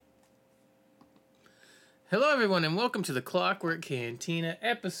Hello, everyone, and welcome to the Clockwork Cantina,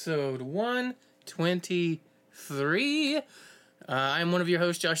 episode 123. I'm one of your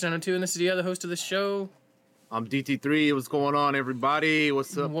hosts, Josh902, and this is the other host of the show. I'm DT3. What's going on, everybody?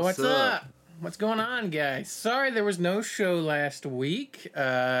 What's up? What's up? What's going on, guys? Sorry there was no show last week.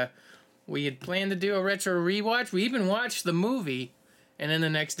 We had planned to do a retro rewatch. We even watched the movie, and then the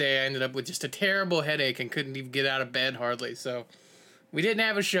next day I ended up with just a terrible headache and couldn't even get out of bed hardly. So we didn't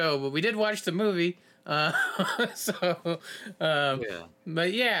have a show, but we did watch the movie. But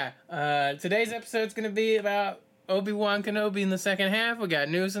yeah, today's episode's gonna be about Obi-Wan Kenobi in the second half. We got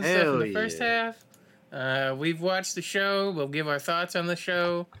news and stuff in the first half. We've watched the show. We'll give our thoughts on the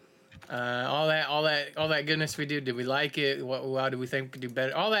show. All that goodness we do. Did we like it? How do we think we could do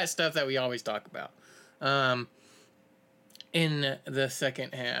better? All that stuff that we always talk about. In the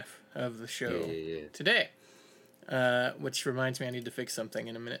second half of the show today. Which reminds me, I need to fix something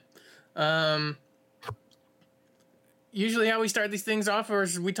in a minute. Usually how we start these things off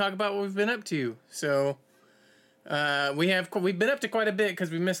is we talk about what we've been up to. So we've been up to quite a bit because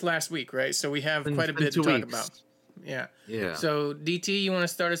we missed last week, right? So we have quite a bit to talk about. Yeah. So DT, you want to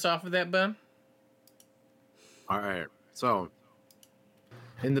start us off with that, bud? All right. So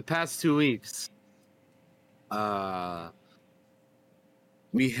in the past 2 weeks,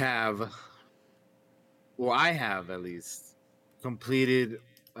 we have, well, I have at least completed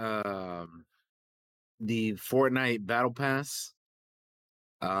the Fortnite Battle Pass.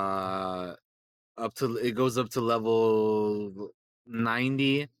 It goes up to level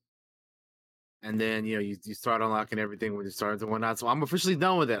 90, and then you start unlocking everything when you start and whatnot. So I'm officially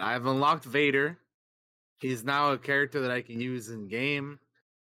done with it. I've unlocked Vader. He's now a character that I can use in game,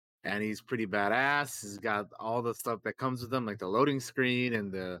 and he's pretty badass. He's got all the stuff that comes with him, like the loading screen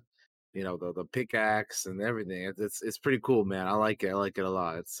and the pickaxe and everything. It's pretty cool, man. I like it. I like it a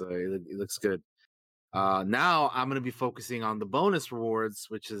lot. It looks good. Now I'm going to be focusing on the bonus rewards,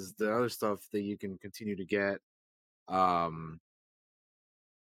 which is the other stuff that you can continue to get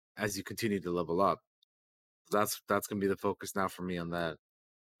as you continue to level up. That's going to be the focus now for me on that.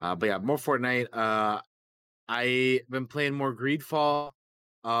 But yeah, more Fortnite. I've been playing more Greedfall.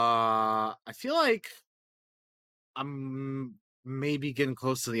 I feel like I'm maybe getting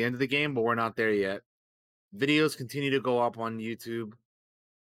close to the end of the game, but we're not there yet. Videos continue to go up on YouTube.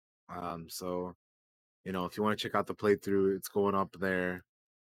 So if you want to check out the playthrough, it's going up there.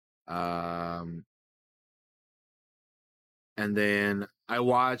 And then I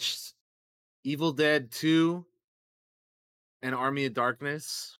watched Evil Dead 2 and Army of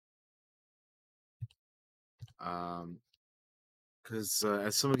Darkness. Because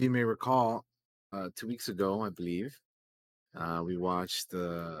as some of you may recall, 2 weeks ago, I believe, we watched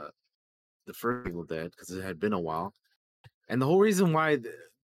the first Evil Dead because it had been a while. And the whole reason why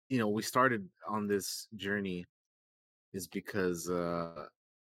we started on this journey is because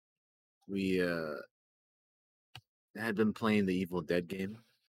we had been playing the Evil Dead game.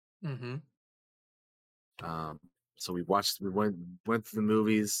 Mm-hmm. So we went through the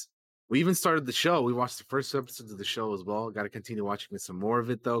movies. We even started the show. We watched the first episodes of the show as well. Got to continue watching some more of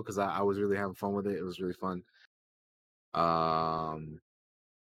it though, because I was really having fun with it. It was really fun.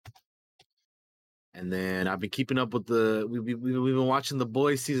 And then I've been keeping up with we've been watching The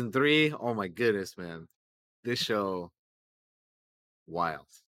Boys season 3. Oh my goodness, man. This show, wild.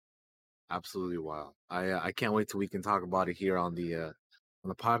 Absolutely wild. I can't wait till we can talk about it here on the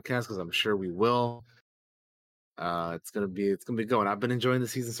podcast, because I'm sure we will. It's gonna be going. I've been enjoying the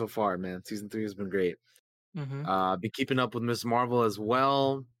season so far, man. Season 3 has been great. Mm-hmm. Been keeping up with Miss Marvel as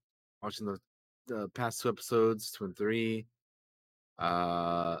well. Watching the past 2 episodes, 2 and 3.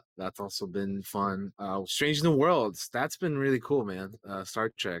 That's also been fun. Strange New Worlds, that's been really cool, man.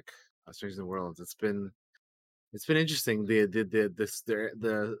 Star Trek, Strange New Worlds. It's been interesting.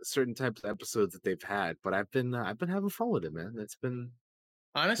 The certain types of episodes that they've had, but I've been having fun with it, man. It's been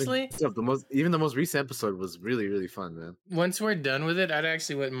Honestly, the most recent episode was really, really fun, man. once we're done with it, I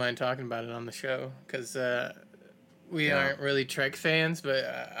actually wouldn't mind talking about it on the show because we aren't really Trek fans. But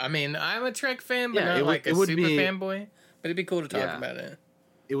I mean, I'm a Trek fan, but not like a super fanboy. But it'd be cool to talk about it.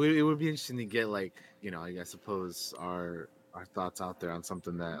 It would be interesting to get, like, I suppose our thoughts out there on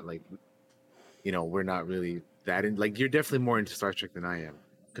something that, like, we're not really that in. Like, you're definitely more into Star Trek than I am,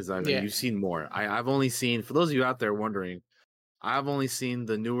 because you've seen more. I've only seen, for those of you out there wondering, I've only seen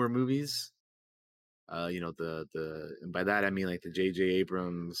the newer movies. And by that I mean like the J.J.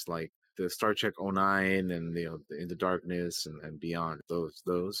 Abrams, like the Star Trek 09 and In the Darkness and beyond,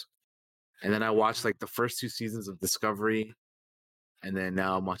 those. And then I watched like the first 2 seasons of Discovery. And then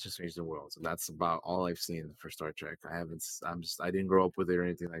now I'm watching Strange New Worlds, and that's about all I've seen for Star Trek. I didn't grow up with it or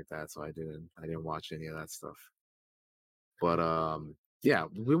anything like that, so I didn't watch any of that stuff. But yeah,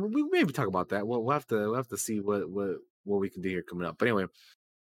 we maybe talk about that. We'll have to see what we can do here coming up. But anyway,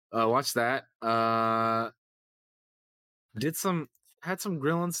 watch that. Did some had some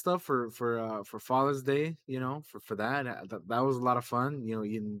grilling stuff for Father's Day. For that. That was a lot of fun.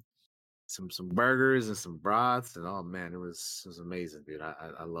 Eating some burgers and some broths, and oh man, it was amazing, dude.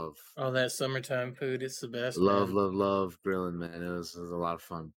 I love All that summertime food, it's the best, love man. love love grilling, man. It was a lot of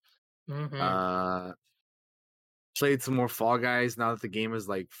fun. Mm-hmm. Uh, Played some more Fall Guys now that the game is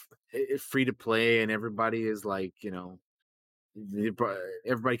like free to play, and everybody is like,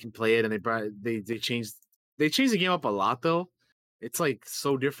 everybody can play it, and they changed the game up a lot though. It's like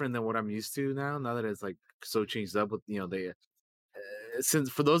so different than what I'm used to now. Now that it's like so changed up with they since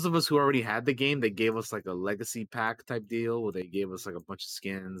for those of us who already had the game, they gave us like a legacy pack type deal where they gave us like a bunch of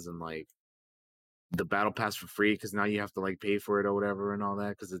skins and like the battle pass for free because now you have to like pay for it or whatever and all that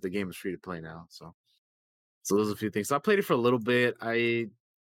because the game is free to play now. So those are a few things. So I played it for a little bit. I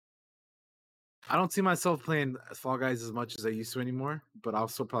don't see myself playing Fall Guys as much as I used to anymore, but I'll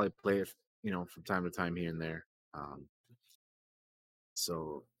still probably play it, from time to time here and there.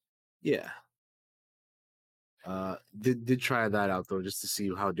 So yeah. Did try that out though, just to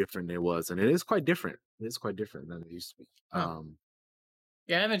see how different it was, and it is quite different. It is quite different than it used to be. Huh.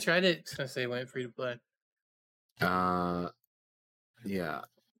 Yeah, I haven't tried it since they went free to play. Yeah,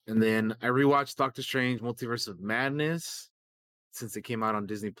 and then I rewatched Doctor Strange: Multiverse of Madness since it came out on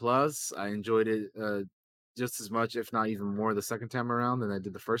Disney Plus. I enjoyed it just as much, if not even more, the second time around than I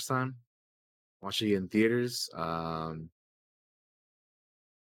did the first time. Watching it in theaters.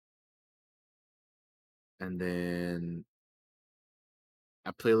 And then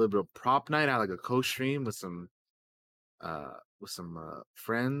I played a little bit of prop night. I had like a co-stream with some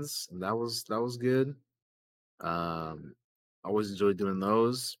friends, and that was good. I always enjoy doing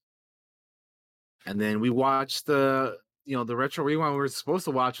those. And then we watched the retro rewind we were supposed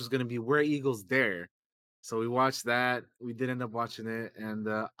to watch was going to be Where Eagles Dare. So we watched that. We did end up watching it, and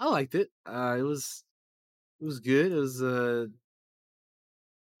I liked it. It was good. It was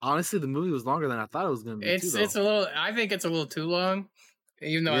honestly, the movie was longer than I thought it was going to be too, It's though. a little. I think it's a little too long,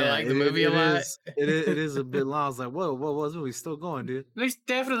 even though I Yeah, like the it, it, movie a it lot. is. It is a bit long. I was like, whoa, this movie's still going, dude. There's But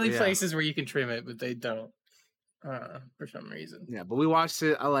definitely yeah, places where you can trim it, but they don't for some reason. yeah. But we watched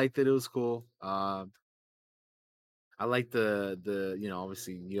it. I liked it. It was cool. I like the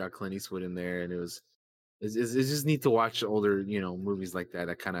obviously you got Clint Eastwood in there, and it's just neat to watch older movies like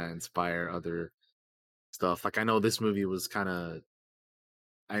that kind of inspire other stuff. Like I know they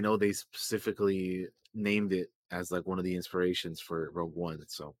specifically named it as like one of the inspirations for Rogue One,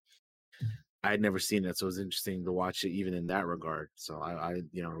 so I had never seen it, so it was interesting to watch it even in that regard. So it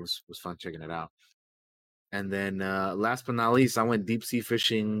was fun checking it out. And then last but not least, I went deep sea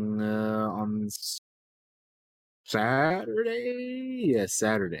fishing on Saturday. Yeah,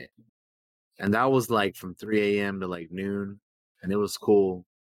 Saturday. And that was like from 3 a.m. to like noon, and it was cool.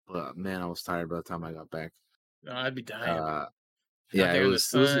 But man, I was tired by the time I got back. No, I'd be dying Uh, out yeah, there in the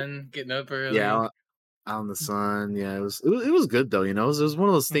sun, getting up yeah, early. out in the sun. Yeah, it was good though. It was one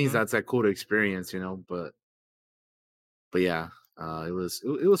of those things Mm-hmm. that's like cool to experience. But yeah, it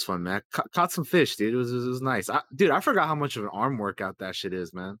was fun, man. Caught some fish, dude. It was nice. Dude, I forgot how much of an arm workout that shit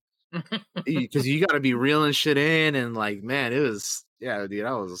is, man. Because you got to be reeling shit in, and like, man, it was, yeah, dude. I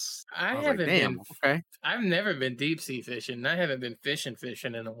I was like, haven't damn, been. okay. I've never been deep sea fishing. I haven't been fishing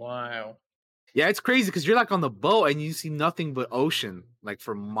in a while. Yeah, it's crazy because you're like on the boat and you see nothing but ocean, like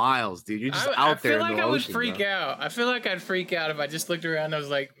for miles, dude. You're just I out there feel in the like I would ocean, freak bro. out. I feel like I'd freak out if I just looked around and I was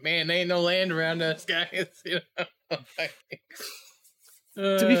like, man, there ain't no land around us, guys. To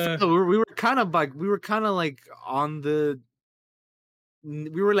be fair, Uh, we were kind of like on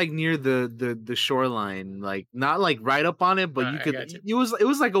we were like near the shoreline, like not like right up on it, but you I could. got you. It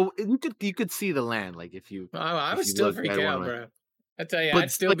was like you could see the land, like if you I would if you still looked freak at one out, way. bro. I tell you, But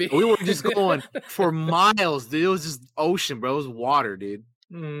I'd still still, be. we were just going for miles, dude. It was just ocean, bro. It was water, dude.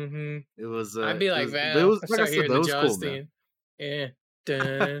 hmm It was I'd be like but it Val. was I like I start said, hearing though, the it was cool, Jaws man. theme. Yeah.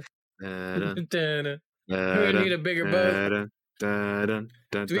 Dun, Da-dun, dun. We're gonna need da-dun, a bigger boat. da-dun, da-dun,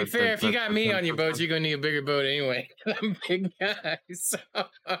 dun, To be dun, dun, fair, if you dun, got dun, me dun, on your dun, boat, dun. you're gonna need a bigger boat anyway. I'm a big guy, so.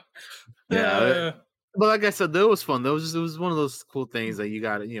 Yeah, Uh, but like I said, that was fun. It was one of those cool things that you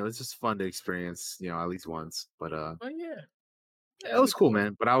got to, it's just fun to experience, at least once. But oh yeah, it that'd be was cool, cool.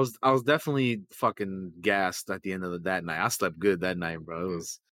 man. But I was definitely fucking gassed at the end of that night. I slept good that night, bro. It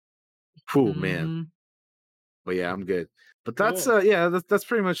was, cool, man. Mm-hmm. But yeah, I'm good. But that's Cool. yeah, that's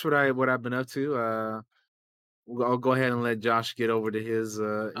pretty much what I've been up to. I'll go ahead and let Josh get over to his,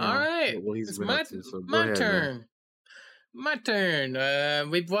 All right, what he's it's been up to. So go my ahead, man. turn. My turn.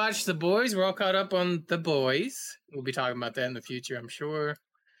 We've watched The Boys. We're all caught up on The Boys. We'll be talking about that in the future, I'm sure.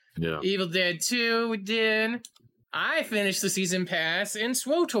 Yeah. Evil Dead 2, we did. I finished the season pass in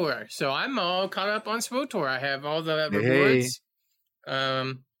SWOTOR, so I'm all caught up on SWOTOR. I have all the rewards,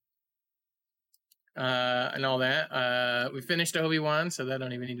 and all that. We finished Obi-Wan, so that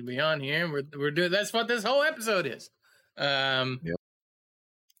don't even need to be on here. We're doing. That's what this whole episode is. Yeah.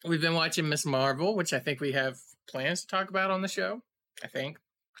 We've been watching Miss Marvel, which I think we have plans to talk about on the show. I think.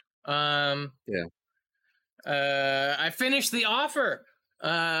 Yeah. I finished The Offer.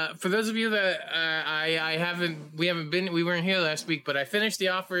 For those of you that we weren't here last week, but I finished The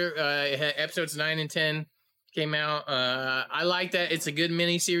Offer. Episodes 9 and 10 came out. I like that. It's a good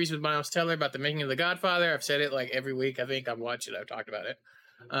mini series with Miles Teller about the making of The Godfather. I've said it like every week. I think I've watched it. I've talked about it.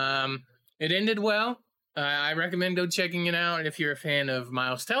 It ended well. I recommend go checking it out if you're a fan of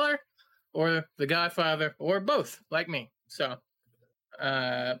Miles Teller or The Godfather or both, like me. So,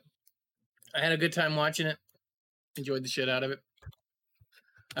 I had a good time watching it. Enjoyed the shit out of it.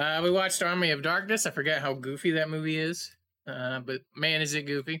 We watched Army of Darkness. I forget how goofy that movie is, but man, is it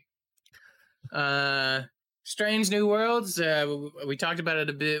goofy. Strange New Worlds. We talked about it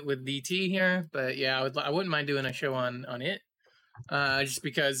a bit with DT here, but yeah, I wouldn't mind doing a show on it. Just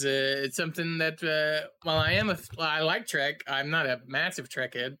because it's something that while I like Trek, I'm not a massive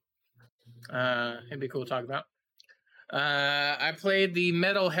Trek head. It'd be cool to talk about. I played the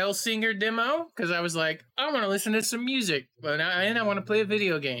Metal Hellsinger demo because I was like, I want to listen to some music, and I want to play a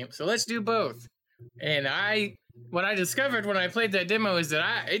video game. So let's do both. And what I discovered when I played that demo is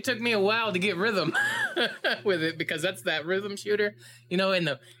that it took me a while to get rhythm with it, because that's that rhythm shooter. You know, and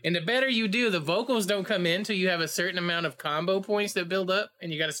the better you do, the vocals don't come in till you have a certain amount of combo points that build up,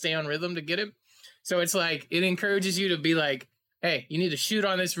 and you got to stay on rhythm to get it. So it's like, it encourages you to be like, hey, you need to shoot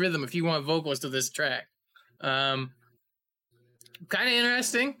on this rhythm if you want vocals to this track. Kind of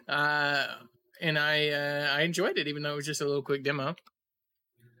interesting, and I enjoyed it, even though it was just a little quick demo.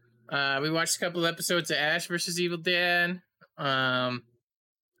 We watched a couple episodes of Ash vs. Evil Dead. I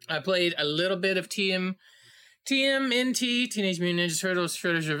played a little bit of TMNT, Teenage Mutant Ninja Turtles: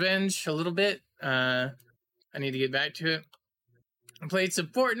 Shredder's Revenge, a little bit. I need to get back to it. I played some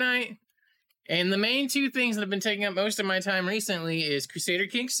Fortnite, and the main two things that have been taking up most of my time recently is Crusader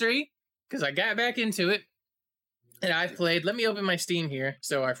Kings 3, because I got back into it. And I've played. Let me open my Steam here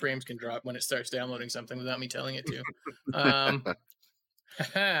so our frames can drop when it starts downloading something without me telling it to. But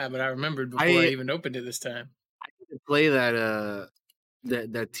I remembered before I even opened it this time. I need to play that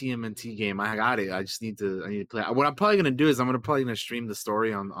TMNT game. I got it. I need to play. What I'm probably gonna do is I'm probably gonna stream the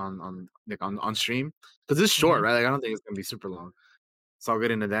story on stream, because it's short, right? Like, I don't think it's gonna be super long. So I'll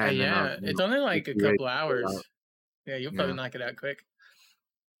get into that. Yeah, it's only like a couple hours. Yeah, you'll probably knock it out quick.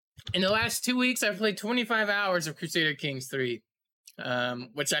 In the last 2 weeks, I've played 25 hours of Crusader Kings 3,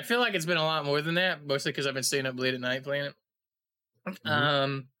 which I feel like it's been a lot more than that, mostly because I've been staying up late at night playing it.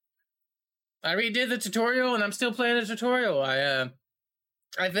 I redid the tutorial, and I'm still playing the tutorial. I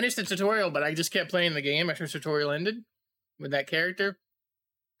finished the tutorial, but I just kept playing the game after the tutorial ended with that character.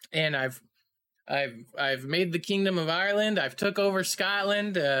 And I've made the Kingdom of Ireland. I've took over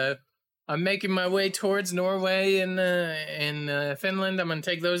Scotland. I'm making my way towards Norway and Finland. I'm going to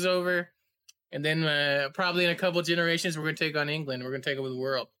take those over. And then probably in a couple generations, we're going to take on England. We're going to take over the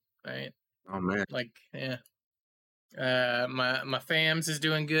world. Right? Oh, man. Like, yeah. My fams is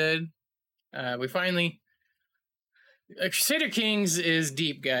doing good. We finally... Crusader Kings is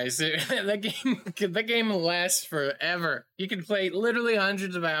deep, guys. that game lasts forever. You can play literally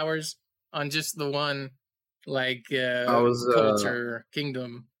hundreds of hours on just the one, like, culture,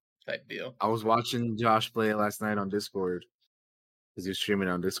 kingdom type deal. I was watching Josh play it last night on Discord, because he was streaming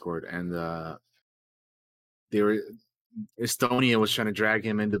on Discord, and Estonia was trying to drag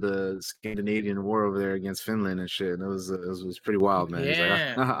him into the Scandinavian war over there against Finland and shit, and it was pretty wild, man. Yeah.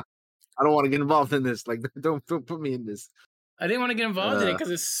 He's like, I don't want to get involved in this. Like, don't put me in this. I didn't want to get involved in it because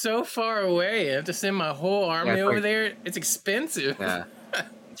it's so far away. I have to send my whole army over there. It's expensive. Yeah,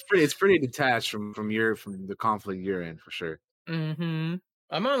 it's pretty detached from the conflict you're in, for sure. Mm-hmm.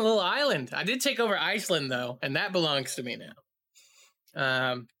 I'm on a little island. I did take over Iceland though, and that belongs to me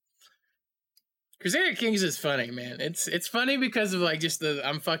now. Crusader Kings is funny, man. It's funny because of like just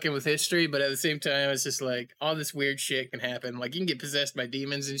I'm fucking with history, but at the same time, it's just like all this weird shit can happen. Like, you can get possessed by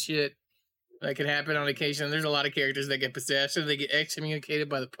demons and shit. That can happen on occasion. There's a lot of characters that get possessed, or they get excommunicated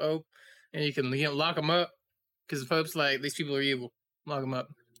by the Pope, and you can lock them up because the Pope's like, these people are evil. Lock them up.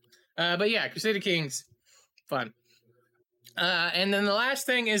 But yeah, Crusader Kings, fun. And then the last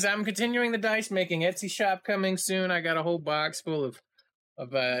thing is I'm continuing the dice making Etsy shop coming soon. I got a whole box full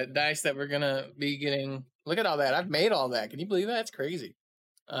of dice that we're gonna be getting. Look at all that. I've made all that. Can you believe that? It's crazy.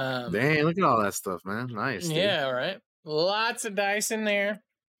 Dang, look at all that stuff, man. Nice, dude. Yeah, right. Lots of dice in there.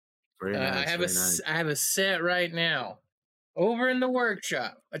 Very nice, very nice. I have a set right now over in the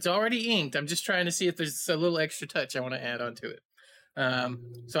workshop. It's already inked. I'm just trying to see if there's a little extra touch I want to add onto it.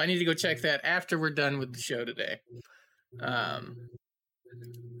 So I need to go check that after we're done with the show today. But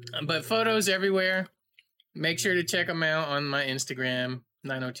photos everywhere. Make sure to check them out on my Instagram,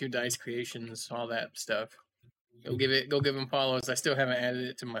 902 Dice Creations, all that stuff. Go give them follows. I still haven't added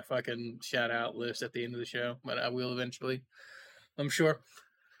it to my fucking shout out list at the end of the show, but I will eventually, I'm sure.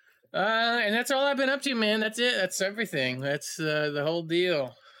 And that's all I've been up to, man. That's it. That's everything. That's the whole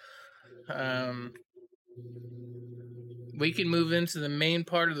deal. We can move into the main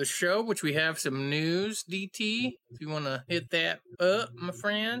part of the show, which we have some news, DT. If you want to hit that up, my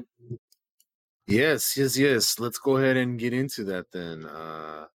friend. Yes. Let's go ahead and get into that then.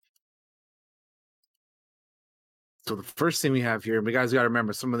 So the first thing we have here, but guys, you got to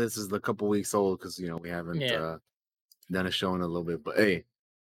remember, some of this is a couple weeks old because, we haven't done a show in a little bit. But, hey,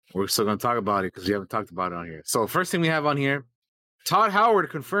 we're still going to talk about it because we haven't talked about it on here. So first thing we have on here, Todd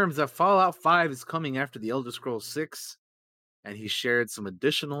Howard confirms that Fallout 5 is coming after The Elder Scrolls 6, and he shared some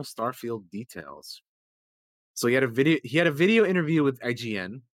additional Starfield details. So he had a video interview with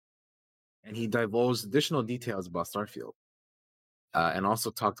IGN, and he divulged additional details about Starfield. And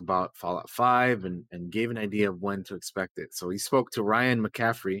also talked about Fallout 5 and gave an idea of when to expect it. So he spoke to Ryan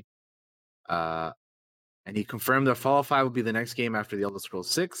McCaffrey, and he confirmed that Fallout 5 will be the next game after The Elder Scrolls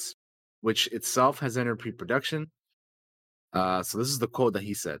 6, which itself has entered pre-production. So this is the quote that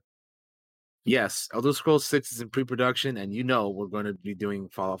he said. Yes, Elder Scrolls 6 is in pre-production, and we're going to be doing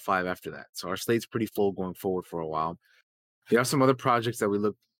Fallout 5 after that. So our slate's pretty full going forward for a while. There are some other projects that we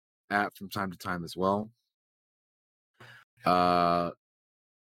look at from time to time as well. And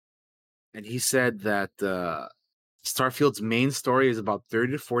he said that Starfield's main story is about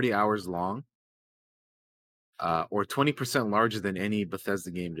 30 to 40 hours long, or 20% larger than any Bethesda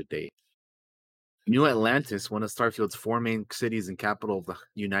game to date. New Atlantis, one of Starfield's 4 main cities and capital of the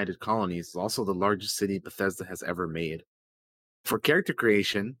United Colonies, is also the largest city Bethesda has ever made. For character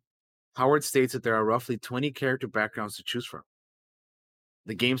creation, Howard states that there are roughly 20 character backgrounds to choose from.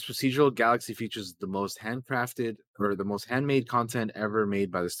 The game's procedural galaxy features the most handmade content ever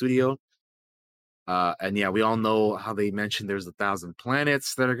made by the studio. And we all know how they mentioned there's 1,000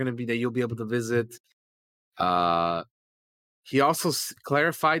 planets that you'll be able to visit. He also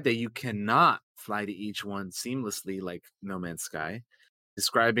clarified that you cannot fly to each one seamlessly like No Man's Sky,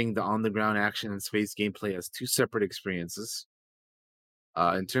 describing the on-the-ground action and space gameplay as 2 separate experiences.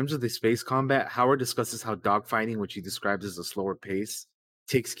 In terms of the space combat, Howard discusses how dogfighting, which he describes as a slower pace,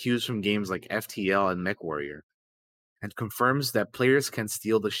 takes cues from games like FTL and MechWarrior, and confirms that players can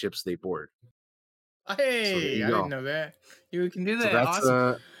steal the ships they board. Hey, I didn't know that. You can do that. So that's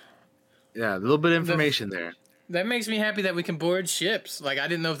awesome. A little bit of information there. That makes me happy that we can board ships. Like, I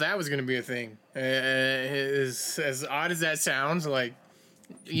didn't know if that was going to be a thing. As odd as that sounds, like,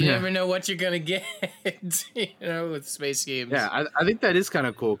 you never know what you're going to get, with space games. Yeah, I think that is kind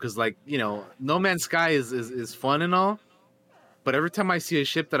of cool because, No Man's Sky is fun and all. But every time I see a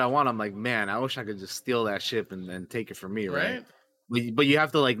ship that I want, I'm like, man, I wish I could just steal that ship and take it from me, right? But you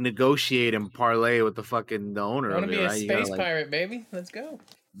have to, negotiate and parlay with the owner of it, right? I want to be a space pirate, baby. Let's go.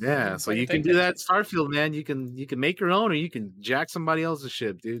 Yeah, so you can do that Starfield, man. You can make your own, or you can jack somebody else's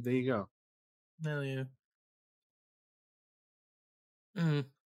ship, dude. There you go. Hell yeah.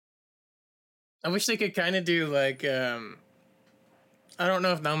 I wish they could kind of do I don't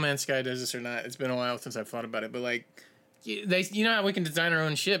know if No Man's Sky does this or not. It's been a while since I've thought about it, but how we can design our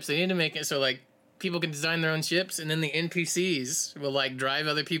own ships. They need to make it so people can design their own ships, and then the NPCs will drive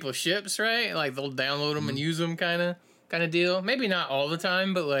other people's ships, right? They'll download them and use them, kind of deal. Maybe not all the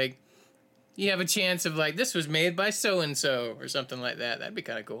time, but you have a chance of this was made by so and so or something like that. That'd be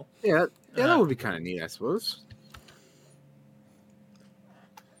kind of cool. Yeah, that would be kind of neat, I suppose.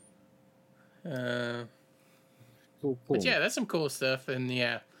 Cool. But yeah, that's some cool stuff, and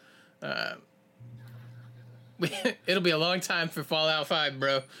it'll be a long time for Fallout 5,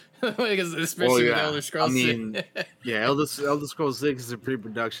 bro. Especially with Elder Scrolls 6. Elder Scrolls 6 is in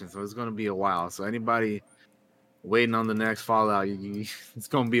pre-production, so it's going to be a while. So anybody waiting on the next Fallout, it's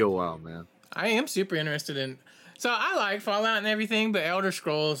going to be a while, man. I am super interested in... So I like Fallout and everything, but Elder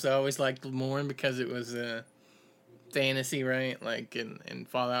Scrolls I always liked more because it was fantasy, right? And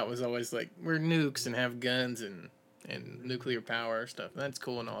Fallout was always we're nukes and have guns and nuclear power stuff. That's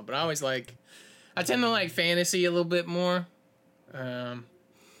cool and all, but I tend to like fantasy a little bit more.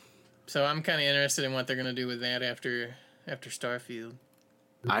 So I'm kind of interested in what they're gonna do with that after Starfield.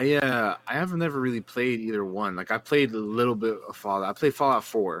 I have never really played either one. Like I played a little bit of Fallout. I played Fallout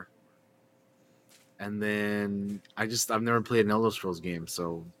 4. And then I've never played an Elder Scrolls game.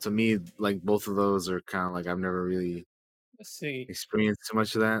 So to me, like both of those are kind of like I've never really Let's see. experienced too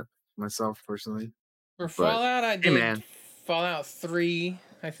much of that myself personally. For But Fallout, I hey did man. Fallout 3,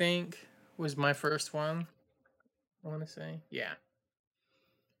 I think, was my first one. I want to say. Yeah.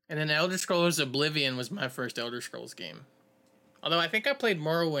 And then Elder Scrolls Oblivion was my first Elder Scrolls game. Although I think I played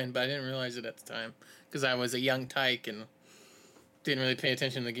Morrowind, but I didn't realize it at the time because I was a young tyke and didn't really pay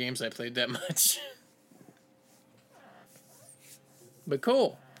attention to the games I played that much. But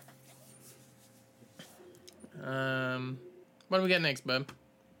cool. What do we got next, bub?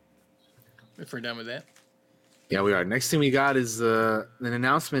 If we're done with that. Yeah, we are. Next thing we got is an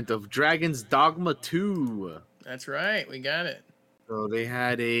announcement of Dragon's Dogma 2. That's right, we got it. So they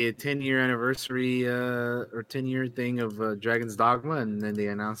had a 10-year anniversary or 10-year thing of Dragon's Dogma, and then they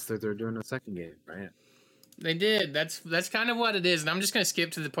announced that they're doing a second game, right? They did. That's kind of what it is, and I'm just gonna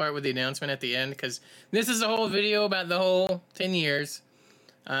skip to the part with the announcement at the end because this is a whole video about the whole 10 years.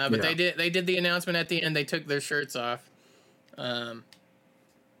 But Yeah. they did the announcement at the end. They took their shirts off. Right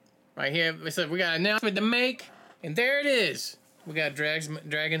here, it said we got an announcement to make, and there it is. We got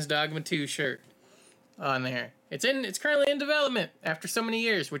Dragon's Dogma 2 shirt on there. It's currently in development after so many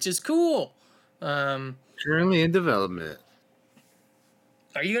years, which is cool. Currently in development.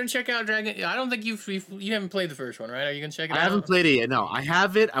 Are you gonna check out Dragon? I don't think you haven't played the first one, right? Are you gonna check it out? I haven't played it yet. No, I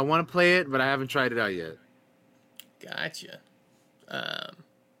have it. I want to play it, but I haven't tried it out yet. Gotcha.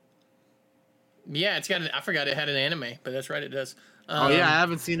 Yeah, it's got. I forgot it had an anime, but that's right, it does. Oh yeah, I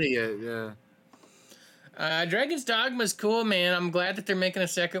haven't seen it yet. Yeah. Dragon's Dogma is cool, man. I'm glad that they're making a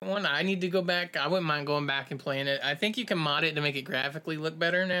second one. I need to go back. I wouldn't mind going back and playing it. I think you can mod it to make it graphically look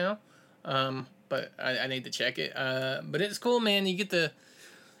better now. But I need to check it. But it's cool, man. You get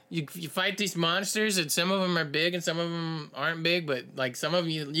you fight these monsters, and some of them are big and some of them aren't big. But like some of them,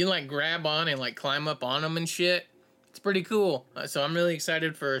 you like grab on and like climb up on them and shit. It's pretty cool. So I'm really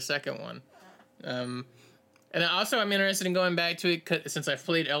excited for a second one. And also I'm interested in going back to it since I've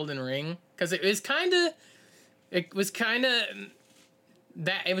played Elden Ring because it was kind of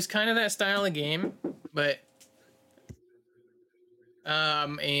that style of game, but I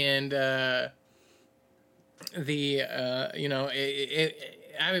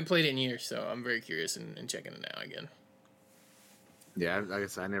haven't played it in years, so I'm very curious in checking it out again. Yeah, like I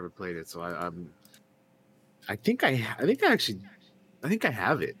said, I never played it, so I think I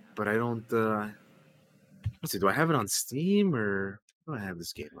have it, but I don't. Let's see, do I have it on Steam or do I have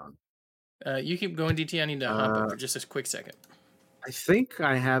this game on? You keep going, DT. I need to hop up for just a quick second. I think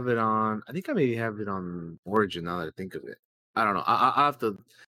I have it on. I think I maybe have it on Origin now that I think of it. I don't know. I have to.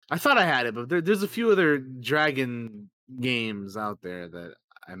 I thought I had it, but there's a few other Dragon games out there that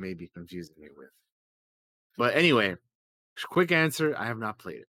I may be confusing it with. But anyway, quick answer: I have not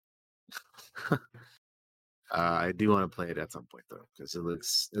played it. I do want to play it at some point though, because it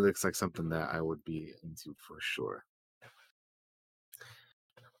looks like something that I would be into for sure.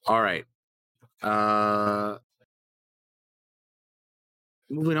 All right.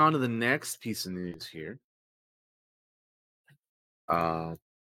 Moving on to the next piece of news here. Okay.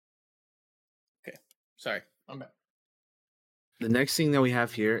 Sorry, I'm back. The next thing that we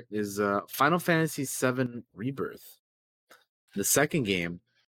have here is Final Fantasy VII Rebirth. The second game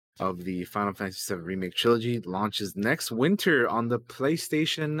of the Final Fantasy VII Remake trilogy launches next winter on the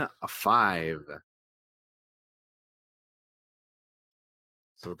PlayStation 5.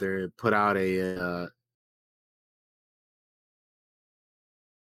 So they put out a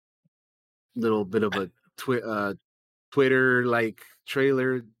little bit of a Twitter like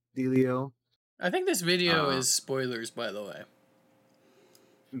trailer dealio. I think this video is spoilers, by the way.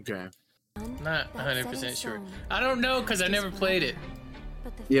 Okay. Not 100% sure. I don't know because I never played it.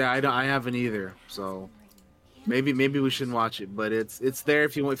 Yeah, I haven't either. So maybe we shouldn't watch it, but it's there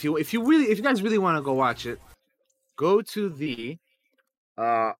if you guys really want to go watch it. Go to the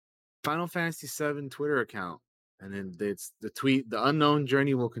Final Fantasy VII Twitter account, and then it's the tweet. The unknown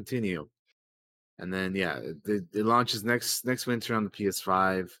journey will continue, and then yeah, it launches next winter on the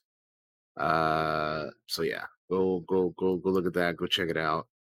PS5. So yeah, go look at that. Go check it out.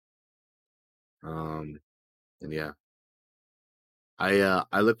 And yeah,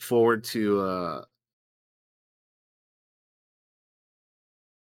 I look forward to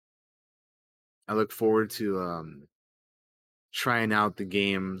trying out the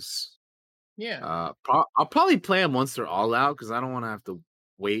games. Yeah. I'll probably play them once they're all out because I don't want to have to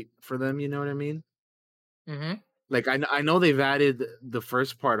wait for them. You know what I mean? Mm-hmm. Like I know they've added the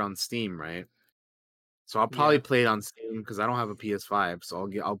first part on Steam, right? So I'll probably play it on Steam because I don't have a PS5. So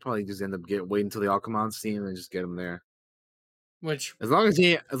I'll probably just end up wait until they all come out on Steam and just get them there. Which as long as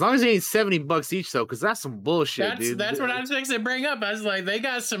they ain't $70 each though, because that's some bullshit, dude. That's what I was fixing to bring up. I was like, they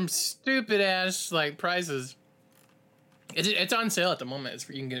got some stupid ass like prices. It's on sale at the moment.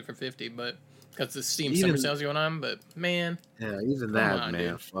 You can get it for $50, but because the Steam summer sale's going on. But man, yeah, even that,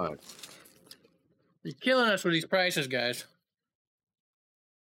 man, dude. Fuck. You're killing us with these prices, guys.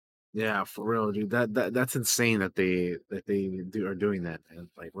 Yeah, for real, dude. That's insane that they are doing that, man.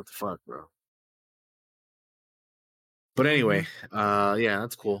 Like, what the fuck, bro? But anyway, yeah,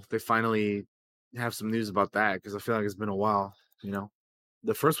 that's cool. They finally have some news about that because I feel like it's been a while. You know,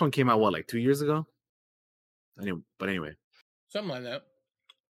 the first one came out like 2 years ago. Anyway, something like that.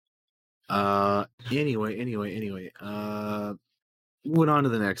 Anyway. Moving on to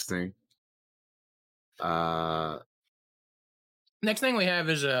the next thing. Next thing we have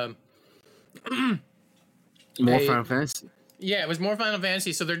is more Final Fantasy. Yeah, it was more Final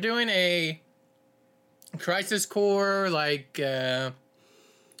Fantasy. So they're doing a Crisis Core, like I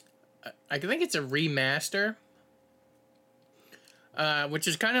think it's a remaster, which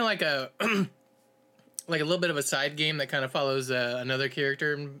is kind of like a like a little bit of a side game that kind of follows another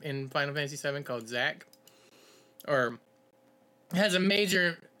character in Final Fantasy VII called Zack, or has a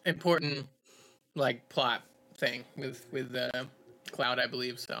major important like plot thing with Cloud, I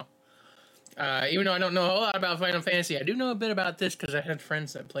believe. So even though I don't know a whole lot about Final Fantasy, I do know a bit about this because I had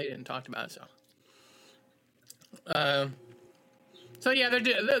friends that played it and talked about it. So yeah, they're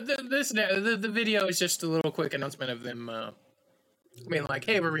the video is just a little quick announcement of them being like,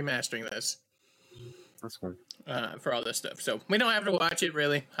 "Hey, we're remastering this." That's cool. For all this stuff, so we don't have to watch it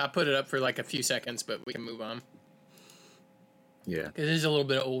really. I'll put it up for like a few seconds, but we can move on. Yeah, because it is a little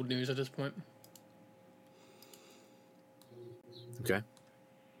bit of old news at this point. Okay.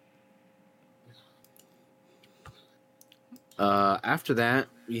 After that,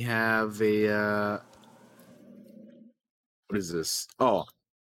 we have a what is this? Oh,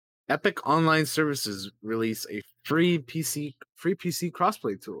 Epic Online Services release a free PC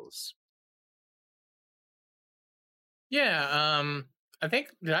crossplay tools. Yeah, I think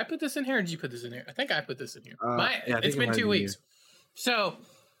did I put this in here or did you put this in here? I think I put this in here. It's been 2 weeks. So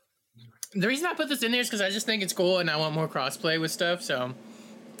the reason I put this in there is because I just think it's cool and I want more crossplay with stuff. So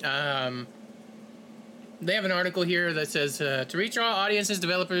they have an article here that says to reach all audiences,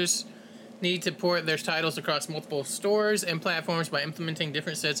 developers need to port their titles across multiple stores and platforms by implementing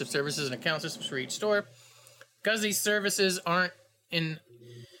different sets of services and account systems for each store. Because these services aren't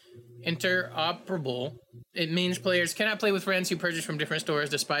interoperable, it means players cannot play with friends who purchase from different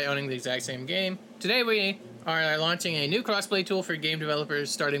stores despite owning the exact same game. Today we are launching a new crossplay tool for game developers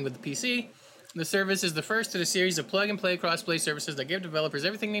starting with the PC. The service is the first in a series of plug-and-play crossplay services that give developers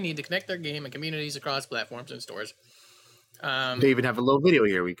everything they need to connect their game and communities across platforms and stores. They even have a little video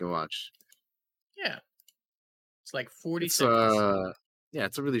here we can watch. Yeah. It's like 40 seconds. Yeah,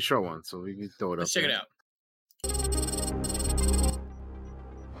 it's a really short one, so we can throw it Let's up. check it out.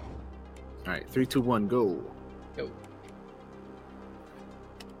 All right, 3, 2, 1, go. Go.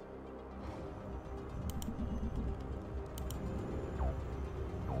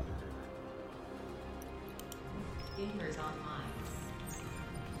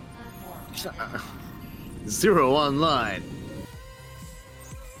 Zero online.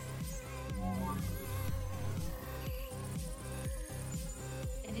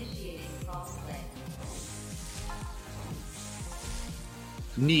 Initiating crossplay.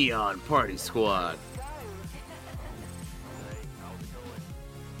 Neon Party Squad.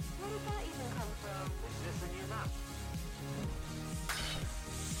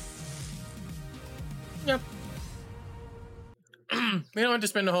 Yep. We don't have to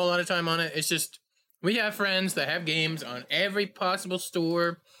spend a whole lot of time on it. It's just we have friends that have games on every possible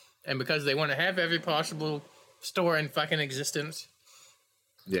store, and because they want to have every possible store in fucking existence,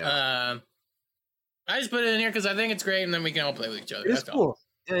 yeah. I just put it in here because I think it's great, and then we can all play with each other. It's cool.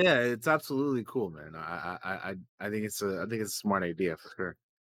 Yeah, it's absolutely cool, man. I think it's a smart idea for sure.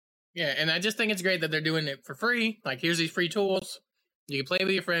 Yeah, and I just think it's great that they're doing it for free. Like, here's these free tools. You can play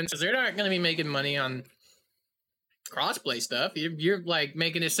with your friends, because they're not going to be making money on crossplay stuff. You're like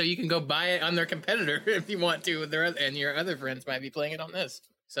making it so you can go buy it on their competitor if you want to, and your other friends might be playing it on this.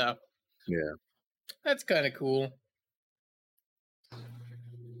 So yeah, that's kind of cool.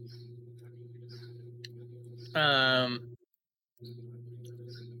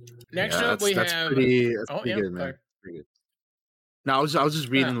 Next up we have pretty good, man. Pretty good. No, I was just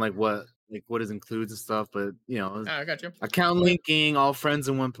reading like what like what it includes and stuff. But I got you. account linking, all friends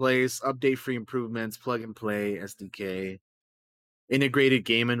in one place, update free improvements, plug and play, SDK, integrated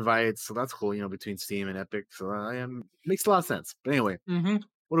game invites. So that's cool, between Steam and Epic. So makes a lot of sense. But anyway,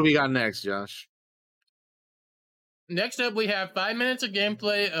 what do we got next, Josh? Next up, we have 5 minutes of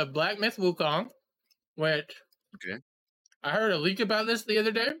gameplay of Black Myth Wukong, which I heard a leak about this the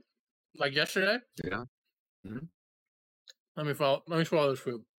other day, like yesterday. Yeah. Mm-hmm. Let me swallow this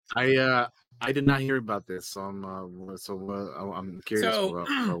food. I did not hear about this, so I'm curious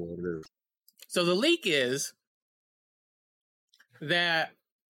about what it is. So the leak is that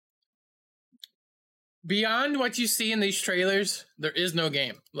beyond what you see in these trailers, there is no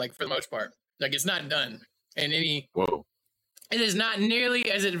game, like for the most part. Like it's not done in any. Whoa. It is not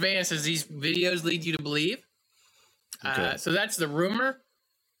nearly as advanced as these videos lead you to believe. Okay. So that's the rumor.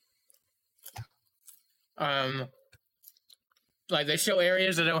 Like they show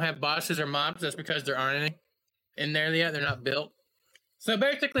areas that don't have bosses or mobs. That's because there aren't any in there yet. They're not built. So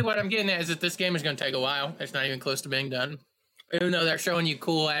basically what I'm getting at is that this game is going to take a while. It's not even close to being done. Even though they're showing you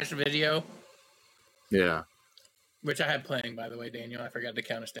cool-ass video. Yeah. Which I had playing, by the way, Daniel. I forgot to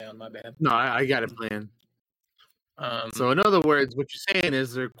count us down. My bad. No, I got it planned. So in other words, what you're saying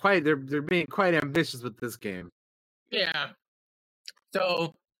is they're being quite ambitious with this game. Yeah.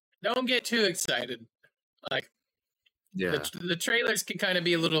 So don't get too excited. Like, yeah, the trailers can kind of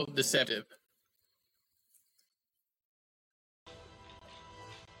be a little deceptive.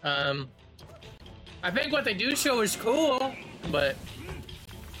 I think what they do show is cool, but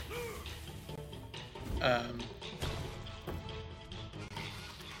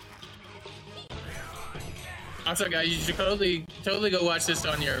also, guys, you should totally go watch this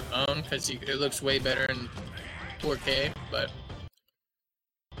on your own because it looks way better in 4K. But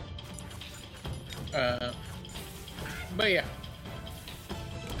yeah.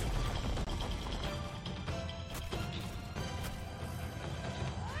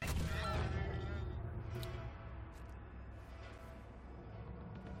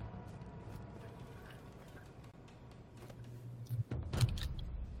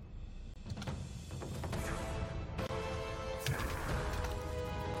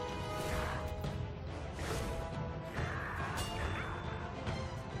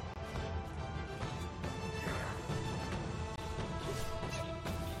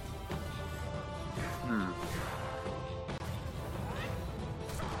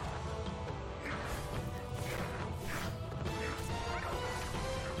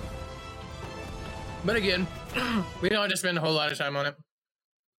 But again, we don't have to spend a whole lot of time on it.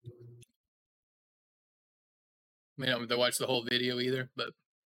 We don't have to watch the whole video either, but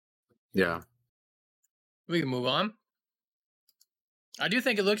yeah, we can move on. I do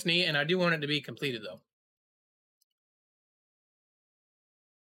think it looks neat, and I do want it to be completed, though.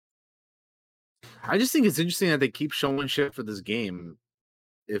 I just think it's interesting that they keep showing shit for this game.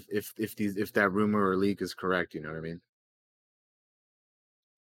 If that rumor or leak is correct, you know what I mean?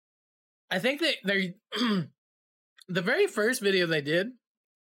 I think that they're the very first video they did,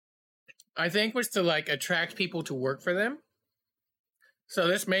 I think, was to like attract people to work for them. So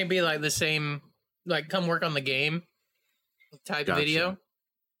this may be like the same, like come work on the game type of video.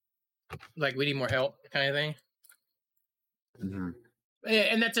 Like we need more help kind of thing. Mm-hmm.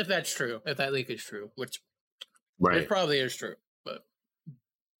 And that's if that's true, if that leak is true, which it probably is true. But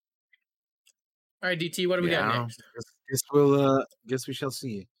all right, DT, what do we got next? Guess we shall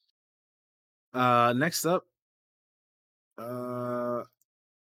see. Next up,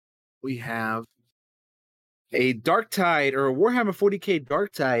 we have a Darktide or a Warhammer 40k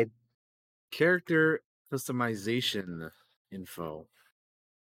Darktide character customization info.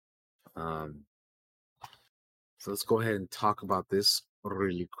 So let's go ahead and talk about this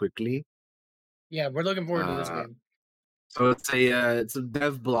really quickly. Yeah, we're looking forward to this game. So it's a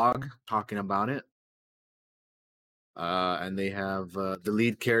dev blog talking about it. And they have the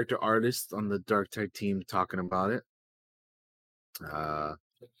lead character artist on the Darktide team talking about it.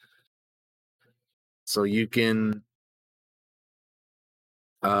 So you can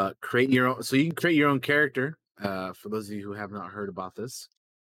create your own. So you can create your own character. For those of you who have not heard about this,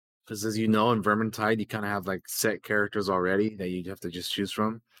 because as you know, in Vermintide, you kind of have like set characters already that you have to just choose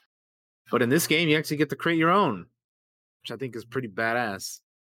from. But in this game, you actually get to create your own, which I think is pretty badass.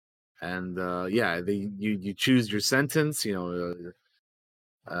 And you choose your sentence. It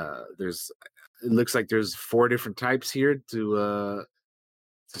looks like there's 4 different types here to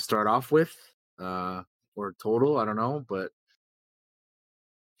start off with, or total. I don't know, but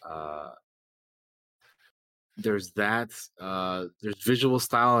there's that. There's visual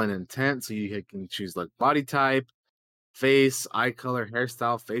style and intent, so you can choose like body type, face, eye color,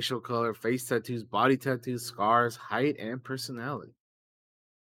 hairstyle, facial color, face tattoos, body tattoos, scars, height, and personality.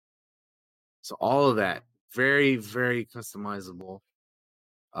 So all of that, very, very customizable.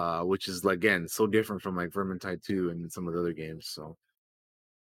 Which is again so different from like Vermintide 2 and some of the other games. So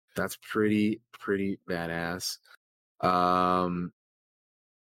that's pretty badass.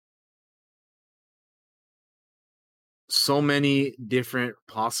 So many different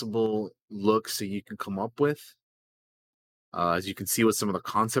possible looks that you can come up with. As you can see with some of the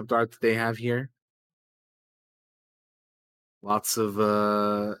concept art that they have here. Lots of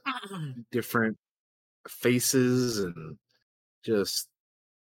different faces and just,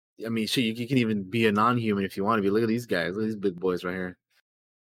 I mean, shit, you can even be a non-human if you want to be. Look at these guys. Look at these big boys right here.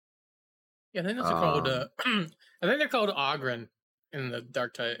 Yeah, I think those are called. I think they're called Ogren in the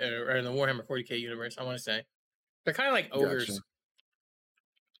Dark Tide or in the Warhammer 40k universe. I want to say they're kind of like ogres.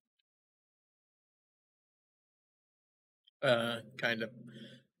 Kind of.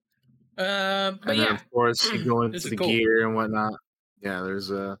 But and then yeah, of course you go into the gear and whatnot. Yeah, there's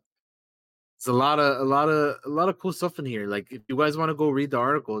a lot of cool stuff in here. Like if you guys want to go read the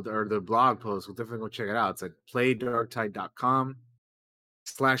article or the blog post, we'll definitely go check it out. It's at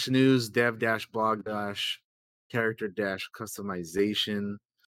playdarktide.com/news dev-blog character-customization.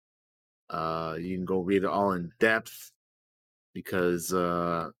 You can go read it all in depth because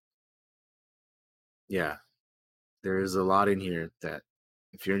yeah, there is a lot in here that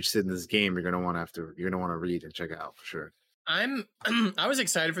if you're interested in this game, you're gonna want to read and check it out for sure. I was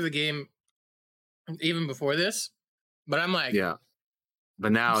excited for the game even before this, but I'm like, yeah,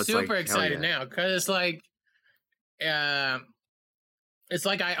 but now it's super like, excited now because it's like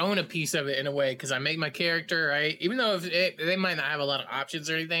I own a piece of it in a way because I make my character, right? Even though they might not have a lot of options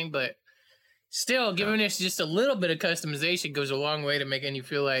or anything, but still giving us just a little bit of customization goes a long way to making you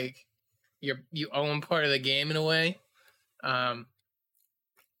feel like you own part of the game in a way.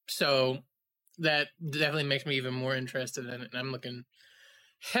 So that definitely makes me even more interested in it, and I'm looking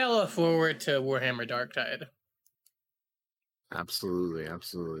hella forward to Warhammer Darktide. Absolutely.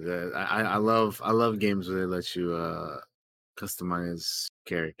 I love games where they let you customize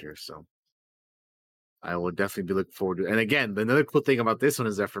characters. So I will definitely be looking forward to it. And again, another cool thing about this one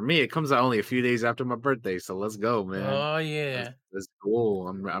is that for me, it comes out only a few days after my birthday. So let's go, man. Oh yeah, that's cool.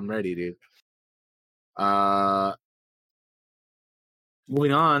 I'm ready, dude.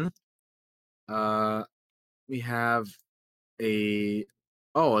 Moving on. We have there's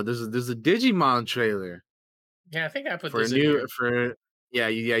a Digimon trailer. Yeah, I think I put for this a in new here. for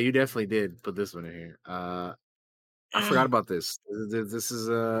you definitely did put this one in here. I forgot about this. This is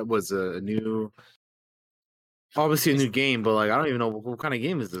was a new, obviously a new game, but like I don't even know what kind of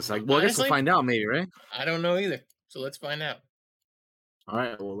game is this. Like, well, honestly, I guess we'll find out maybe, right? I don't know either, so let's find out. All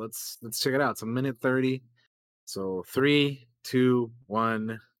right, well let's check it out. It's a minute 30. So 3, 2,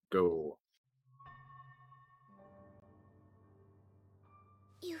 1, go.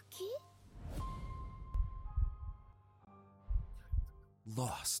 Yuki?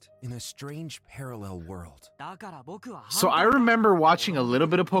 Lost in a strange parallel world. So I remember watching a little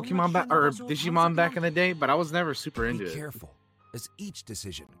bit of Digimon back in the day, but I was never super into it. Be careful, as each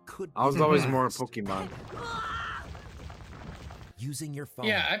decision could. I was always more Pokemon. Using your phone.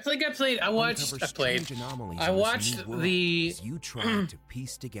 Yeah, I watched the you try to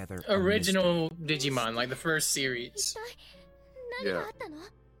piece together original Digimon, like the first series. Yeah.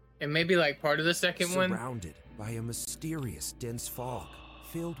 And maybe like part of the second one. Surrounded by a mysterious dense fog,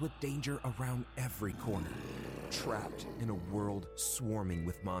 filled with danger around every corner. Trapped in a world swarming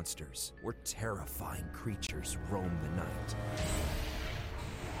with monsters, where terrifying creatures roam the night.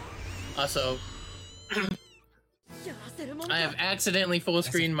 Also, I have accidentally full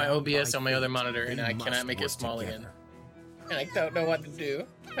screened my OBS on my other monitor, and I cannot make it small again. And I don't know what to do.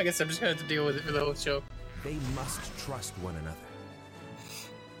 I guess I'm just gonna have to deal with it for the whole show. They must trust one another.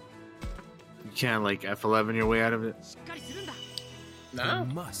 You can't like F11 your way out of it. No.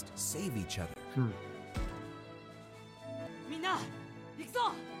 They must save each other.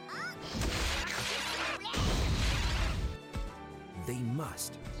 They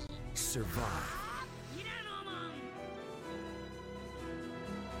must survive.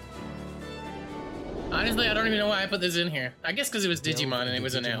 Honestly, I don't even know why I put this in here. I guess because it was Digimon and it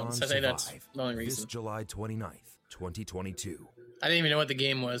was announced. I think that's the only reason. This July 29th, 2022. I didn't even know what the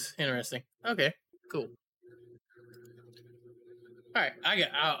game was. Interesting. Okay, cool. All right,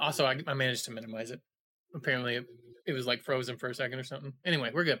 I managed to minimize it. Apparently, it was like frozen for a second or something.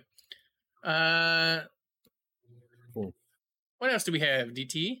 Anyway, we're good. Cool. What else do we have?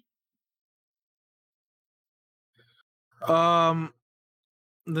 DT.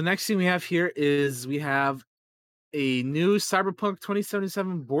 The next thing we have here is we have a new Cyberpunk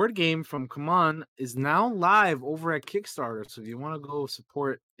 2077 board game from Come is now live over at Kickstarter. So if you want to go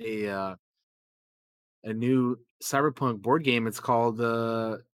support a new Cyberpunk board game, it's called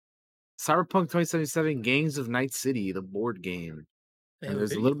Cyberpunk 2077 Gangs of Night City, the board game. They And have a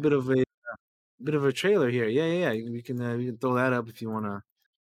there's a video. little bit of a trailer here. Yeah. We can throw that up if you wanna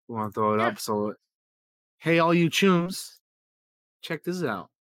throw it Yeah. up. So hey, all you chooms, check this out.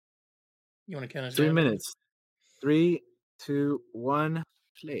 You want to count us 3 down? minutes. 3, 2, 1,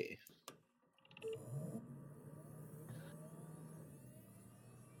 play.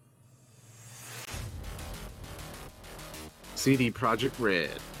 CD Project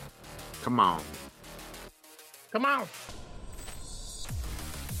Red. Come on. Come on.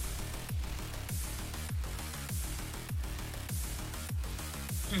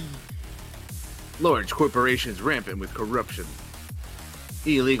 Large corporations rampant with corruption.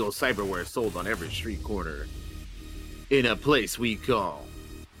 Illegal cyberware sold on every street corner. In a place we call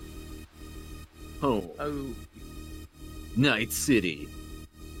home. Oh. Night City.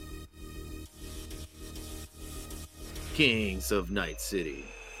 Kings of Night City.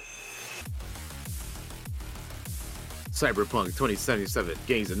 Cyberpunk 2077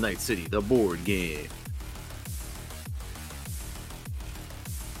 Gangs of Night City, the board game.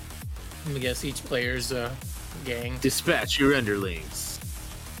 Let me guess each player's gang. Dispatch your underlings.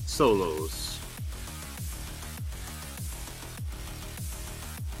 Solos.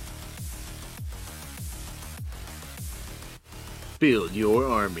 Build your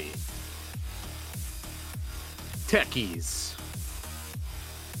army. Techies.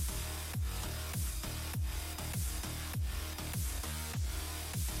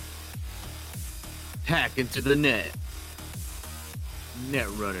 Hack into the net.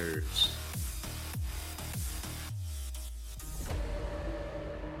 Netrunners.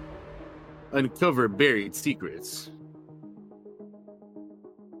 Uncover buried secrets.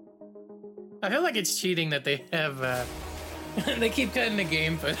 I feel like it's cheating that they have. They keep cutting the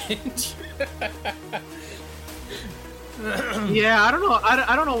game footage. Yeah, I don't know.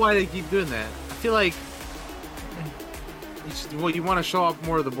 I don't know why they keep doing that. I feel like you want to show off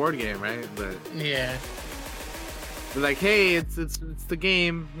more of the board game, right? But yeah. they're like, hey, it's the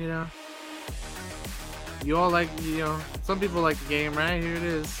game, you know. You all like, you know, some people like the game, right? Here it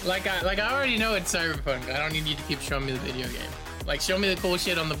is. Like I already know it's Cyberpunk. I don't need you to keep showing me the video game. Like, show me the cool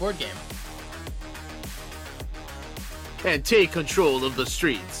shit on the board game. And take control of the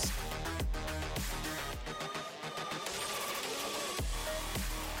streets.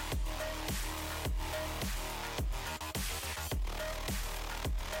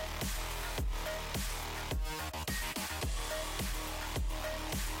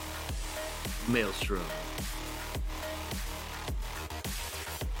 Maelstrom.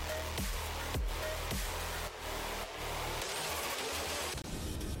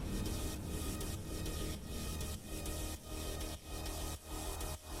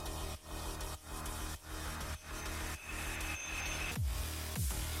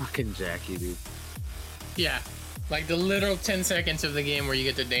 Fucking Jackie, dude. Yeah. Like the literal 10 seconds of the game where you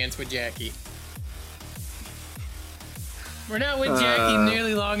get to dance with Jackie. We're not with Jackie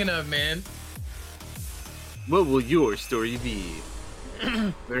nearly long enough, man. What will your story be?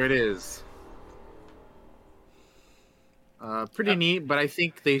 There it is. Pretty neat, but I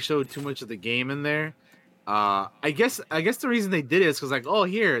think they showed too much of the game in there. I guess the reason they did it is because, like, oh,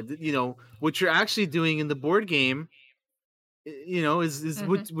 here, you know, what you're actually doing in the board game, you know, is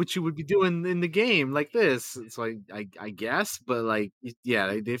what you would be doing in the game, like this. So I guess, but like, yeah,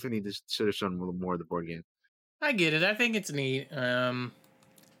 they definitely should have shown a little more of the board game. I get it. I think it's neat.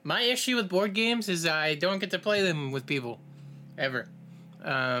 My issue with board games is I don't get to play them with people, ever.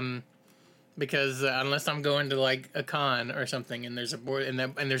 Because unless I'm going to like a con or something, and there's a board and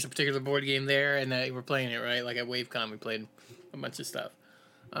there's a particular board game there, and that we're playing it, right? Like at WaveCon, we played a bunch of stuff.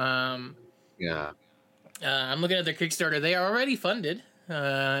 Yeah. I'm looking at their Kickstarter. They are already funded,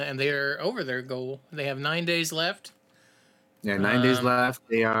 and they are over their goal. They have 9 days left. Yeah, 9 days left.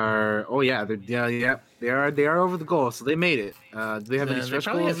 They are. Oh yeah, they are over the goal, so they made it. Do they have any stretch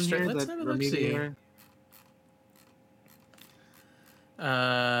goals in here let's that have a are maybe look-see. there?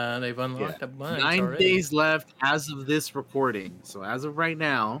 They've unlocked a bunch 9 already. days left as of this recording. So as of right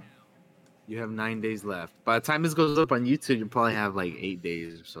now, you have 9 days left. By the time this goes up on YouTube, you'll probably have like 8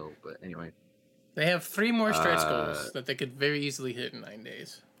 days or so. But anyway, They have 3 more stretch goals that they could very easily hit in 9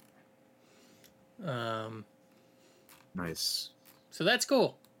 days. nice. So that's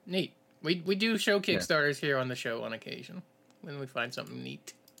cool. Neat. We do show Kickstarters here on the show on occasion when we find something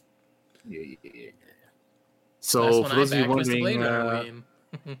neat. Yeah. So for those of you wondering,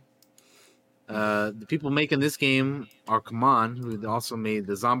 The people making this game are Kaman, who also made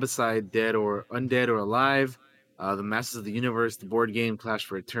the Zombicide, Dead or Undead or Alive, the Masters of the Universe, the board game Clash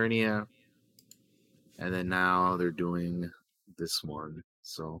for Eternia, and then now they're doing this one.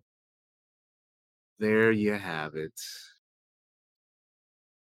 So there you have it.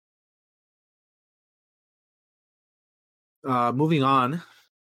 Moving on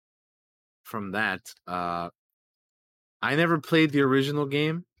from that, I never played the original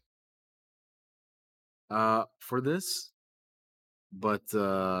game for this, but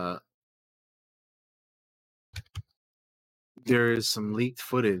there is some leaked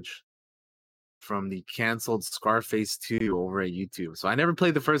footage from the canceled Scarface 2 over at YouTube. So I never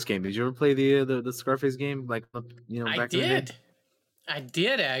played the first game. Did you ever play the Scarface game? Like, back in the day? I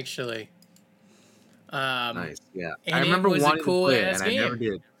did actually. Nice, yeah. And I remember it was wanting a cool to play it, ass and game. I never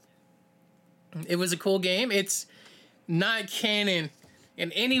did. It was a cool game. It's not canon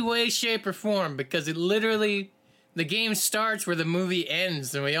in any way, shape, or form because it literally, the game starts where the movie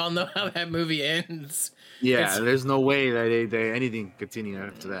ends, and we all know how that movie ends. Yeah, there's no way that they anything can continue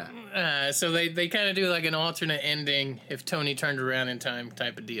after that. So they kind of do like an alternate ending if Tony turned around in time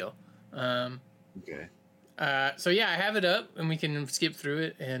type of deal. Okay. So yeah, I have it up, and we can skip through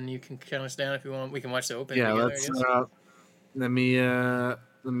it, and you can count us down if you want. We can watch the opening. Yeah, together, let's. I guess.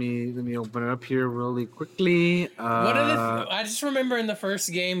 Let me open it up here really quickly. What are I just remember in the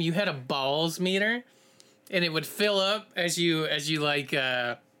first game you had a balls meter, and it would fill up as you like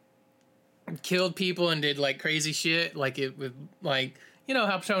killed people and did like crazy shit. Like it would like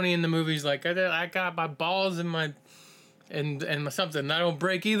how Tony in the movies like I got my balls in my and my something. I don't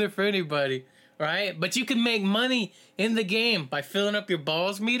break either for anybody, right? But you can make money in the game by filling up your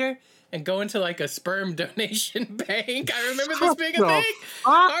balls meter and go into like a sperm donation bank. I remember this being a thing.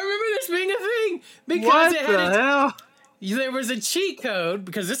 I remember this being a thing because it had hell? There was a cheat code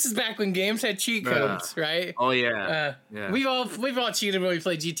because this is back when games had cheat codes, right? Oh yeah. Yeah. We've all cheated when we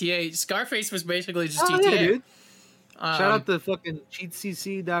played GTA. Scarface was basically just GTA. Yeah, dude. Shout out to fucking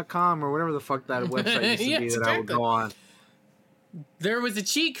cheatcc.com or whatever the fuck that website used to be that I would go on. There was a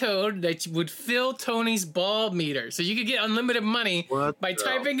cheat code that would fill Tony's ball meter. So you could get unlimited money by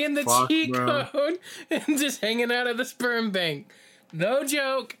typing in the cheat code and just hanging out of the sperm bank. No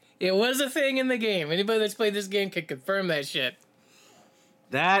joke. It was a thing in the game. Anybody that's played this game can confirm that shit.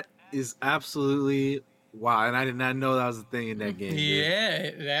 That is absolutely wow. And I did not know that was a thing in that game. Yeah,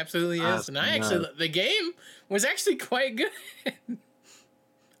 it absolutely is. And the game was actually quite good.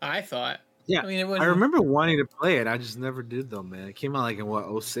 I thought. Yeah, I remember wanting to play it. I just never did though, man. It came out like in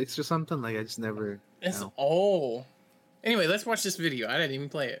what 06 or something. Like I just never. It's old. Anyway, let's watch this video. I didn't even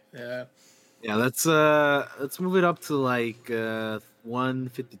play it. Yeah, let's move it up to like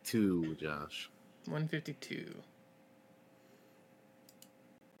 152, Josh. 152.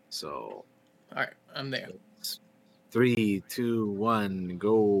 So. All right, I'm there. 3, 2, 1,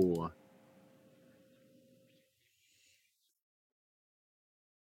 go.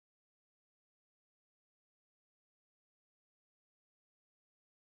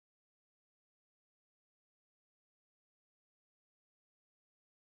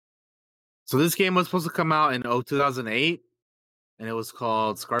 So this game was supposed to come out in 2008, and it was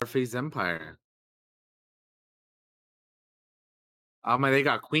called Scarface Empire. They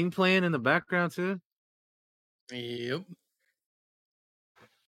got Queen playing in the background too. Yep.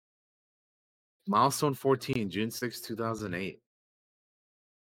 Milestone 14, June 6, 2008.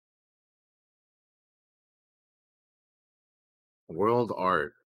 World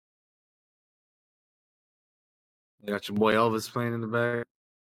Art. You got your boy Elvis playing in the back.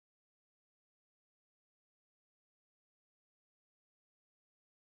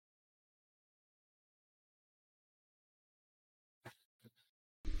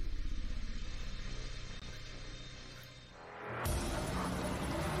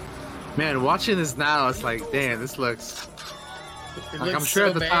 Man, watching this now, it's like, damn, this looks. I'm sure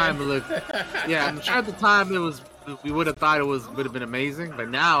at the time it looked. Yeah, I'm sure at the time it was. We would have thought would have been amazing, but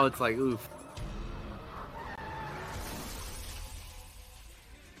now it's like, oof.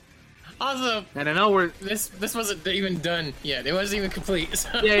 Also, and I know this wasn't even done yet. It wasn't even complete. So.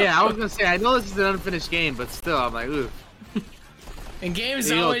 Yeah. I was gonna say I know this is an unfinished game, but still, I'm like, oof. And games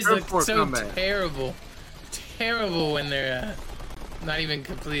always look so terrible when they're not even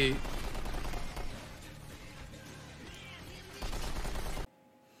complete.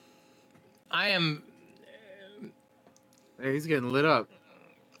 I am. Hey, he's getting lit up.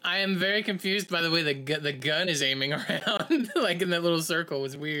 I am very confused by the way the gun is aiming around, like in that little circle. It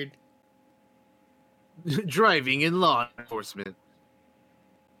was weird. Driving in law enforcement.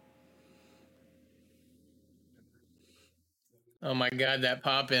 Oh my god, that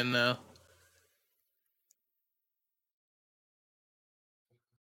pop in though.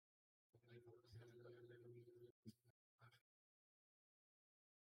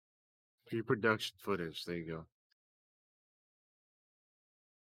 Pre-production footage. There you go.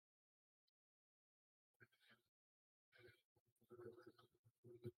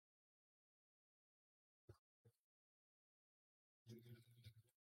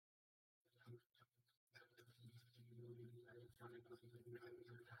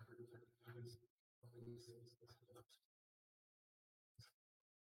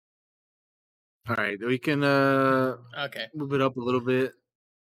 All right, we can Okay. move it up a little bit.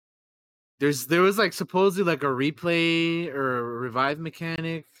 There was like supposedly like a replay or a revive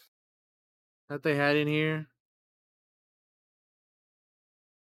mechanic that they had in here.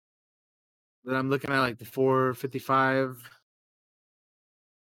 That I'm looking at like the 455.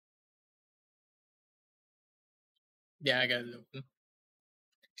 Yeah, I got it open.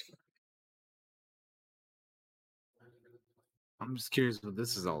 I'm just curious what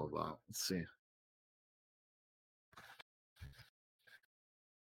this is all about. Let's see.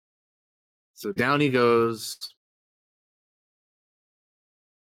 So down he goes.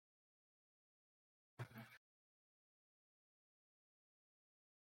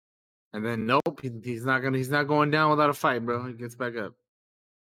 And then nope, he's not going down without a fight, bro. He gets back up.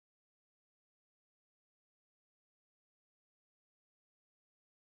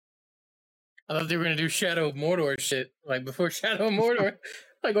 I thought they were gonna do Shadow of Mordor shit. Like before Shadow of Mordor,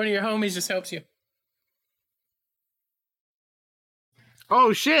 like one of your homies just helps you.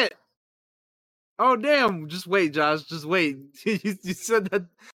 Oh shit! Oh damn! Just wait, Josh. Just wait. you said that.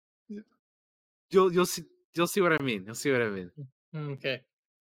 You'll see what I mean. You'll see what I mean. Okay.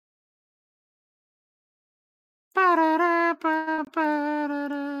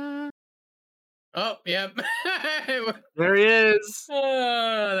 Oh, yep. There he is.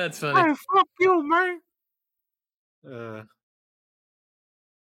 Oh, that's funny. Hey, fuck you, man. Oh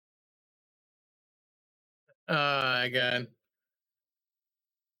my god.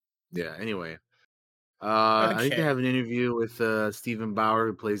 Yeah. Anyway, I think they Okay. have an interview with Stephen Bauer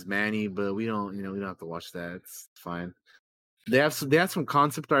who plays Manny, but we don't have to watch that. It's fine. They have some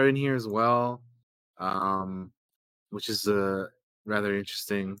concept art in here as well, which is rather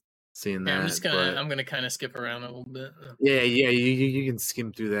interesting seeing Yeah, that. I'm gonna kind of skip around a little bit. Yeah, you can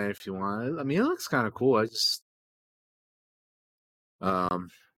skim through that if you want. I mean, it looks kind of cool. I just I'll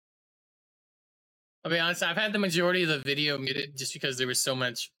be honest, I've had the majority of the video muted just because there was so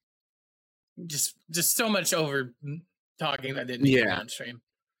much, just so much over talking that didn't need to be on stream.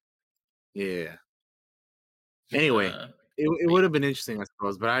 Yeah. Anyway, it would have been interesting, I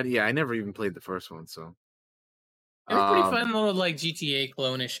suppose, but I never even played the first one, so it was pretty fun little like GTA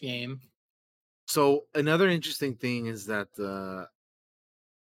clone-ish game. So another interesting thing is that the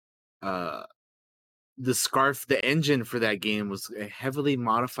engine for that game was a heavily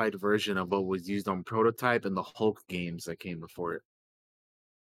modified version of what was used on Prototype and the Hulk games that came before it.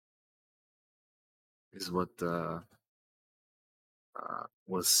 Is what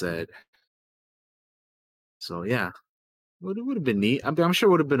was said. So yeah, it would have been neat. I'm sure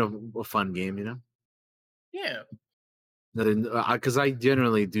it would have been a fun game, you know. Yeah. Because I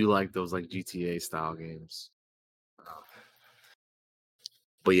generally do like those like GTA style games.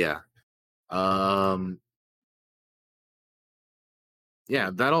 But yeah, yeah,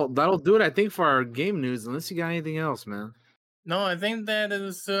 that'll do it. I think for our game news. Unless you got anything else, man. No, I think that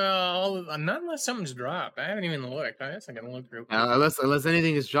is all. Not unless something's dropped. I haven't even looked. I guess I can look real quick. Unless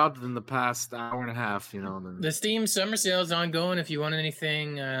anything is dropped in the past hour and a half, you know. Then... The Steam summer sale is ongoing. If you want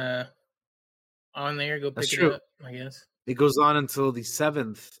anything on there, go pick it up. I guess it goes on until the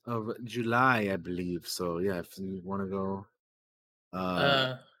 7th of July, I believe. So yeah, if you want to go,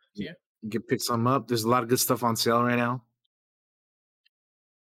 yeah, you can pick some up. There's a lot of good stuff on sale right now.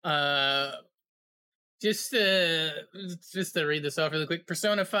 Just to read this off really quick.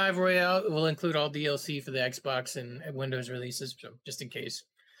 Persona 5 Royale will include all DLC for the Xbox and Windows releases, so just in case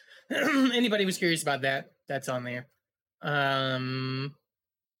anybody was curious about that, that's on there.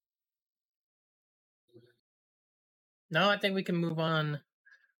 No, I think we can move on,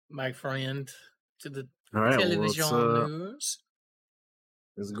 my friend, to the television news.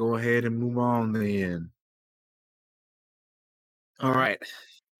 Let's go ahead and move on then. All right.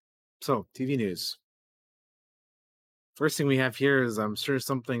 So, TV news. First thing we have here is, I'm sure,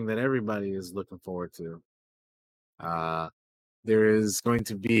 something that everybody is looking forward to. There is going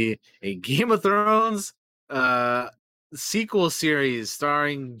to be a Game of Thrones sequel series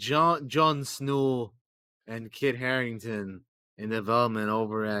starring Jon Snow and Kit Harington in development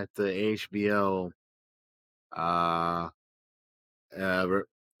over at the HBO.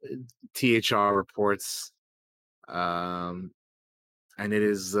 THR reports, and it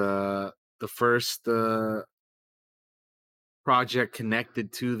is the first project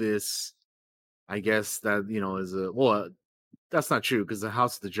connected to this I guess that is a that's not true because the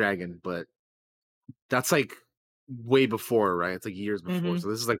House of the Dragon, but that's like way before, right? It's like years before. Mm-hmm. So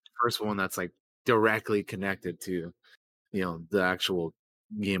this is like the first one that's like directly connected to the actual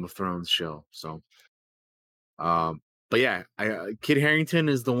Game of Thrones show. So, but yeah, Kid Harington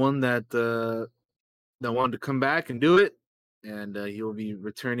is the one that wanted to come back and do it, and he will be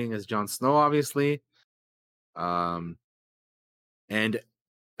returning as Jon Snow, obviously. Um, and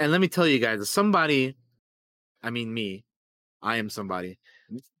let me tell you guys, somebody, I mean me, I am somebody,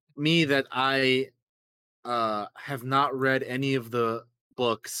 me that I have not read any of the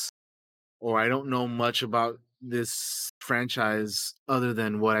books, or I don't know much about this franchise other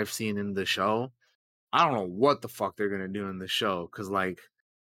than what I've seen in the show. I don't know what the fuck they're gonna do in the show, because like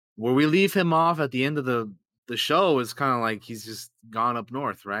where we leave him off at the end of the show is kind of like he's just gone up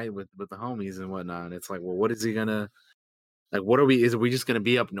north, right, with the homies and whatnot. And it's like, well, what is he gonna like? What are we? Is we just gonna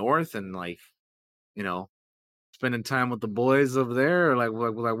be up north and like you know spending time with the boys over there, or like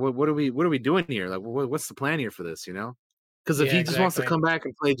what are we doing here? Like what's the plan here for this? Because if Yeah, he just wants to exactly. come back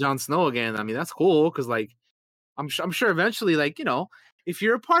and play Jon Snow again, I mean that's cool. Because like I'm sure eventually, like if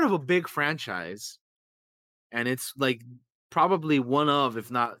you're a part of a big franchise and it's like probably one of,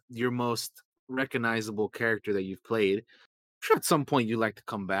 if not your most recognizable character that you've played, I'm sure at some point you like to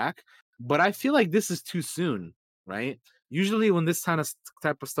come back. But I feel like this is too soon, right? Usually when this kind of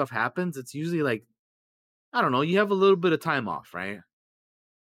type of stuff happens, it's usually like I don't know, you have a little bit of time off, right?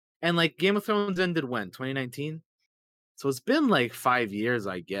 And like Game of Thrones ended when 2019, so it's been like 5 years,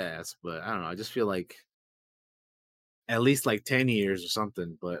 I guess. But I don't know. I just feel like at least like 10 years or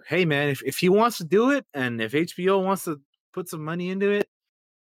something. But hey, man, if he wants to do it, and if HBO wants to put some money into it,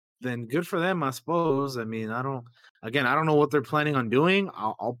 then good for them, I suppose. I mean, I don't know what they're planning on doing.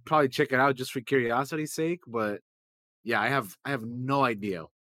 I'll probably check it out just for curiosity's sake. But yeah, I have no idea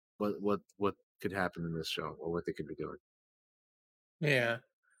what could happen in this show or what they could be doing. Yeah.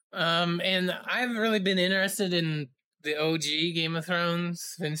 And I haven't really been interested in the OG Game of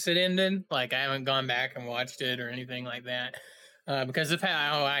Thrones since it ended. Like, I haven't gone back and watched it or anything like that because of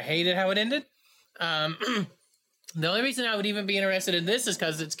how I hated how it ended. Um, the only reason I would even be interested in this is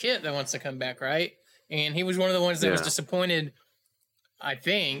because it's Kit that wants to come back, right? And he was one of the ones that was Yeah. disappointed, I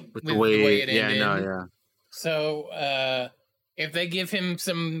think, With with the way it yeah, ended. no, yeah. So, if they give him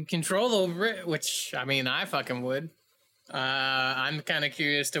some control over it, which, I mean, I fucking would, I'm kind of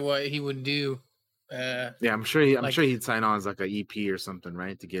curious to what he would do. Yeah, I'm sure he'd sign on as like a EP or something,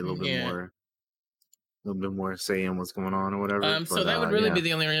 right? To get a little bit more say in what's going on or whatever. So But that would really yeah. be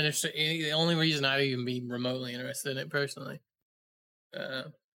the only reason I'd even be remotely interested in it personally.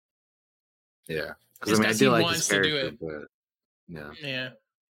 Yeah, because I mean, I he do like his wants to do character, it. but yeah. Yeah.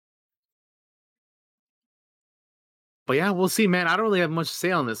 But yeah, we'll see, man. I don't really have much to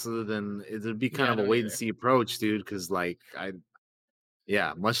say on this other than it'd be kind Yeah, I of a don't wait and either. see approach, dude. Because like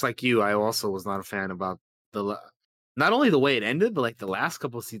much like you, I also was not a fan about not only the way it ended, but like the last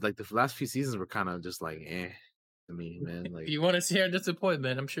couple of seasons, like the last few seasons were kind of just like to me, man. If Like you want to see our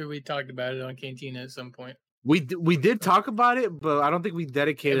disappointment, I'm sure we talked about it on Cantina at some point. we did talk about it, but I don't think we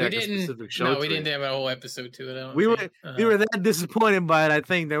dedicated We like a didn't. specific show. No, we to didn't it. have a whole episode to it. I don't We think. were that disappointed by it. I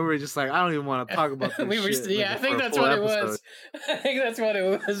think that we were just like, I don't even want to talk about this we were, shit. yeah, I think that's what it was. I think that's what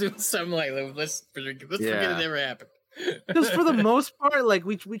it was. It was something like, let's forget it ever happened. Because for the most part, like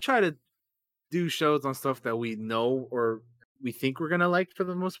we try to do shows on stuff that we know or we think we're gonna like for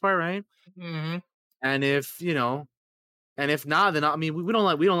the most part, right? Mm-hmm. And if not, then I mean we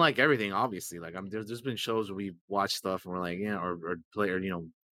don't like everything, obviously. Like there's been shows where we watch stuff and we're like, yeah, or play, or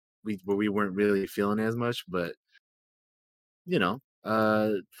where we weren't really feeling it as much, but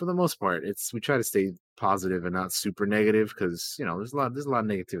for the most part, we try to stay positive and not super negative because there's a lot of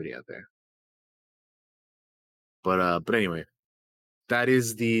negativity out there. But anyway, that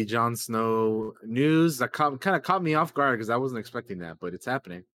is the Jon Snow news. That kind of caught me off guard because I wasn't expecting that, but it's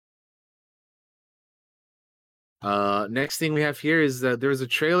happening. Next thing we have here is that there's a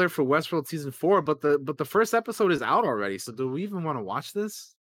trailer for Westworld season 4, but the first episode is out already. So do we even want to watch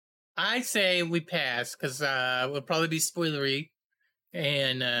this? I say we pass because we'll probably be spoilery,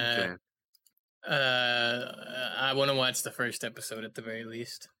 and Okay. I want to watch the first episode at the very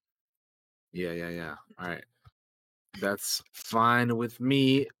least. Yeah. All right, that's fine with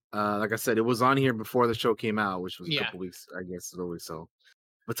me. Like I said, it was on here before the show came out, which was a couple weeks, I guess, early. So,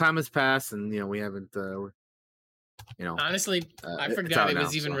 but time has passed, and we haven't. Honestly, I forgot it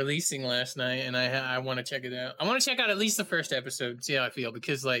was even releasing last night, and I want to check it out. I want to check out at least the first episode, see how I feel,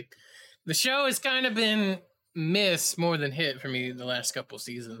 because like the show has kind of been miss more than hit for me the last couple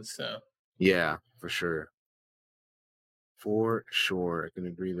seasons. So yeah, for sure, I can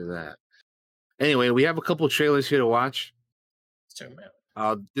agree to that. Anyway, we have a couple trailers here to watch. So,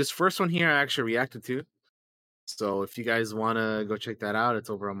 man. This first one here I actually reacted to. So if you guys want to go check that out, it's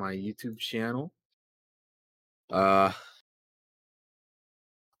over on my YouTube channel. But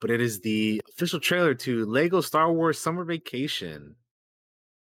it is the official trailer to Lego Star Wars Summer Vacation.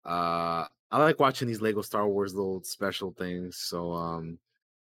 I like watching these Lego Star Wars little special things. So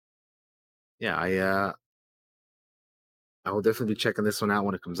yeah, I will definitely be checking this one out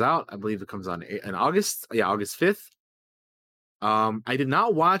when it comes out. I believe it comes on in August. Yeah, August 5th. I did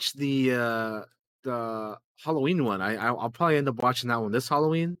not watch the Halloween one. I'll probably end up watching that one this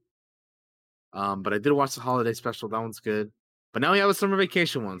Halloween. But I did watch the holiday special. That one's good. But now we have a summer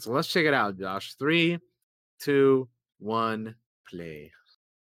vacation one. So let's check it out, Josh. 3, 2, 1, play.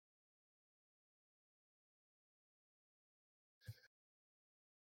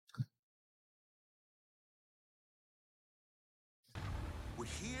 We're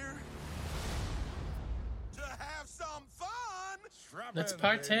here to have some fun. Let's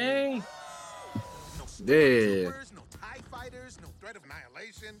party. No Yeah. stormtroopers, no TIE fighters, no threat of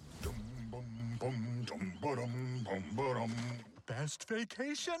annihilation. Best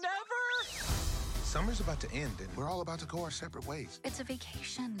vacation ever! Summer's about to end, and we're all about to go our separate ways. It's a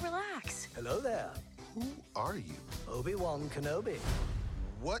vacation. Relax. Hello there, Who are you? Obi-Wan Kenobi.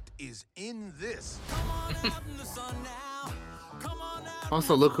 What is in this?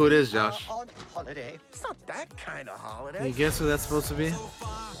 Also, look who it is, Josh. On holiday. It's not that kind of Can you holiday. guess who that's supposed to be?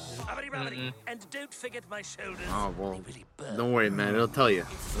 Rabbity, and don't forget my shoulders. Oh, well, They really burn. don't worry, man. It'll tell you.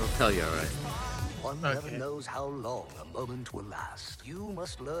 It'll tell you, all right. One never knows how long a moment will last. You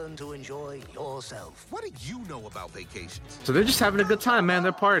must learn to enjoy yourself. What do you know about vacations? So they're just having a good time, man.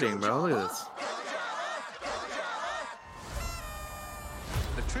 They're partying, bro. Look at this.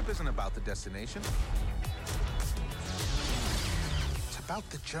 The trip isn't about the destination. It's about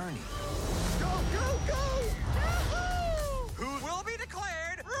the journey. Go, go, go! Who will be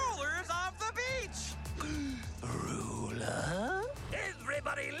declared rulers of the beach? Ruler?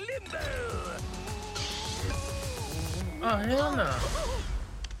 Everybody limbo! Oh, hell no.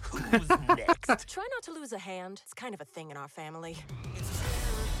 Who's next? Try not to lose a hand. It's kind of a thing in our family.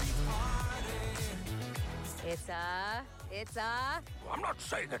 It's I'm not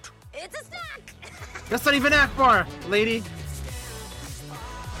saying it. a snack! That's not even Akbar, lady.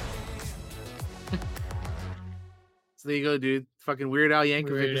 So there you go, dude. Fucking Weird Al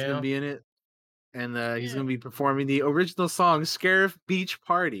Yankovic Weird is Al. gonna be in it, and he's gonna be performing the original song "Scariff Beach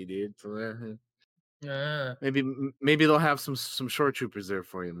Party," dude. So maybe they'll have some short troopers there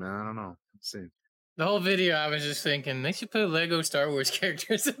for you, man. I don't know. Let's see. The whole video, I was just thinking they should put Lego Star Wars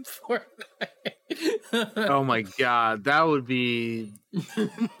characters in Fortnite. Oh my god, that would be So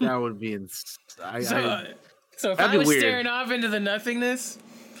if that'd I be was weird. staring off into the nothingness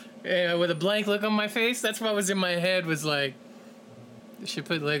with a blank look on my face, that's what was in my head. Was like, they should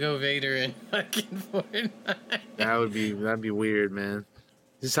put Lego Vader in fucking Fortnite. that'd be weird, man.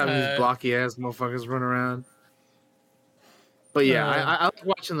 Just having these blocky ass motherfuckers run around. But yeah, I like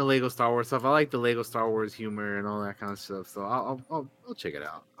watching the Lego Star Wars stuff. I like the Lego Star Wars humor and all that kind of stuff. So I'll check it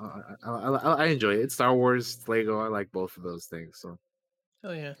out. I enjoy it. It's Star Wars, it's Lego. I like both of those things. So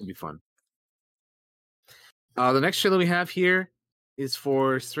Oh yeah. it'll be fun. The next trailer we have here is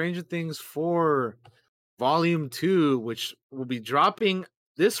for Stranger Things 4 Volume 2, which will be dropping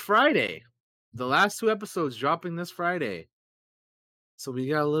this Friday. The last 2 episodes dropping this Friday. So we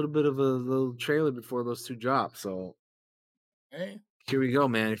got a little bit of a little trailer before those 2 drop. So Hey, here we go,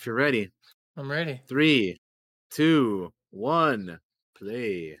 man. If you're ready. I'm ready. 3, 2, 1,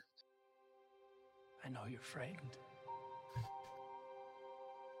 play. I know you're frightened.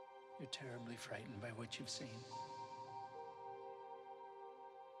 You're terribly frightened by what you've seen.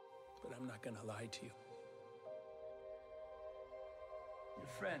 But I'm not gonna lie to you. Your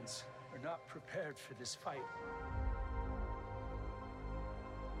friends are not prepared for this fight.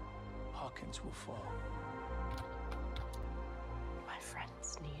 Hawkins will fall. My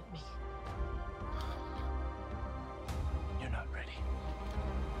friends need me. You're not ready.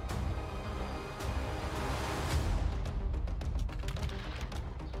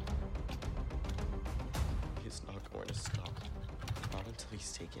 He's not going to stop. Not until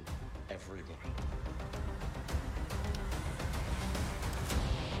he's taken everyone.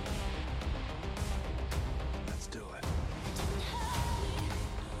 Let's do it.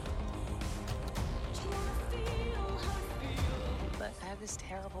 But I have this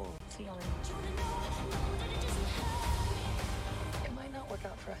terrible feeling. It might not work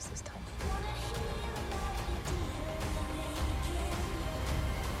out for us this time.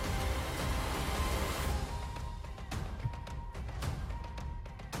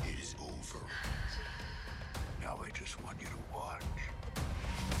 It is over. just want you to watch.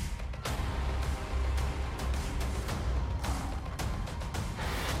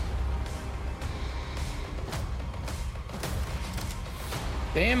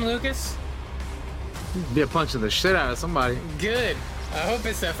 Damn, Lucas. Be punching the shit out of somebody. Good. I hope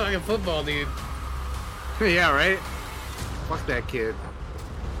it's that fucking football dude. Yeah, right? Fuck that kid.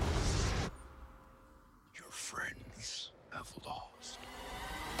 Your friends have lost.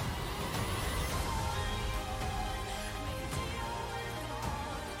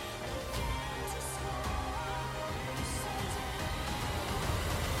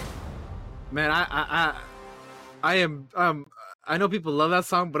 Man, I am I know people love that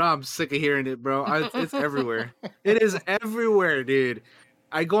song, but I'm sick of hearing it, bro. It's everywhere. It is everywhere, dude.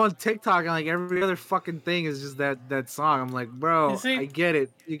 I go on TikTok and like every other fucking thing is just that song. I'm like, bro, See, I get it.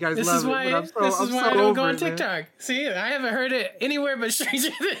 You guys this love is it, why, but this is why I don't go on it, man. TikTok. See, I haven't heard it anywhere but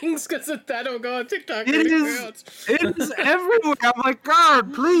Stranger Things because I don't go on TikTok. It is everywhere. I'm like,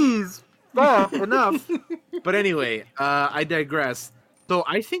 God, please stop, enough. But anyway, I digress. So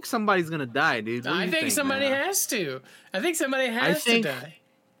I think somebody's gonna die, dude. What do I you think somebody man? has to. I think somebody has to die.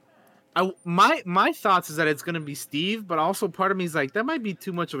 My thoughts is that it's gonna be Steve, but also part of me is like that might be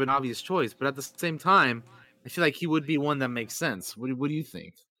too much of an obvious choice. But at the same time, I feel like he would be one that makes sense. What do you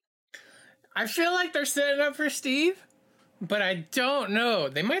think? I feel like they're setting up for Steve, but I don't know.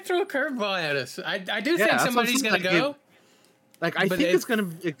 They might throw a curveball at us. I do think somebody's gonna go. I think it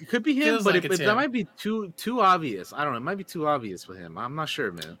could be him, but that might be too obvious. I don't know. It might be too obvious with him. I'm not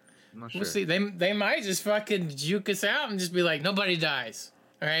sure, man. I'm not sure. We'll see. They might just fucking juke us out and just be like, nobody dies.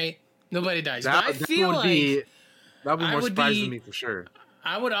 All right, nobody dies. But I feel like that would be more surprising to me for sure.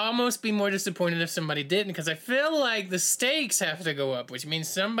 I would almost be more disappointed if somebody didn't, because I feel like the stakes have to go up, which means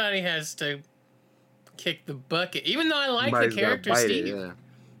somebody has to kick the bucket. Even though I like the character Steve, or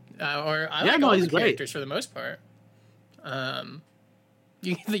I like all the characters for the most part.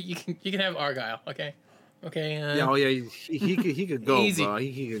 You can have Argyle, okay? Okay. He could go, easy. bro.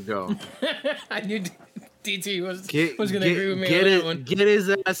 He could go. I knew DT was gonna agree with me on that one. Get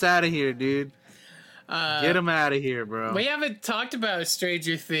his ass out of here, dude. Get him out of here, bro. We haven't talked about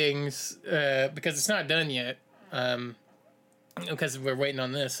Stranger Things because it's not done yet. Because we're waiting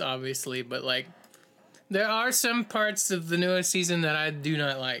on this, obviously. But like, there are some parts of the newest season that I do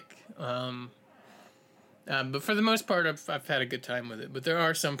not like. But for the most part, I've had a good time with it. But there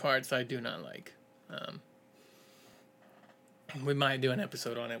are some parts I do not like. We might do an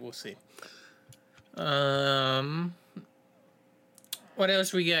episode on it. We'll see. What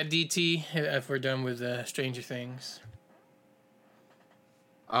else we got, DT, if we're done with Stranger Things?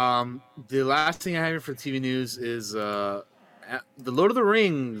 The last thing I have for TV news is the Lord of the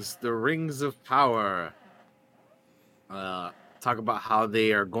Rings, the Rings of Power. Talk about how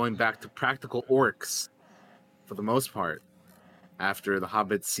they are going back to practical orcs for the most part after the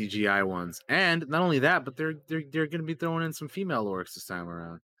Hobbit CGI ones. And not only that, but they're going to be throwing in some female orcs this time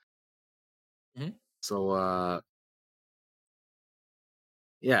around. Mm-hmm. So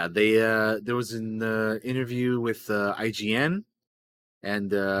yeah, they there was an interview with IGN,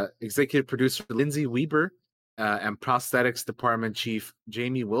 and executive producer Lindsay Weber and prosthetics department chief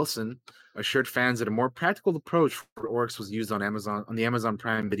Jamie Wilson assured fans that a more practical approach for orcs was used on the Amazon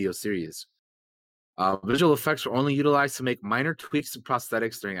Prime Video series. Visual effects were only utilized to make minor tweaks to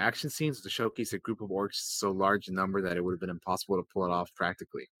prosthetics during action scenes to showcase a group of orcs so large in number that it would have been impossible to pull it off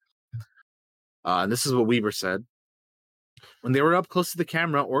practically. And this is what Weber said. When they were up close to the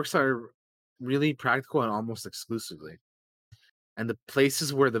camera, orcs are really practical and almost exclusively. And the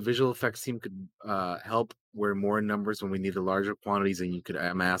places where the visual effects team could help were more in numbers when we needed larger quantities than you could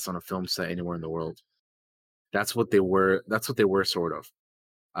amass on a film set anywhere in the world. That's what they were. That's what they were, sort of.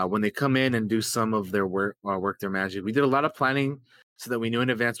 When they come in and do some of their work their magic, we did a lot of planning so that we knew in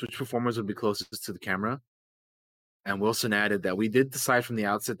advance which performers would be closest to the camera. And Wilson added that we did decide from the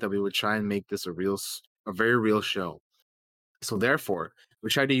outset that we would try and make this a very real show. So therefore, we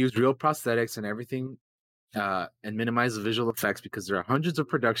tried to use real prosthetics and everything and minimize the visual effects, because there are hundreds of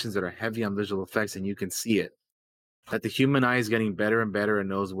productions that are heavy on visual effects, and you can see it. That the human eye is getting better and better and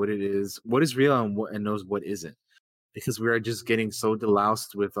knows what is real and knows what isn't. Because we are just getting so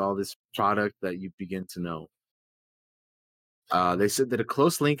deloused with all this product that you begin to know. They said that a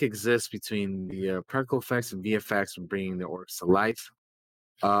close link exists between the practical effects and VFX and bringing the orcs to life.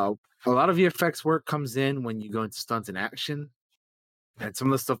 A lot of VFX work comes in when you go into stunts and action, and some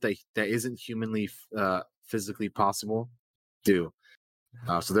of the stuff that isn't humanly physically possible do.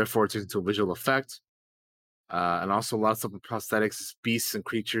 So therefore, it's into a visual effect, and also lots of prosthetics, beasts and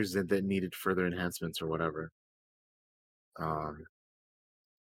creatures that needed further enhancements or whatever.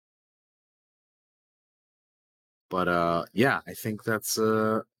 But yeah, I think that's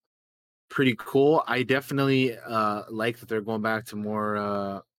pretty cool. I definitely like that they're going back to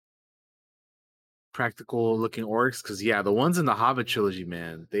more practical looking orcs, because yeah, the ones in the Hobbit trilogy,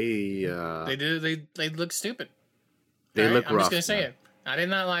 man, They look stupid. they All right, look I'm just rough, gonna say man. it. I did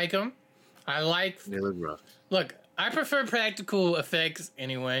not like them. I like. They look rough. Look, I prefer practical effects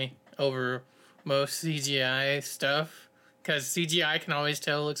anyway over most CGI stuff because CGI can always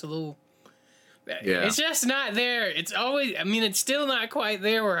tell looks a little. Yeah. It's just not there. It's always. I mean, it's still not quite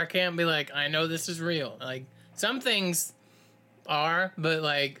there where I can't be like, I know this is real. Like some things are, but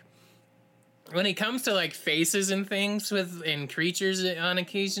like when it comes to like faces and things and creatures on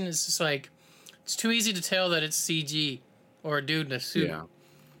occasion, it's just like it's too easy to tell that it's CG or a dude in a suit. Yeah.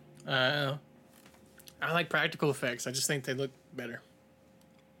 I like practical effects. I just think they look better.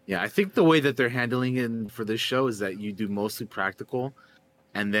 Yeah, I think the way that they're handling it for this show is that you do mostly practical,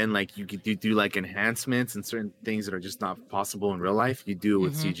 and then like you could do like enhancements and certain things that are just not possible in real life. You do it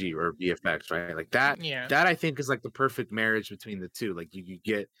with CG or VFX, right? Like that. Yeah. That I think is like the perfect marriage between the two. Like you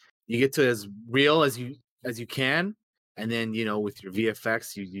get to as real as you can, and then with your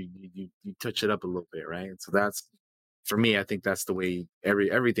VFX you touch it up a little bit, right? And so that's, for me, I think that's the way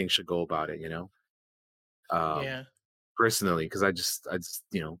everything should go about it. Yeah. Personally, because I just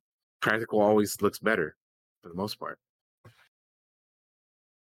practical always looks better for the most part.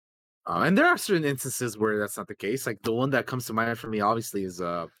 And there are certain instances where that's not the case. Like the one that comes to mind for me, obviously, is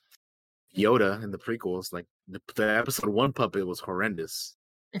Yoda in the prequels. Like the episode 1 puppet was horrendous.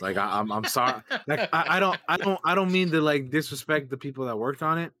 Like I'm sorry. Like I don't mean to like disrespect the people that worked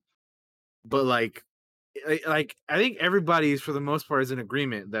on it, but like I think everybody for the most part is in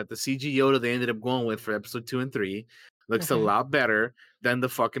agreement that the CG Yoda they ended up going with for episode 2 and 3 looks a lot better than the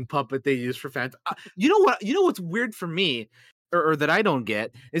fucking puppet they used for fans. You know what? You know what's weird for me, or that I don't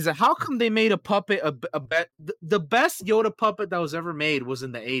get, is that how come they made a puppet the best Yoda puppet that was ever made was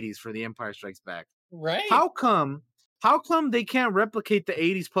in the 80s for The Empire Strikes Back. Right. How come they can't replicate the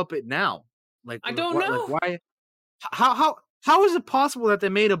 80s puppet now? Like I don't know. Like why? How is it possible that they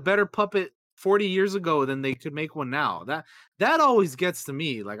made a better puppet 40 years ago than they could make one now? That always gets to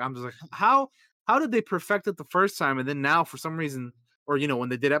me. Like I'm just like, how did they perfect it the first time, and then now for some reason, or when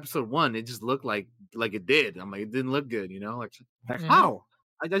they did episode 1, it just looked like it did. I'm like, it didn't look good, like how?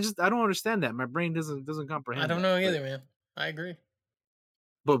 I don't understand that. My brain doesn't comprehend. I don't know either, man. I agree.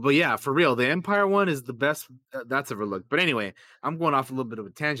 But yeah, for real, the Empire one is the best that's ever looked. But anyway, I'm going off a little bit of a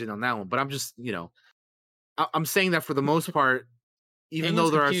tangent on that one. But I'm just I'm saying that for the most part, even though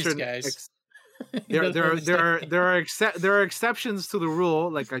there are certain guys. there are exceptions to the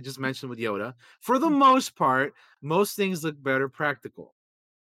rule, like I just mentioned with Yoda. For the most part, most things look better practical.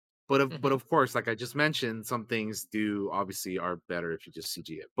 But of course, like I just mentioned, some things obviously are better if you just CG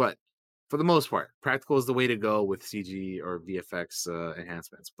it. But for the most part, practical is the way to go with CG or VFX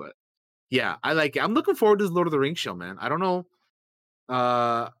enhancements. But yeah, I like it. I'm looking forward to this Lord of the Rings show, man. I don't know.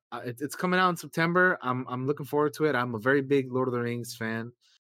 It's coming out in September. I'm looking forward to it. I'm a very big Lord of the Rings fan.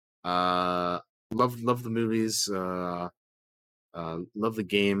 Love the movies. Love the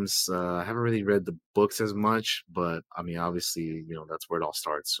games. I haven't really read the books as much, but I mean, obviously, that's where it all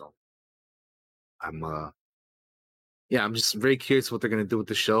starts. So I'm just very curious what they're gonna do with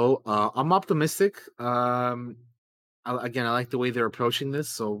the show. I'm optimistic. I like the way they're approaching this,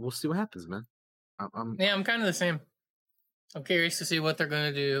 so we'll see what happens, man. I'm kind of the same. I'm curious to see what they're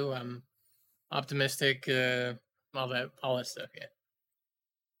gonna do. I'm optimistic. All that stuff. Yeah.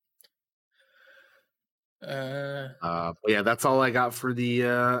 But yeah, that's all I got for the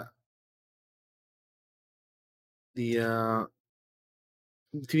TV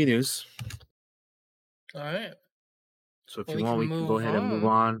news. All right. So if you want, we can go ahead and move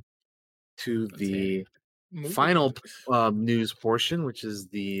on to the final news portion, which is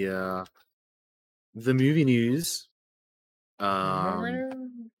the movie news.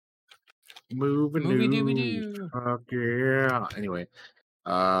 Movie news. Yeah. Anyway,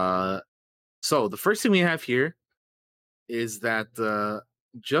 so the first thing we have here is that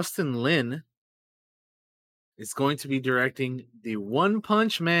Justin Lin is going to be directing the One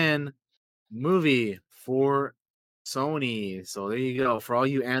Punch Man movie for Sony. So there you go. For all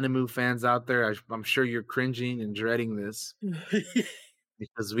you anime fans out there, I'm sure you're cringing and dreading this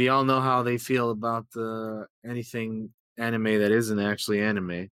because we all know how they feel about anything anime that isn't actually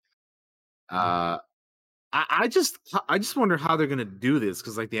anime. I just wonder how they're gonna do this,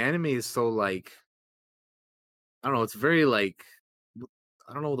 because like the anime is so like, I don't know, it's very like,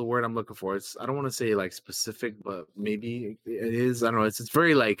 I don't know the word I'm looking for. I don't want to say like specific, but maybe it is. I don't know. It's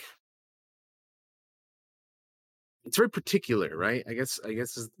very like, it's very particular, right? I guess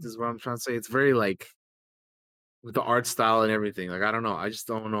is what I'm trying to say. It's very like, with the art style and everything. Like I don't know. I just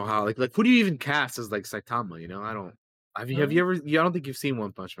don't know how. Like who do you even cast as like Saitama? You know, I don't. Have you ever? I don't think you've seen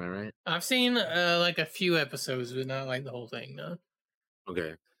One Punch Man, right? I've seen like a few episodes, but not like the whole thing. No.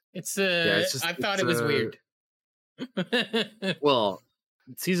 Okay. It's Yeah, it's just I thought it was weird. Well,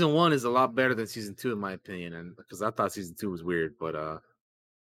 season 1 is a lot better than season 2 in my opinion, and because I thought season 2 was weird, but well,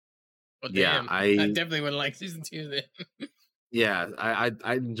 yeah, damn, I definitely would like season 2 then. yeah,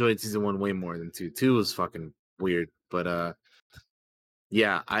 I enjoyed season 1 way more than 2. 2 was fucking weird, but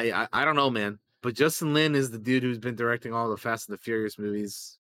yeah, I don't know, man. But Justin Lin is the dude who's been directing all the Fast and the Furious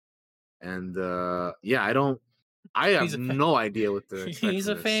movies, and yeah, I have no idea what to expect. He's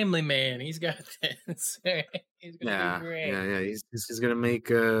from a this. family man. He's got this. He's gonna be great. Yeah. He's gonna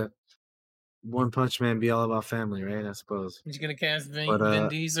make One Punch Man be all about family, right? I suppose. He's gonna cast Vin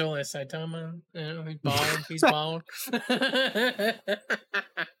Diesel as Saitama. You know, he's bald. He's bald.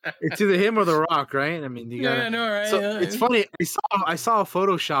 It's either him or The Rock, right? I mean, you gotta. Yeah, I know, right? So it's funny. I saw a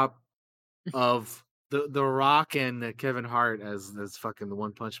Photoshop of the Rock and Kevin Hart as fucking the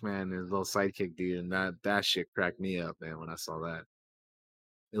One Punch Man, his little sidekick dude, and that shit cracked me up, man. When I saw that,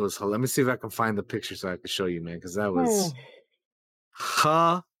 it was. Let me see if I can find the picture so I can show you, man, because that was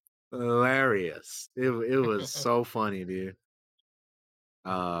hilarious. It was so funny, dude.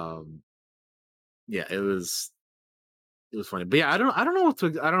 Yeah, it was funny, but yeah, I don't know what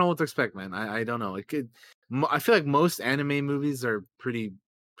to expect, man. I don't know. It could. I feel like most anime movies are pretty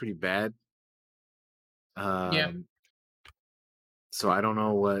bad. Yeah. So I don't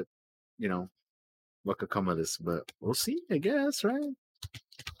know what what could come of this, but we'll see, I guess, right?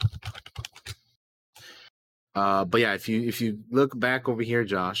 But yeah, if you look back over here,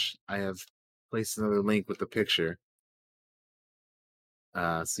 Josh, I have placed another link with the picture.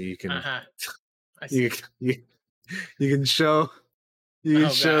 So you can I see. you can show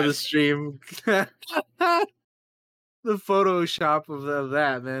the stream the Photoshop of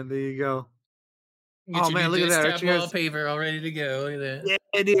that, man. There you go. Get your man, look at that! Aren't you guys wallpaper all ready to go? Look at that.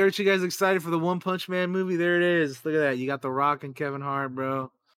 Yeah, dude, aren't you guys excited for the One Punch Man movie? There it is. Look at that. You got The Rock and Kevin Hart,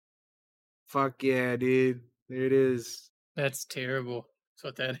 bro. Fuck yeah, dude. There it is. That's terrible. That's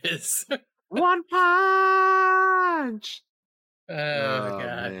what that is. One Punch. Oh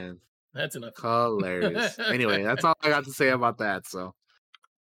God, man, that's enough. Hilarious. Anyway, that's all I got to say about that. So,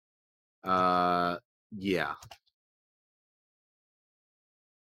 yeah.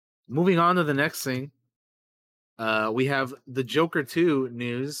 Moving on to the next thing. We have the Joker 2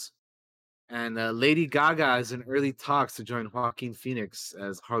 news, and Lady Gaga is in early talks to join Joaquin Phoenix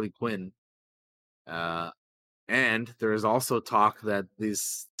as Harley Quinn. And there is also talk that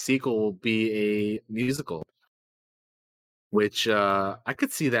this sequel will be a musical, which I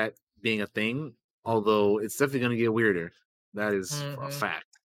could see that being a thing, although it's definitely going to get weirder. That is a fact.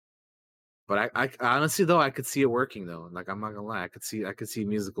 But I honestly though I could see it working though. Like I'm not gonna lie, I could see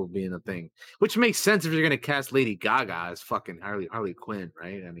musical being a thing, which makes sense if you're gonna cast Lady Gaga as fucking Harley Quinn,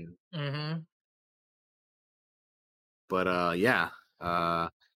 right? I mean, but yeah, I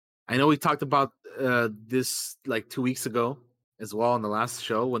know we talked about this like 2 weeks ago as well on the last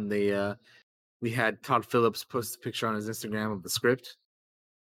show when we had Todd Phillips post a picture on his Instagram of the script.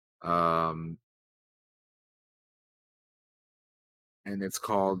 And it's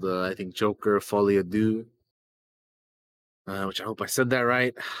called I think Joker Folie à Deux, which I hope I said that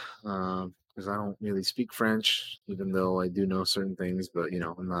right, because I don't really speak French, even though I do know certain things. But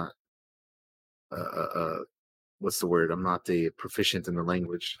I'm not what's the word? I'm not a proficient in the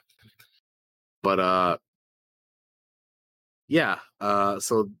language. But yeah.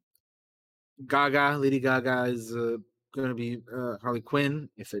 So Lady Gaga is going to be Harley Quinn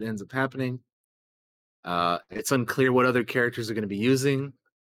if it ends up happening. It's unclear what other characters are going to be using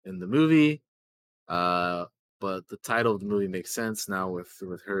in the movie. But the title of the movie makes sense now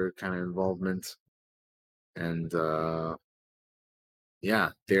with her kind of involvement. And yeah,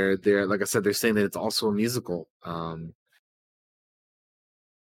 they're like I said, they're saying that it's also a musical.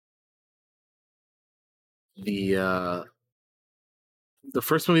 The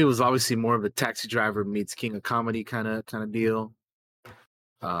first movie was obviously more of a Taxi Driver meets King of Comedy kind of deal.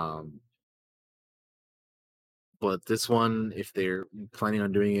 But this one, if they're planning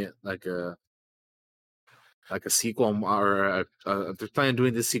on doing it like a sequel, or if they're planning on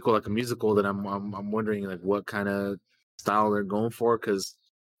doing this sequel like a musical, then I'm wondering like what kind of style they're going for, because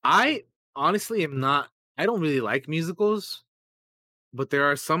I honestly am not. I don't really like musicals, but there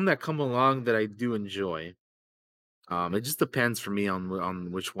are some that come along that I do enjoy. It just depends for me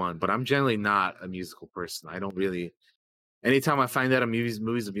on which one, but I'm generally not a musical person. I don't really. Anytime I find that a movie's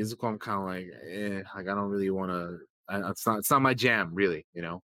a musical, I'm kind of like, like I don't really want to. It's not my jam, really,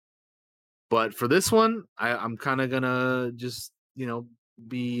 But for this one, I'm kind of gonna just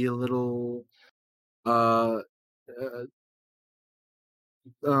be a little uh, uh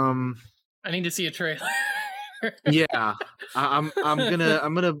um I need to see a trailer. yeah. I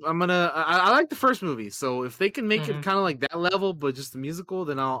like the first movie, so if they can make it kind of like that level, but just the musical,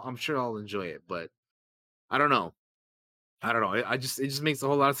 then I'm sure I'll enjoy it. But I don't know. It just makes a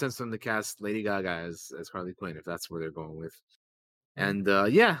whole lot of sense for them to cast Lady Gaga as Harley Quinn if that's where they're going with. And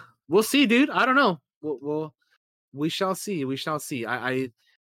yeah, we'll see, dude. I don't know. We shall see. We shall see.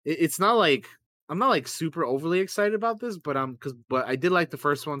 It's not like I'm not like super overly excited about this, but but I did like the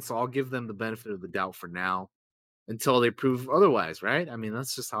first one, so I'll give them the benefit of the doubt for now until they prove otherwise, right? I mean,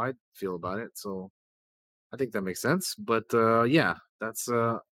 that's just how I feel about it. So I think that makes sense. But yeah, that's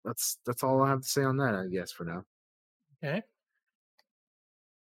all I have to say on that, I guess, for now. Okay.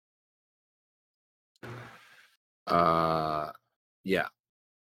 Yeah.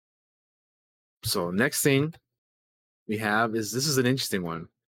 So next thing we have is this is an interesting one.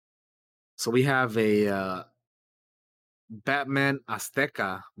 So we have a Batman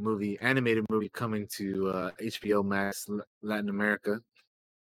Azteca animated movie coming to HBO Max Latin America.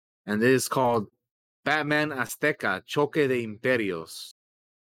 And it is called Batman Azteca Choque de Imperios.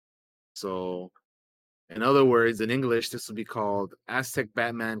 So, in other words, in English, this would be called Aztec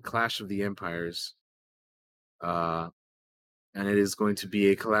Batman Clash of the Empires. And it is going to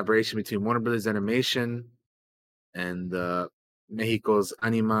be a collaboration between Warner Brothers Animation and Mexico's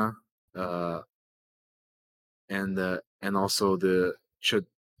Anima, and also the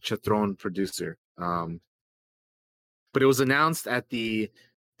Chatron producer. But it was announced at the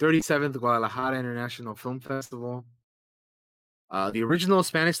 37th Guadalajara International Film Festival. The original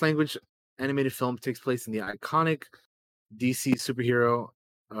Spanish language animated film takes place in the iconic DC superhero,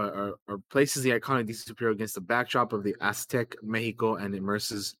 or places the iconic DC superhero against the backdrop of the Aztec Mexico and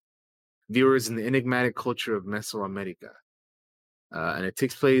immerses viewers in the enigmatic culture of Mesoamerica. And it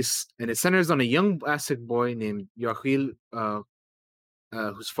takes place, and it centers on a young Aztec boy named Yoachil,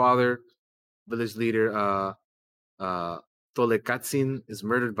 whose father, village leader Tolecatzin, is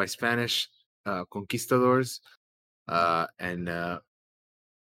murdered by Spanish conquistadors, and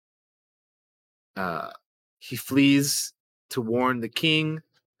he flees to warn the king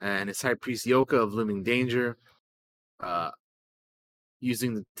and his high priest Yoka of looming danger,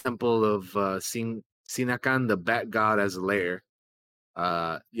 using the temple of Sinacan, the bat god, as a lair.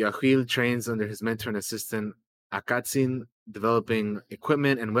 Yahuil trains under his mentor and assistant Akatzin, developing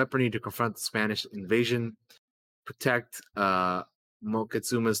equipment and weaponry to confront the Spanish invasion, protect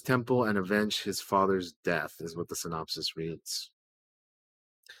Moctezuma's temple, and avenge his father's death, is what the synopsis reads.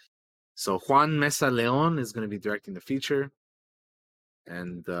 So Juan Mesa Leon is going to be directing the feature.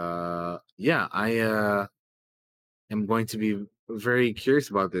 And yeah, I am going to be very curious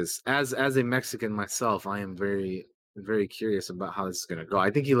about this. As a Mexican myself, I am very, very curious about how this is going to go. I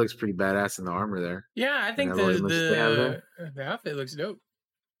think he looks pretty badass in the armor there. Yeah, I think the outfit looks dope.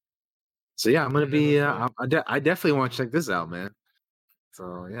 So yeah, I'm gonna be. I definitely want to check this out, man.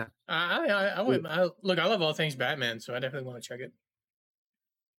 So yeah, I look. I love all things Batman, so I definitely want to check it.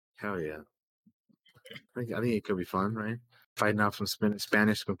 Hell yeah! I think it could be fun, right? Fighting off some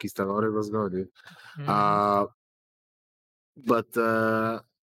Spanish conquistadores. Let's go, dude. But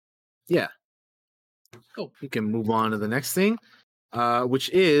yeah, cool. We can move on to the next thing, which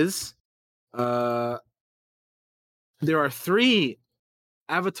is there are 3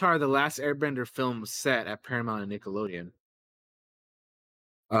 Avatar: The Last Airbender films set at Paramount and Nickelodeon.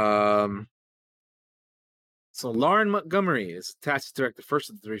 So Lauren Montgomery is attached to direct the first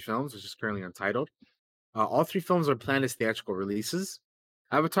of the 3 films, which is currently untitled. All 3 films are planned as theatrical releases.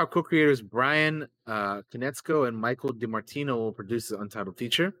 Avatar co-creators Brian Konietzko and Michael DiMartino will produce the untitled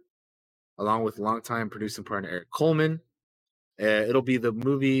feature, along with longtime producing partner Eric Coleman. It'll be the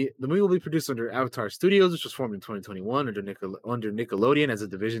movie. The movie will be produced under Avatar Studios, which was formed in 2021 under Nickelodeon as a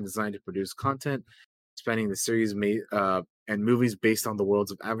division designed to produce content spanning the series and movies based on the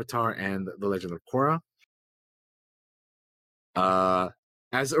worlds of Avatar and The Legend of Korra.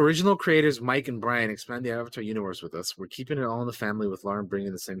 As original creators Mike and Brian expand the Avatar universe with us, we're keeping it all in the family, with Lauren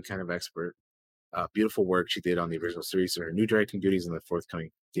bringing the same kind of expert, beautiful work she did on the original series to her new directing duties in the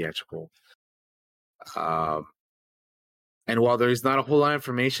forthcoming theatrical. And while there's not a whole lot of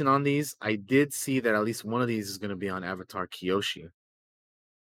information on these, I did see that at least one of these is going to be on Avatar Kyoshi,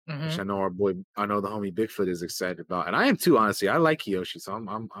 which I know the homie Bigfoot is excited about, and I am too. Honestly, I like Kyoshi, so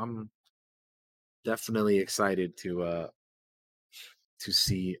I'm definitely excited to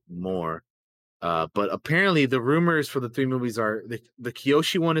see more. But apparently, the rumors for the 3 movies are the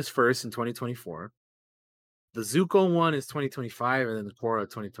Kyoshi one is first in 2024. the Zuko one is 2025, and then the Korra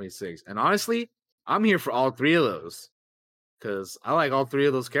 2026. And honestly, I'm here for all three of those because I like all three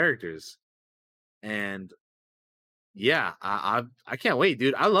of those characters. And yeah, I can't wait,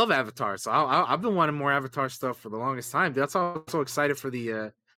 dude. I love Avatar, so I've been wanting more Avatar stuff for the longest time. That's why I'm so excited for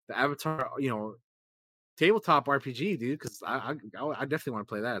the Avatar, tabletop RPG, dude. Because I definitely want to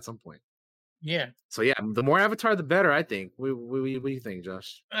play that at some point. Yeah. So yeah, the more Avatar, the better. I think. What do you think,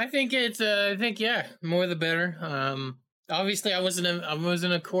 Josh? I think yeah, more the better. Obviously, I wasn't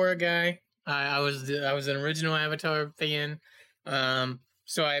a Korra guy. I was an original Avatar fan.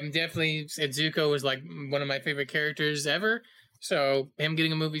 So I'm definitely Zuko was like one of my favorite characters ever. So him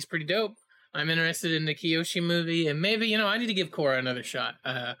getting a movie is pretty dope. I'm interested in the Kyoshi movie, and maybe I need to give Korra another shot.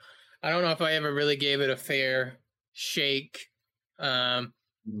 I don't know if I ever really gave it a fair shake. I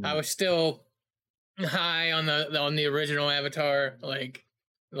was still high on the original Avatar, like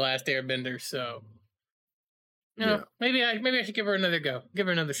the Last Airbender. So, maybe I should give her another go, give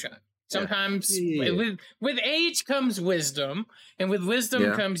her another shot. Sometimes with age comes wisdom, and with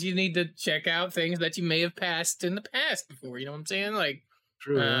wisdom comes you need to check out things that you may have passed in the past before. You know what I'm saying? Like,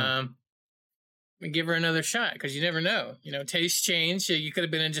 True. Give her another shot because you never know. Tastes change. You could have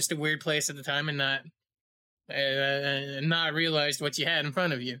been in just a weird place at the time and not realized what you had in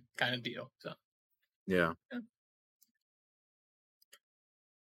front of you, kind of deal. So. Yeah.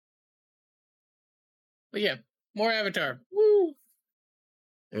 But yeah, more Avatar. Woo!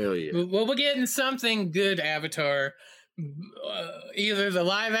 Hell yeah. Well, we're getting something good Avatar. Either the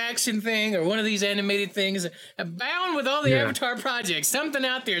live action thing or one of these animated things. Bound with all the Avatar projects. Something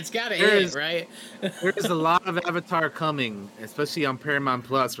out there, it's got to hit, right? There's a lot of Avatar coming, especially on Paramount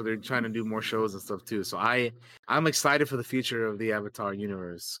Plus, where they're trying to do more shows and stuff too. So I'm excited for the future of the Avatar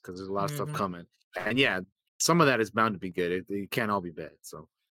universe because there's a lot of stuff coming. And yeah, some of that is bound to be good. It can't all be bad. So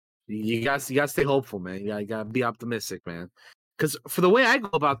you got to stay hopeful, man. You got to be optimistic, man. Because for the way I go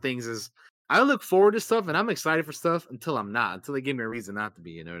about things is I look forward to stuff and I'm excited for stuff until I'm not, until they give me a reason not to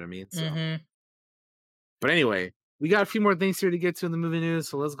be. You know what I mean? So, But anyway, we got a few more things here to get to in the movie news,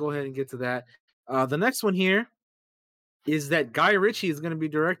 so let's go ahead and get to that. The next one here is that Guy Ritchie is going to be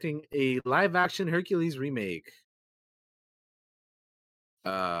directing a live-action Hercules remake.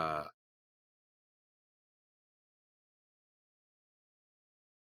 Yeah,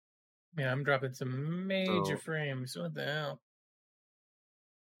 I'm dropping some major frames. What the hell?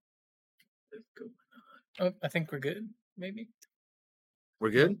 Oh, I think we're good. Maybe we're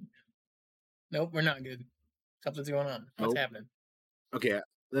good. Nope, we're not good. Something's going on. What's happening? Okay,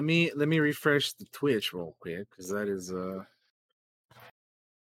 let me refresh the Twitch real quick because that is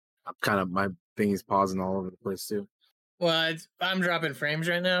kind of my thing is pausing all over the place too. Well, I'm dropping frames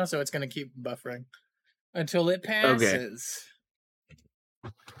right now, so it's gonna keep buffering until it passes.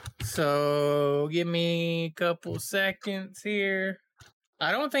 Okay. So give me a couple seconds here.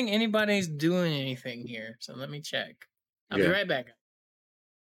 I don't think anybody's doing anything here, so let me check. I'll be right back.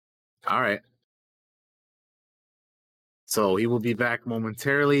 All right. So he will be back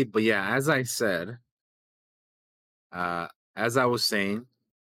momentarily, but yeah, as I said, as I was saying,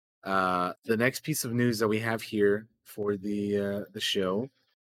 the next piece of news that we have here for the show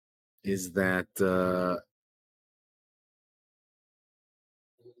is that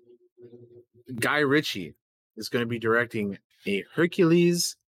Guy Ritchie is going to be directing a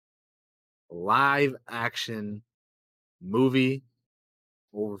Hercules live action movie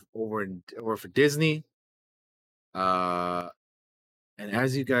over for Disney. And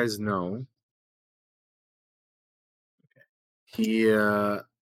as you guys know, he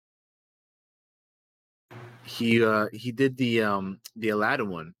did the Aladdin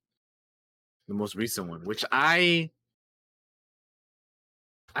one, the most recent one, which I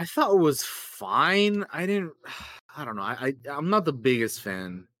thought was fine. I don't know. I'm not the biggest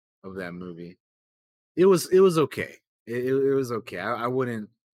fan of that movie. It was okay. It was okay. I wouldn't.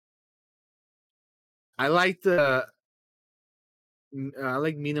 I liked I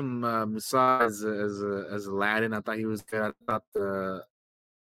like Mina Musa as Aladdin. I thought he was good. I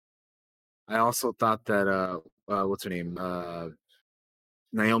also thought that what's her name?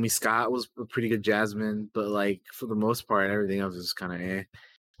 Naomi Scott was a pretty good Jasmine, but like for the most part, everything else is kind of eh.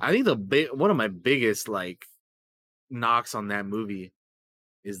 I think one of my biggest like knocks on that movie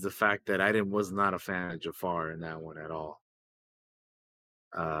is the fact that I was not a fan of Jafar in that one at all.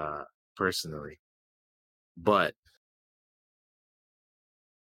 Personally. But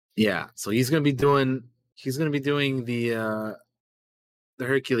yeah, so he's gonna be doing the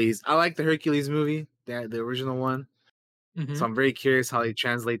Hercules. I like the Hercules movie, the original one. So I'm very curious how they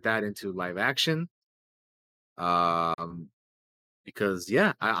translate that into live action. because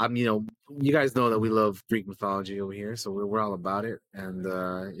yeah, I'm you guys know that we love Greek mythology over here, so we're all about it, and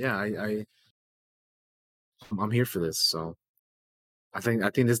yeah, I'm here for this. So I think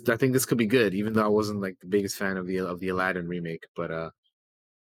this could be good, even though I wasn't like the biggest fan of the Aladdin remake, but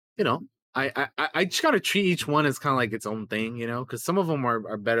you know. I just gotta treat each one as kind of like its own thing, because some of them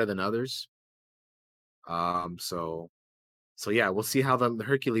are better than others. So yeah, we'll see how the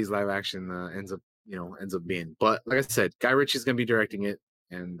Hercules live action ends up being. But like I said, Guy Ritchie's gonna be directing it,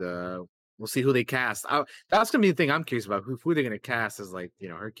 and we'll see who they cast. That's gonna be the thing I'm curious about. Who they're gonna cast as like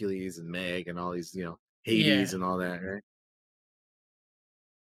Hercules and Meg and all these Hades Yeah. and all that, right?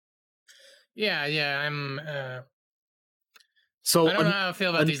 Yeah. So I don't know how I feel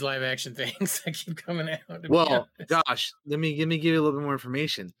about these live action things that keep coming out. Well, Josh, let me give you a little bit more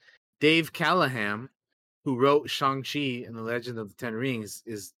information. Dave Callahan, who wrote Shang-Chi and the Legend of the Ten Rings,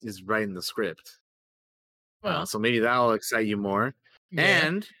 is writing the script. Well, so maybe that'll excite you more. yeah.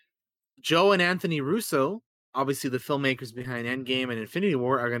 And Joe and Anthony Russo, obviously the filmmakers behind Endgame and Infinity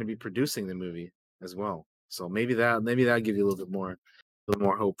War, are going to be producing the movie as well. So maybe that'll give you a little more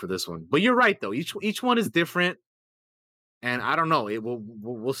hope for this one. But you're right though. Each one is different, and I don't know.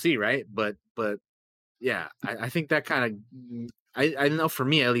 We'll see, right? But yeah, I think that kind of I know for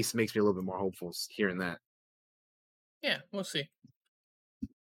me at least makes me a little bit more hopeful hearing that. Yeah, we'll see.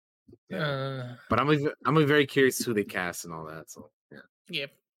 Yeah. But I'm very curious who they cast and all that. So yeah.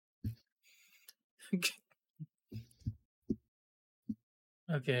 Yep.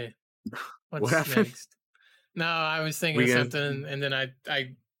 Okay. What's next? No, I was thinking of something and then I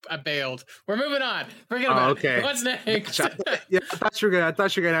bailed. We're moving on. Forget about it. What's next? Yeah, I thought you were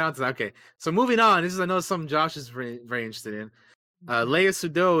gonna answer that. Okay. So moving on. This is I know something Josh is very, very interested in. Leia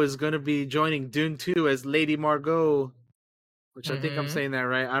Sudol is going to be joining Dune 2 as Lady Margot, which I think I'm saying that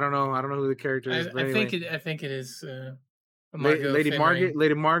right. I don't know who the character is. But I think it is Margot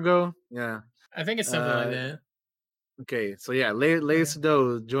Lady Margot. Yeah. I think it's something like that. Okay, so yeah, Leia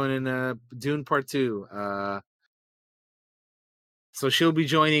Sudol joining Dune Part 2. So she'll be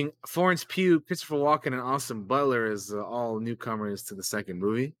joining Florence Pugh, Christopher Walken, and Austin Butler as all newcomers to the second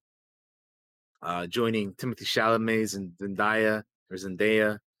movie. Joining Timothy Chalamet and Zendaya.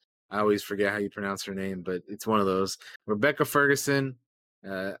 I always forget how you pronounce her name, but it's one of those. Rebecca Ferguson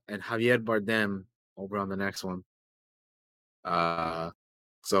and Javier Bardem over on the next one.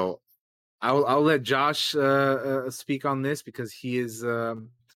 So I'll let Josh speak on this because he is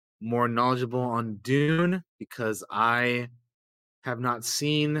more knowledgeable on Dune, because I have not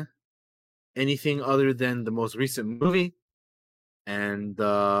seen anything other than the most recent movie, and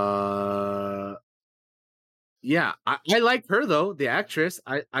yeah, I like her though, the actress.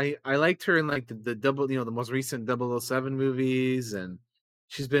 I liked her in like the double, the most recent 007 movies, and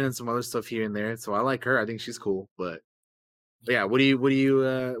she's been in some other stuff here and there. So I like her. I think she's cool. But yeah, what do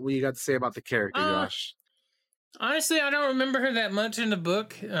you got to say about the character, Josh? Honestly, I don't remember her that much in the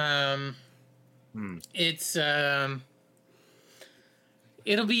book. It's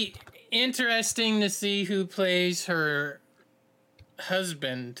it'll be interesting to see who plays her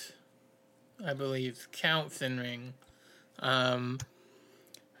husband. I believe Count Finring. And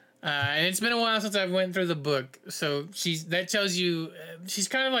it's been a while since I went through the book, so that tells you she's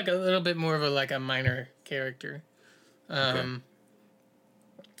kind of like a little bit more of a minor character. So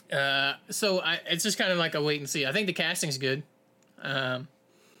it's just kind of like a wait and see. I think the casting's good, because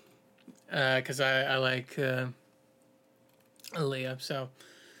I like Leia. So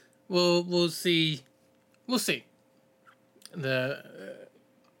we'll see. We'll see. It'll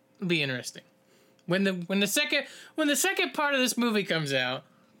be interesting. When the second part of this movie comes out,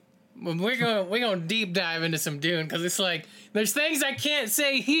 we're gonna deep dive into some Dune, because it's like there's things I can't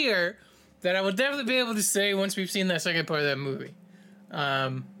say here that I will definitely be able to say once we've seen that second part of that movie.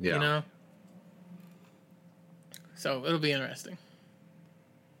 So it'll be interesting.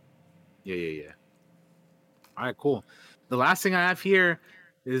 Yeah. All right, cool. The last thing I have here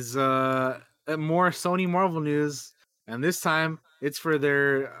is more Sony Marvel news, and this time it's for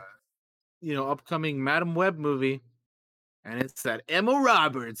their upcoming Madam Web movie, and it's that Emma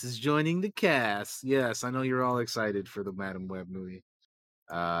Roberts is joining the cast. Yes, I know you're all excited for the Madam Web movie,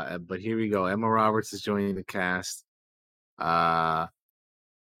 but here we go. Emma Roberts is joining the cast. There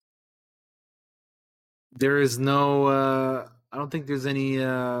is no I don't think there's any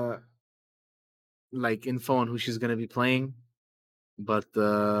info on who she's going to be playing, but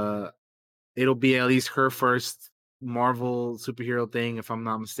it'll be at least her first Marvel superhero thing, if I'm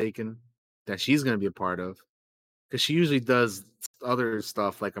not mistaken, that she's going to be a part of, because she usually does other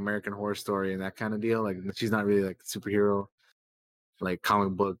stuff like American Horror Story and that kind of deal. Like she's not really like superhero, like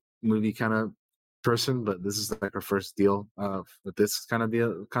comic book movie kind of person, but this is like her first deal with this kind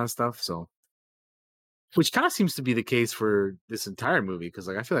of stuff. So, which kind of seems to be the case for this entire movie, because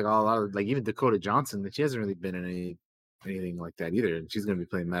like I feel like a lot of like even Dakota Johnson, that she hasn't really been in anything like that either, and she's gonna be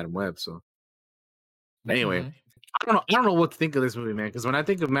playing Madam Web. So anyway, I don't know what to think of this movie, man. Because when I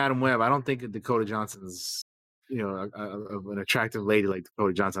think of Madam Web, I don't think of Dakota Johnson's, an attractive lady like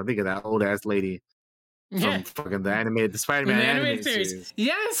Dakota Johnson. I think of that old ass lady from fucking the Spider-Man animated series.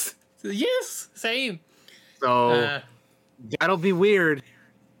 Yes, same. So that'll be weird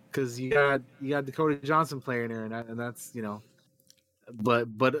because you got Dakota Johnson playing her, and that's but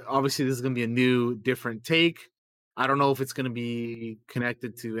obviously this is gonna be a new, different take. I don't know if it's gonna be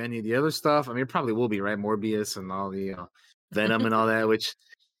connected to any of the other stuff. I mean, it probably will be, right? Morbius and all the Venom and all that, which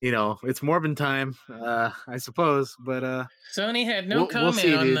it's Morbin time, I suppose. But Sony had no comment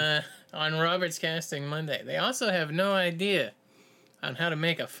see, on Robert's casting Monday. They also have no idea on how to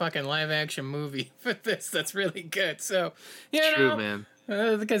make a fucking live action movie for this that's really good. So true, man.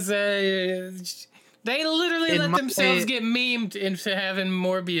 Because they literally let themselves get memed into having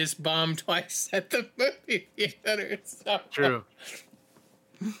Morbius bomb twice at the movie theater. So. True.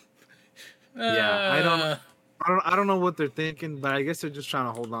 Yeah, I don't know what they're thinking, but I guess they're just trying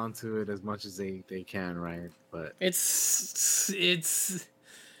to hold on to it as much as they can, right? But they're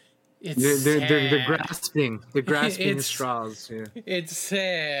grasping the straws here. It's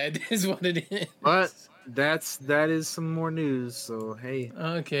sad, is what it is. But that is some more news. So hey,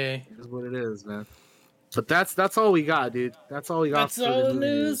 okay, here's what it is, man. But that's all we got, dude. That's all we got. That's all the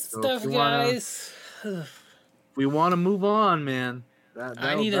news stuff, guys. We want to move on, man.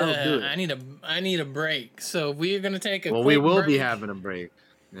 I need a break. So we are gonna take a. Well, we will be having a break.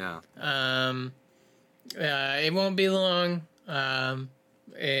 Yeah. It won't be long.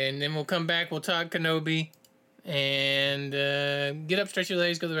 And then we'll come back. We'll talk Kenobi, and get up, stretch your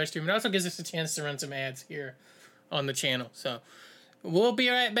legs, go to the restroom. It also gives us a chance to run some ads here on the channel. So we'll be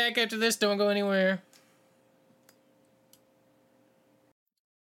right back after this. Don't go anywhere.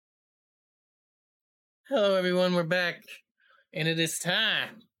 Hello, everyone. We're back, and it is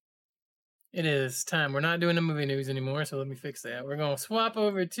time. It is time. We're not doing the movie news anymore, so let me fix that. We're going to swap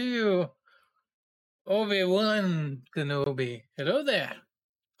over to Obi-Wan Kenobi. Hello there.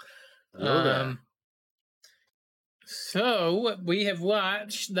 Hello there. So we have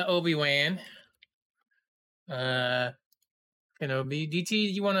watched the Obi-Wan Kenobi.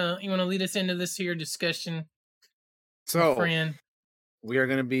 DT, you wanna lead us into this here discussion? So, friend, we are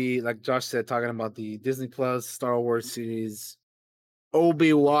gonna be, like Josh said, talking about the Disney Plus Star Wars series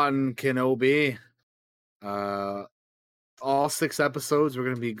Obi-Wan Kenobi. All 6 episodes. We're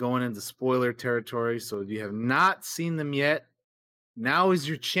gonna be going into spoiler territory. So if you have not seen them yet, now is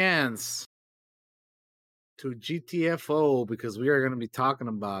your chance to GTFO, because we are going to be talking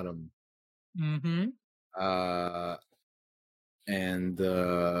about them. Mm-hmm.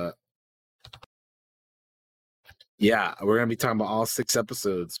 Yeah, we're going to be talking about all 6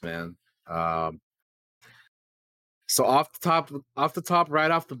 episodes, man. So off the top,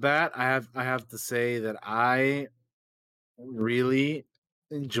 right off the bat, I have to say that I really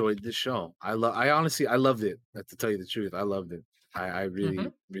enjoyed this show. I loved it. To tell you the truth, I loved it. I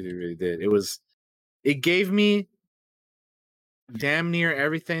really, really, really did. It gave me damn near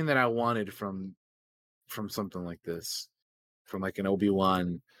everything that I wanted from something like this, from like an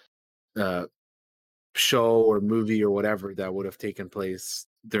Obi-Wan show or movie or whatever that would have taken place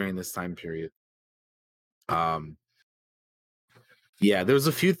during this time period. Yeah, there was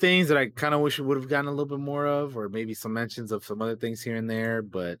a few things that I kind of wish we would have gotten a little bit more of, or maybe some mentions of some other things here and there,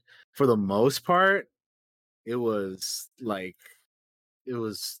 but for the most part, it was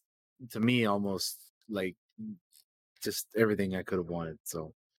to me almost like just everything I could have wanted.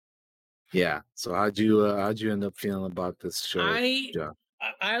 So yeah. So how'd you end up feeling about this show? I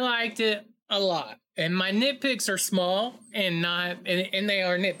liked it a lot, and my nitpicks are small and they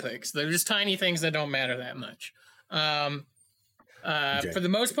are nitpicks. They're just tiny things that don't matter that much. For the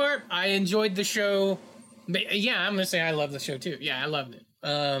most part, I enjoyed the show. But yeah, I'm gonna say I love the show too. Yeah, I loved it.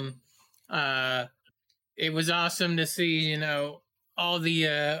 It was awesome to see, all the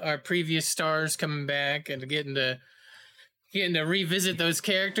our previous stars coming back and getting to revisit those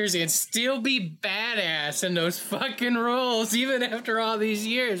characters and still be badass in those fucking roles even after all these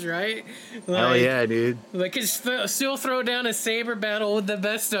years, right? Hell yeah, dude! Like, still throw down a saber battle with the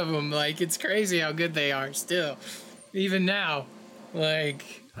best of them. Like, it's crazy how good they are still, even now.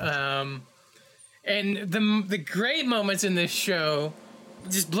 Like, and the great moments in this show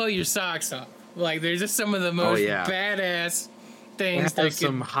just blow your socks off. Like, there's just some of the most badass things that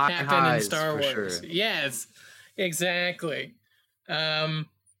could happen in Star Wars. Sure. Yes, exactly.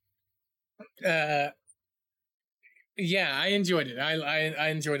 Yeah, I enjoyed it. I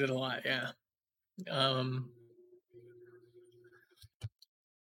enjoyed it a lot. Yeah.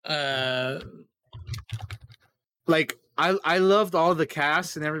 Like I loved all the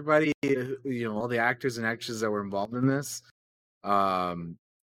cast and everybody, all the actors and actresses that were involved in this.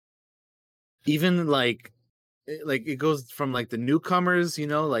 Even like it goes from like the newcomers,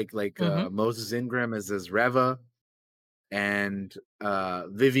 Moses Ingram as Reva, and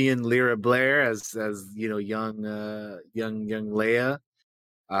Vivian Lyra Blair as young Leia.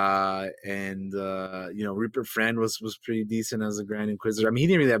 And Rupert Friend was pretty decent as a Grand Inquisitor. I mean, he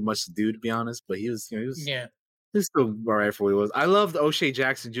didn't really have much to do, to be honest, but he was he's still all right for what he was. I loved O'Shea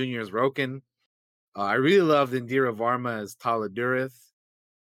Jackson Jr. as Roken. I really loved Indira Varma as Tala Durith.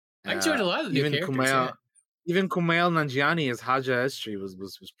 I enjoyed a lot of the new characters. Even Kumail Nanjiani as Haja Estri was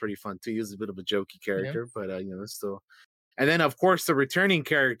pretty fun too. He was a bit of a jokey character, but still. And then of course the returning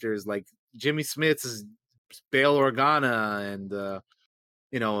characters like Jimmy Smits as Bail Organa, and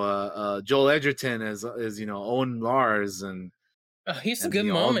Joel Edgerton as Owen Lars, and he has some good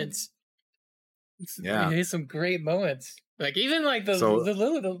moments. Yeah, he has some great moments. Like even like the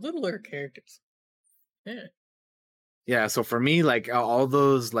littler characters. Yeah. Yeah, so for me, like all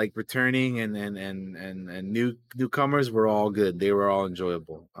those like returning and newcomers were all good. They were all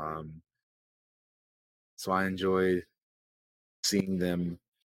enjoyable. So I enjoyed seeing them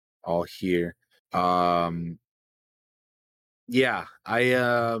all here. Yeah,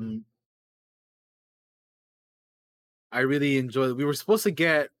 I really enjoyed. We were supposed to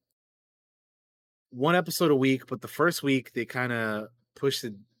get one episode a week, but the first week they kind of pushed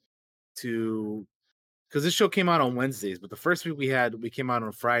it to, because this show came out on Wednesdays, but the first week we came out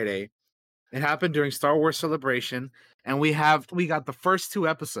on Friday. It happened during Star Wars Celebration, and we got the first 2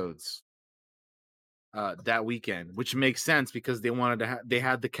 episodes that weekend, which makes sense because they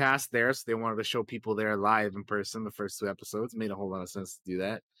had the cast there, so they wanted to show people there live in person. The first 2 episodes made a whole lot of sense to do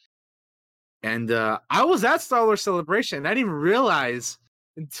that. And I was at Star Wars Celebration, and I didn't even realize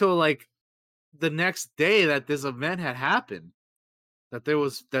until like the next day that this event had happened. That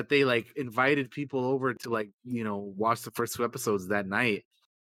they like invited people over to like watch the first 2 episodes that night.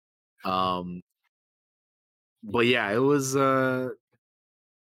 But yeah, it was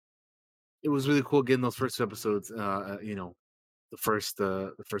really cool getting those first 2 episodes. The first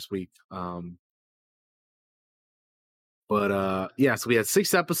week. Yeah, so we had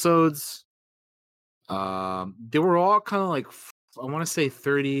 6 episodes. They were all kind of like I want to say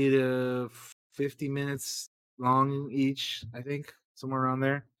 30 to 50 minutes long each. I think somewhere around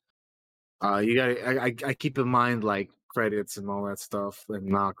there. You gotta. I keep in mind like credits and all that stuff, and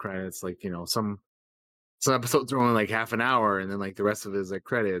not credits. Like some episodes are only like half an hour, and then like the rest of it is like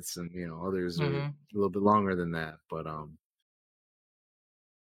credits, and others are a little bit longer than that. But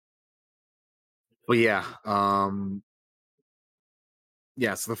yeah,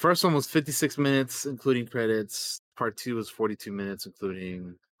 yeah. So the first one was 56 minutes, including credits. Part 2 was 42 minutes,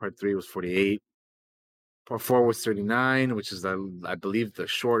 including. Part 3 was 48. Part 4 was 39, which is I believe the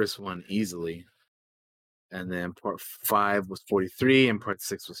shortest one easily. And then part 5 was 43, and part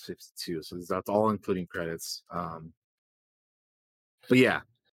 6 was 52. So that's all including credits. But yeah,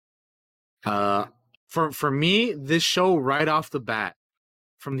 for me, this show right off the bat,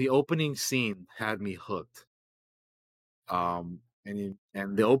 from the opening scene, had me hooked. And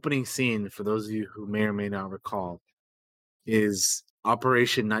the opening scene, for those of you who may or may not recall, is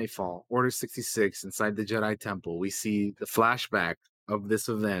Operation Nightfall, Order 66, inside the Jedi Temple. We see the flashback of this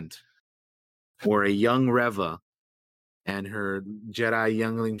event, where a young Reva and her Jedi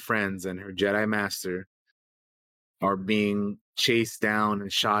youngling friends and her Jedi master are being chased down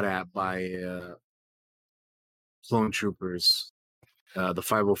and shot at by clone troopers, the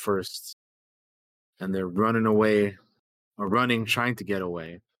 501st, and they're running away, trying to get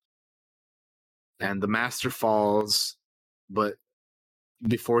away. And the master falls, but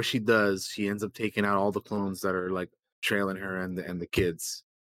before she does, she ends up taking out all the clones that are like trailing her and the kids.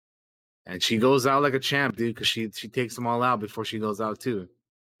 And she goes out like a champ, dude, because she takes them all out before she goes out too.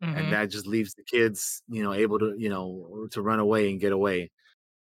 Mm-hmm. And that just leaves the kids, able to, to run away and get away.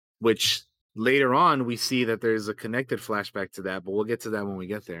 Which later on we see that there's a connected flashback to that, but we'll get to that when we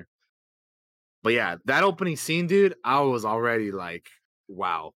get there. But yeah, that opening scene, dude, I was already like,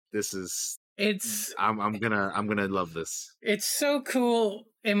 wow, I'm gonna love this. It's so cool.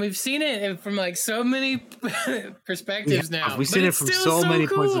 And we've seen it from like so many perspectives now. We've seen it from so many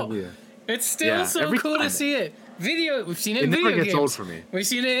points of view. It's still so cool to see it. We've seen it in video games. It never gets old for me. We've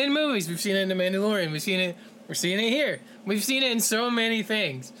seen it in movies. We've seen it in The Mandalorian. We're seeing it here. We've seen it in so many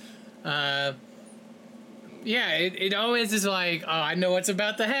things. Yeah, it always is like, oh, I know what's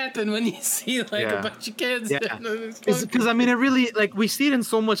about to happen when you see like a bunch of kids. Yeah, because I mean, it really like we see it in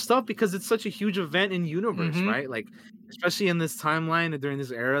so much stuff because it's such a huge event in universe, right? Like, especially in this timeline and during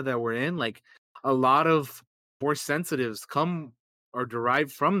this era that we're in, like a lot of Force sensitives come or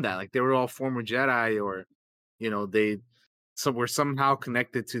derived from that. Like they were all former Jedi, or they were somehow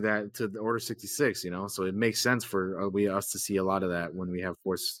connected to the Order 66. So it makes sense for us to see a lot of that when we have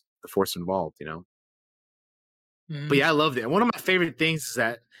the Force involved. But yeah, I loved it. And one of my favorite things is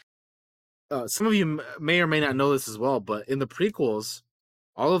that some of you may or may not know this as well, but in the prequels,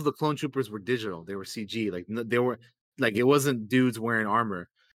 all of the clone troopers were digital. They were CG. Like they were like it wasn't dudes wearing armor.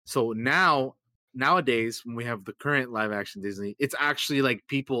 So nowadays, when we have the current live action Disney, it's actually like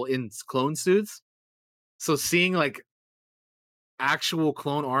people in clone suits. So seeing like actual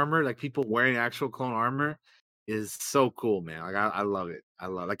clone armor, like people wearing actual clone armor, is so cool, man. Like I love it.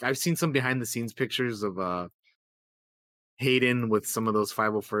 Like I've seen some behind the scenes pictures of Hayden with some of those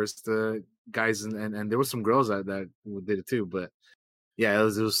 501st guys, and there were some girls that did it too. But yeah,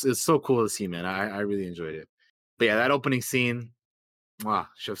 it's so cool to see, man. I really enjoyed it. But yeah, that opening scene,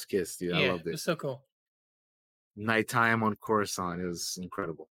 chef's kiss, dude. I loved it. It's so cool. Nighttime on Coruscant, it was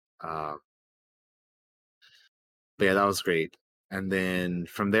incredible. But yeah, that was great. And then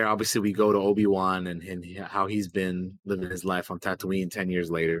from there, obviously, we go to Obi-Wan and how he's been living his life on Tatooine 10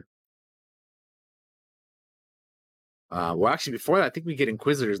 years later. Well, actually, before that, I think we get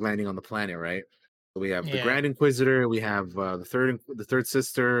Inquisitors landing on the planet, right? So we have the Grand Inquisitor, we have the third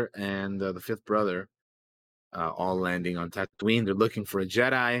sister, and the fifth brother, all landing on Tatooine. They're looking for a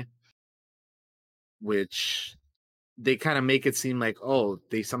Jedi, which they kind of make it seem like, oh,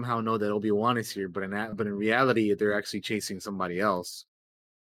 they somehow know that Obi-Wan is here, but in reality, they're actually chasing somebody else.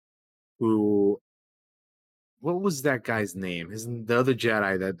 What was that guy's name? The other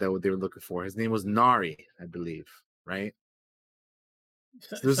Jedi that they were looking for. His name was Nari, I believe, right?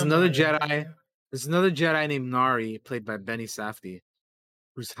 So there's another Jedi. There's another Jedi named Nari, played by Benny Safdie,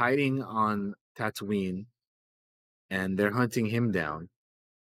 who's hiding on Tatooine, and they're hunting him down.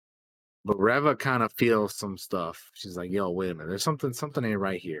 But Reva kind of feels some stuff. She's like, "Yo, wait a minute. There's something ain't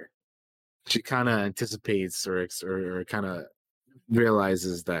right here." She kind of anticipates or kind of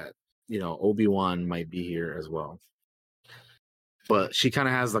realizes that Obi-Wan might be here as well. But she kind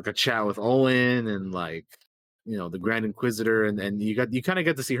of has like a chat with Owen and like the Grand Inquisitor, and you kind of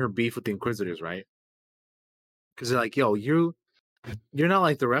get to see her beef with the Inquisitors, right? Because they're like, "Yo, you're not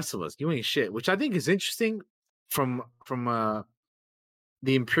like the rest of us. You ain't shit," which I think is interesting from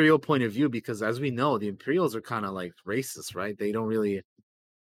the Imperial point of view, because as we know, the Imperials are kind of like racist, right? They don't really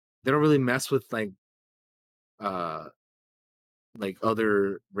mess with like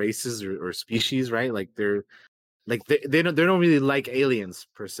other races or species, right? Like they don't really like aliens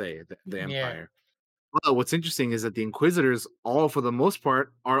per se, the Empire. Well, what's interesting is that the Inquisitors, all for the most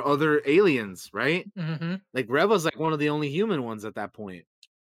part, are other aliens, right? Like Reva's like one of the only human ones at that point.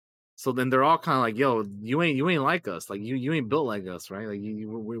 So then they're all kind of like, "Yo, you ain't like us. Like you ain't built like us, right? Like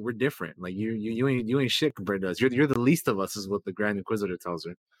we're different. Like you ain't shit compared to us. You're the least of us," is what the Grand Inquisitor tells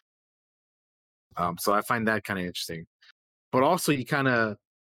her. So I find that kind of interesting. But also, you kind of,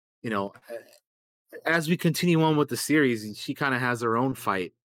 as we continue on with the series, she kind of has her own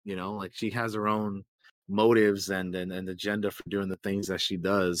fight. Like she has her own motives and agenda for doing the things that she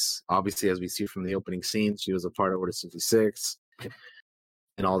does. Obviously, as we see from the opening scene, she was a part of Order 66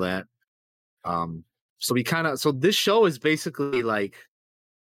 and all that. So this show is basically like,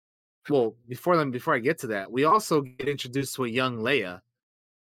 well, before I get to that, we also get introduced to a young Leia,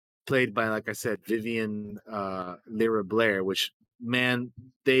 played by, like I said, Vivian Lyra Blair, which, man,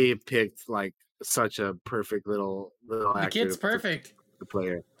 they picked like such a perfect little actor. The kid's perfect. The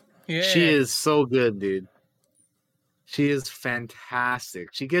player. Yeah. She is so good, dude. She is fantastic.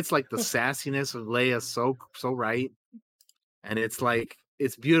 She gets like the sassiness of Leia so right. And it's like,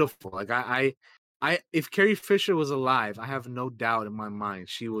 it's beautiful. Like I if Carrie Fisher was alive, I have no doubt in my mind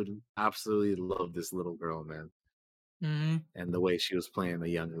she would absolutely love this little girl, man. And the way she was playing the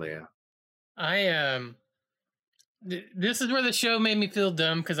young Leia. This is where the show made me feel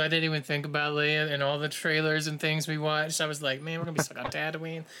dumb, because I didn't even think about Leia and all the trailers and things we watched. I was like, man, we're gonna be stuck on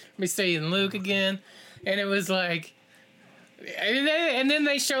Tatooine. We're seeing Luke again, and it was like, and then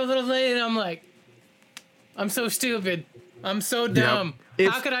they show little Leia, and I'm like, I'm so stupid. I'm so dumb.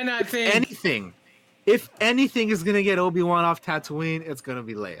 Yep. How could I not think? If anything is gonna get Obi-Wan off Tatooine, it's gonna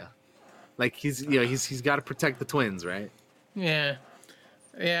be Leia. Like he's got to protect the twins, right? Yeah.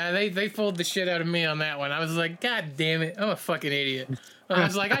 Yeah, they fooled the shit out of me on that one. I was like, God damn it, I'm a fucking idiot. I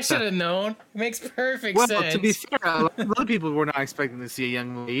was like, I should have known. It makes perfect sense. Well, to be fair, a lot of people were not expecting to see a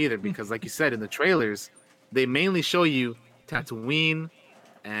young Leia either, because like you said in the trailers, they mainly show you Tatooine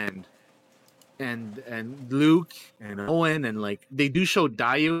and Luke and Owen, and like they do show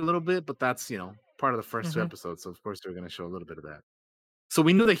Dayu a little bit, but that's part of the first two episodes, so of course they're gonna show a little bit of that. So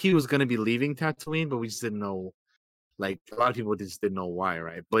we knew that he was gonna be leaving Tatooine, but we just didn't know. Like a lot of people just didn't know why,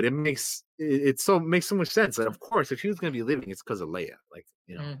 right? But it makes so much sense. That of course, if he was gonna be leaving, it's because of Leia, like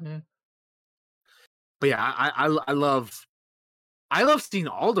But yeah, I love seeing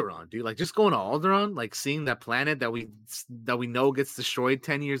Alderaan, dude. Like just going to Alderaan, like seeing that planet that we know gets destroyed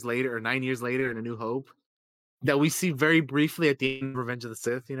 10 years later or 9 years later in A New Hope, that we see very briefly at the end of Revenge of the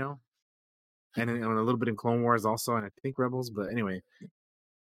Sith, and a little bit in Clone Wars also, and I think Rebels. But anyway,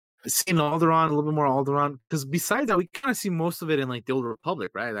 seeing Alderaan, a little bit more Alderaan, because besides that, we kind of see most of it in like the Old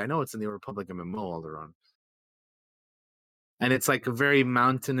Republic, right? I know it's in the Old Republic MMO, Alderaan, and it's like a very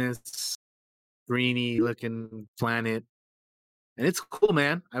mountainous, greeny looking planet. And it's cool,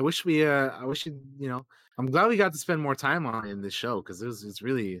 man. I wish I'm glad we got to spend more time on it in this show because it's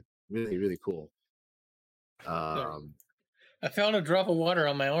really, really, really cool. I felt a drop of water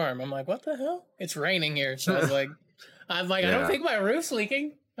on my arm. I'm like, what the hell? It's raining here. So I was like, yeah. I don't think my roof's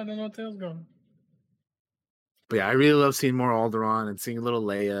leaking. I don't know what the hell's going on. But yeah, I really love seeing more Alderaan and seeing little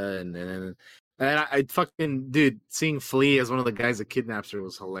Leia and I fucking dude, seeing Flea as one of the guys that kidnaps her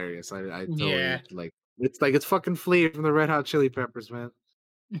was hilarious. I totally like it's fucking Flea from the Red Hot Chili Peppers, man.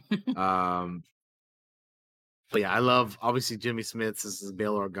 But yeah, I love obviously Jimmy Smits as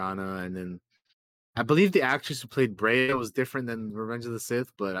Bail Organa, and then I believe the actress who played Brea was different than Revenge of the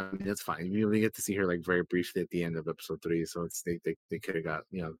Sith, but I mean that's fine. We get to see her like very briefly at the end of episode 3, so it's they could have got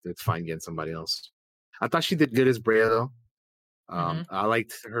it's fine getting somebody else. I thought she did good as Brea though. I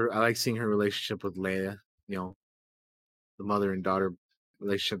liked her. I like seeing her relationship with Leia. The mother and daughter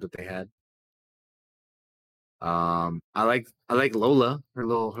relationship that they had. I like Lola, her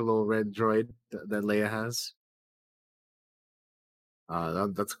little red droid that Leia has.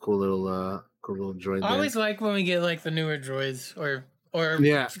 That's a cool little droid. I always like when we get like the newer droids or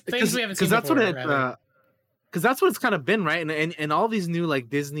things we haven't seen that's before. Because that's what it's kind of been, right? And all these new like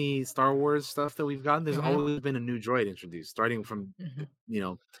Disney Star Wars stuff that we've gotten, there's always been a new droid introduced, starting from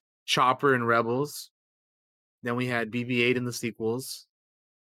Chopper and Rebels. Then we had BB-8 in the sequels.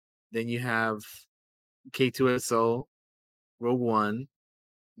 Then you have K2SO, Rogue One.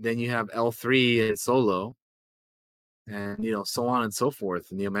 Then you have L3 and Solo, and so on and so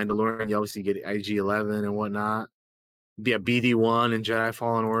forth. And the Mandalorian, you obviously get IG-11 and whatnot. Yeah, BD-1 and Jedi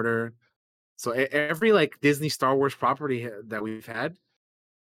Fallen Order. So every like Disney Star Wars property that we've had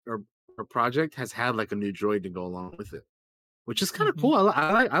or project has had like a new droid to go along with it, which is kind of cool.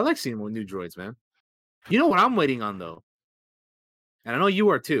 I like seeing more new droids, man. You know what I'm waiting on though, and I know you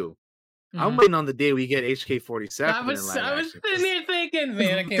are too. I'm waiting on the day we get HK-47. I was sitting here thinking,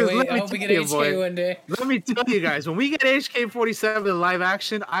 man, I can't wait. I hope we get HK one day. Let me tell you guys, when we get HK-47 in live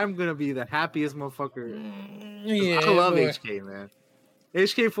action, I'm gonna be the happiest motherfucker. I love HK, man.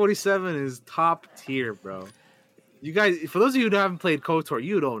 HK-47 is top tier, bro. You guys, for those of you who haven't played KOTOR,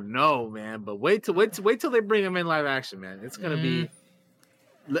 you don't know, man. But wait till they bring him in live action, man. It's gonna be.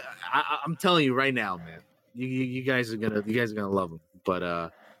 I'm telling you right now, man. You guys are gonna love him.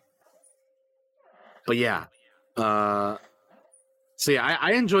 But yeah, so yeah,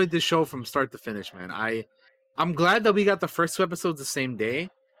 I enjoyed this show from start to finish, man. I'm glad that we got the first 2 episodes the same day.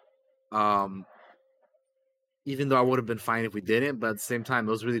 Even though I would have been fine if we didn't, but at the same time,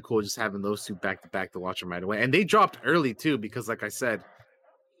 it was really cool just having those 2 back to back to watch them right away. And they dropped early too, because like I said,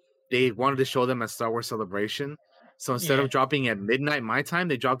 they wanted to show them at Star Wars Celebration. So instead of dropping at midnight my time,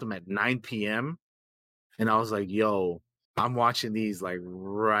 they dropped them at 9 p.m. And I was like, "Yo, I'm watching these like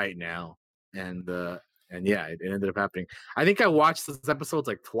right now." And yeah, it ended up happening. I think I watched those episodes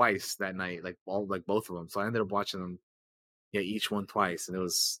like twice that night, like both of them. So I ended up watching them, each one twice, and it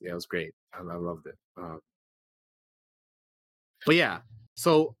was great. I loved it. But yeah,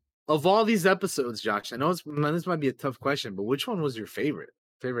 so of all these episodes, Josh, I know this might be a tough question, but which one was your favorite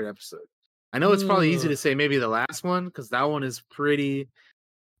episode? I know it's probably easy to say maybe the last one, because that one is pretty.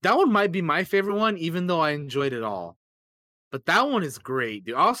 That one might be my favorite one, even though I enjoyed it all. But that one is great,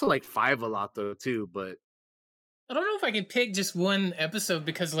 dude. I also like 5 a lot though too, but I don't know if I can pick just one episode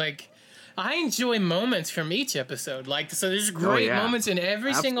because like I enjoy moments from each episode. Like so there's great moments in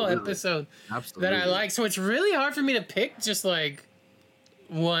every single episode that I like. So it's really hard for me to pick just like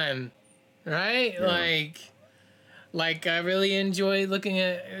one. Right? Yeah. Like I really enjoy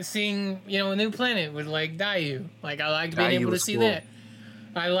seeing, a new planet with like Dayu. Like I liked being able to see that.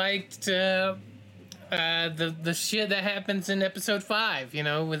 I liked the shit that happens in episode 5,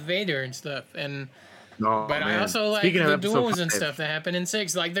 with Vader and stuff. And Oh, But I man. also like Speaking of the episode duels and 5. stuff that happen in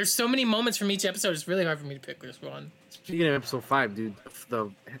 6. Like, there's so many moments from each episode. It's really hard for me to pick this one. Speaking of episode 5, dude,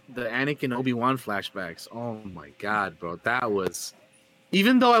 the Anakin Obi-Wan flashbacks. Oh my god, bro. That was,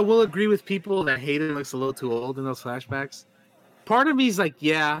 even though I will agree with people that Hayden looks a little too old in those flashbacks, part of me is like,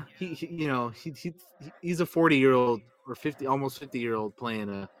 yeah, he's a 40-year-old or 50, almost 50-year-old playing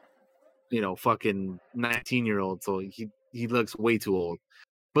a, fucking 19-year-old, so he looks way too old.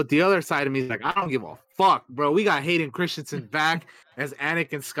 But the other side of me is like, I don't give a fuck, bro. We got Hayden Christensen back as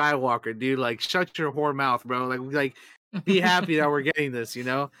Anakin Skywalker, dude. Like, shut your whore mouth, bro. Like, be happy that we're getting this,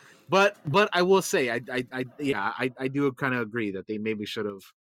 But I will say, I do kind of agree that they maybe should have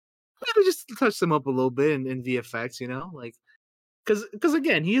maybe just touched them up a little bit in VFX, like, because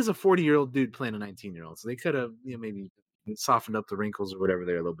again, he is a 40-year-old dude playing a 19-year-old, so they could have maybe softened up the wrinkles or whatever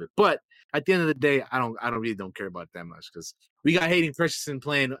there a little bit. But at the end of the day, I really don't care about that much, because we got Hayden Christensen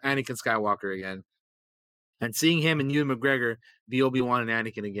playing Anakin Skywalker again, and seeing him and Ewan McGregor be Obi-Wan and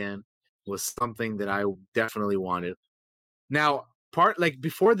Anakin again was something that I definitely wanted. Now,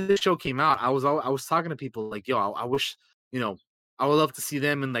 before this show came out, I was talking to people like, yo, I wish, I would love to see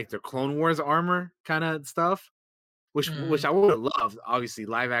them in like their Clone Wars armor kind of stuff, which I would have loved, obviously,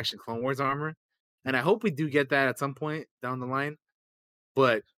 live action Clone Wars armor, and I hope we do get that at some point down the line.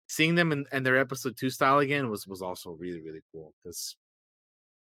 But seeing them in their episode 2 style again was also really, really cool, because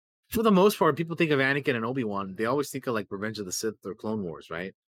for the most part, people think of Anakin and Obi-Wan, they always think of like Revenge of the Sith or Clone Wars,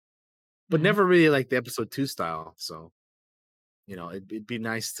 right? But never really like the episode 2 style. So, it'd be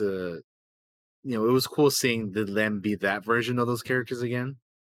nice to, it was cool seeing them be that version of those characters again.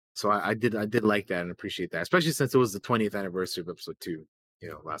 So I did like that and appreciate that, especially since it was the 20th anniversary of episode 2,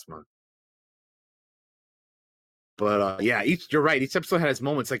 last month. But yeah, you're right. Each episode had its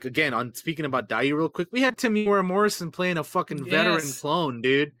moments. Like, again, on speaking about Daiyu real quick, we had Tamura Morrison playing a fucking veteran clone,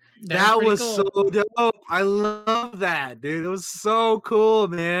 dude. That was cool. So dope. I love that, dude. It was so cool,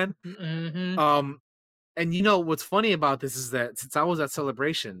 man. Mm-hmm. And what's funny about this is that since I was at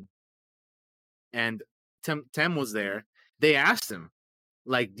Celebration and Tem was there, they asked him,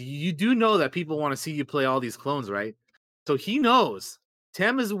 like, you do know that people want to see you play all these clones, right? So he knows.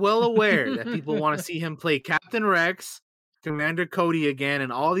 Tem is well aware that people want to see him play Captain Rex, Commander Cody again,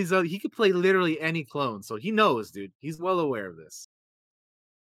 and all these other. He could play literally any clone, so he knows, dude. He's well aware of this.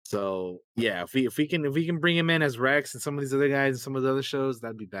 So yeah, if we can bring him in as Rex and some of these other guys and some of the other shows,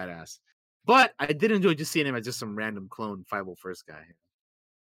 that'd be badass. But I did enjoy just seeing him as just some random clone 501st guy.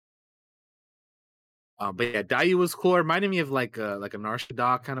 But yeah, Daiyu was cool. It reminded me of like a Narsha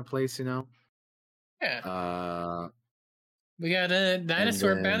Dock kind of place, Yeah. We got a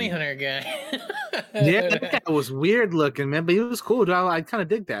dinosaur bounty hunter guy. Yeah, that guy was weird looking, man, but he was cool. Dude. I kind of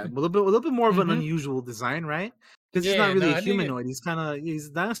dig that. A little bit more of an unusual design, right? Because he's not really a humanoid. He's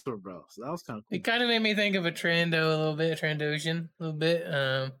a dinosaur, bro. So that was kind of cool. It kind of made me think of a Trando a little bit, Trandoshan a little bit.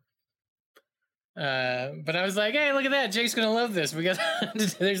 But I was like, hey, look at that. Jake's gonna love this. We got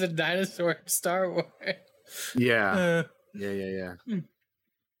there's a dinosaur Star Wars. Yeah. Yeah.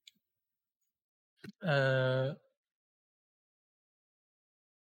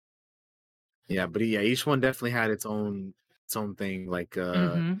 Yeah, but yeah, each one definitely had its own thing. Like,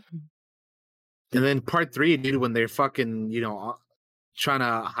 and then part 3, dude, when they're fucking, trying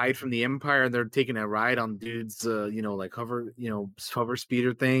to hide from the Empire, and they're taking a ride on dude's, like hover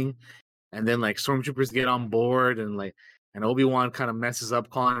speeder thing, and then like stormtroopers get on board, and Obi-Wan kind of messes up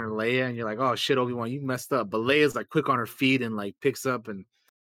calling her Leia, and you're like, oh shit, Obi-Wan, you messed up. But Leia's like quick on her feet and like picks up and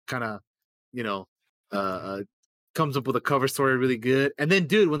kind of, comes up with a cover story really good. And then,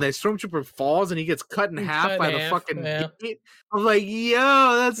 dude, when that stormtrooper falls and he gets cut in half by the fucking gate, I'm like,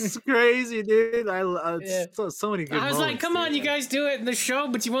 yo, that's crazy, dude. So many good moments. I was like, come on, you guys do it in the show,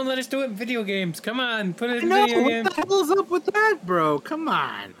 but you won't let us do it in video games. Come on, put it in video games. What the hell's up with that, bro? Come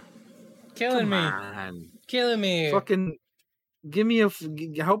on. Killing me. Fucking give me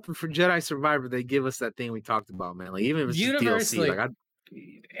hoping for Jedi Survivor they give us that thing we talked about, man. Like, even if it's just DLC, like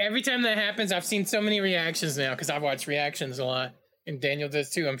every time that happens, I've seen so many reactions now because I watch reactions a lot, and Daniel does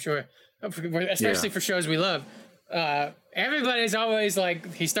too, I'm sure, especially for shows we love. Everybody's always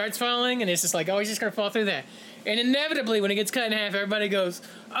like, he starts falling, and it's just like, oh, he's just gonna fall through that, and inevitably when it gets cut in half, everybody goes,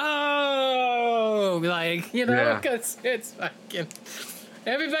 oh, like, because it's fucking,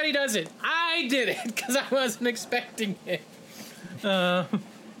 everybody does it. I did it because I wasn't expecting it. I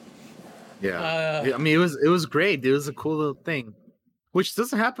mean, it was great. It was a cool little thing, which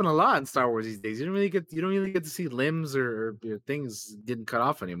doesn't happen a lot in Star Wars these days. You don't really get to see limbs or things getting cut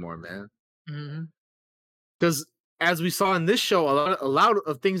off anymore, man. Because as we saw in this show, a lot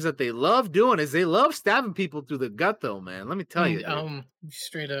of things that they love doing is they love stabbing people through the gut, though, man. Let me tell you.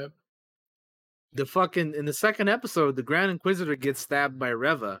 Straight up. in the second episode, the Grand Inquisitor gets stabbed by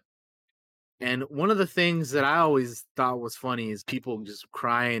Reva. And one of the things that I always thought was funny is people just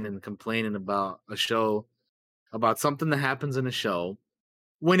crying and complaining about a show, about something that happens in a show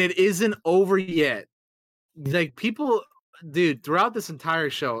when it isn't over yet. Like people, dude, throughout this entire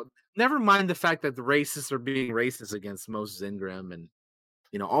show, never mind the fact that the racists are being racist against Moses Ingram and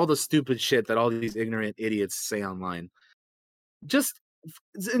all the stupid shit that all these ignorant idiots say online. Just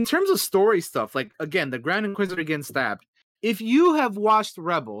in terms of story stuff, like again, the Grand Inquisitor getting stabbed. If you have watched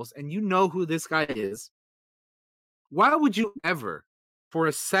Rebels and you know who this guy is, why would you ever, for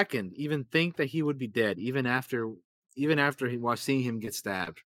a second, even think that he would be dead, even after seeing him get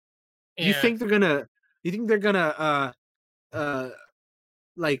stabbed? Yeah. You think they're gonna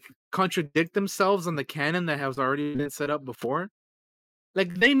like contradict themselves on the canon that has already been set up before?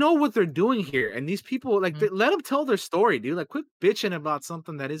 Like they know what they're doing here, and these people let them tell their story, dude. Like quit bitching about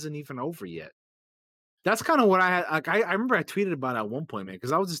something that isn't even over yet. That's kind of what I had. Like I remember I tweeted about it at one point, man,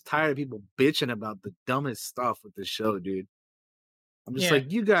 because I was just tired of people bitching about the dumbest stuff with this show, dude. I'm just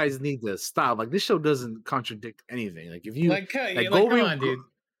like, you guys need to stop. Like this show doesn't contradict anything. Like if you come on, dude.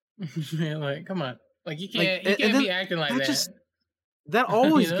 Like come on. Like you can't be acting like that. That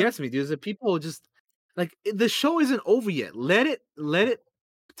always gets me, dude. Is that people just like the show isn't over yet. Let it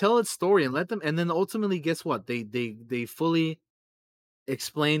tell its story and let them. And then ultimately, guess what? They fully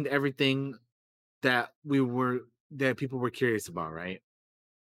explained everything that people were curious about, right?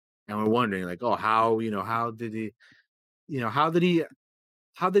 And we're wondering, like, oh, how did he not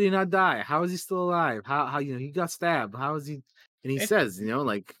die? How is he still alive? How he got stabbed? How is he? And he says,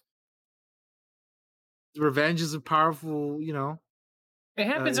 like, revenge is a powerful, it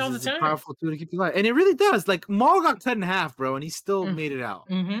happens all the time. Powerful tool to keep you alive, and it really does. Like Maul got cut in half, bro, and he still made it out.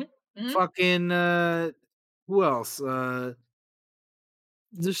 Fucking who else?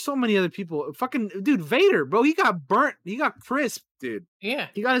 There's so many other people. Fucking dude, Vader, bro. He got burnt. He got crisp, dude. Yeah.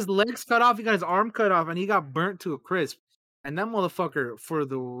 He got his legs cut off. He got his arm cut off, and he got burnt to a crisp. And that motherfucker, for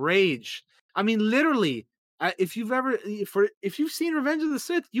the rage. I mean, literally, if you've seen Revenge of the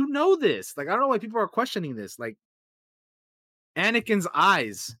Sith, you know this. Like, I don't know why people are questioning this. Like, Anakin's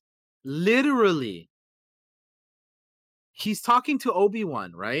eyes, literally, he's talking to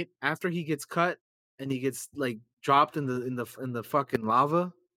Obi-Wan, right? After he gets cut and he gets like dropped in the fucking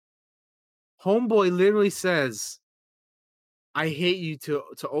lava. Homeboy literally says, "I hate you" to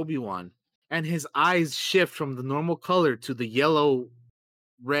Obi-Wan, and his eyes shift from the normal color to the yellow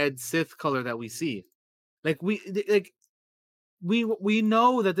red Sith color that we see. Like we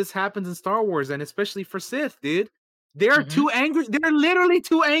know that this happens in Star Wars, and especially for Sith, dude. They're too angry. They're literally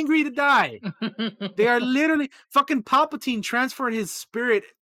too angry to die. They are literally fucking Palpatine transferred his spirit,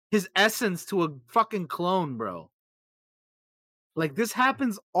 his essence to a fucking clone, bro. Like this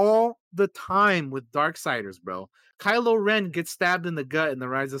happens all the time with Darksiders, bro. Kylo Ren gets stabbed in the gut in The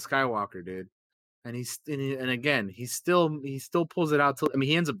Rise of Skywalker, dude. And again, he still pulls it out till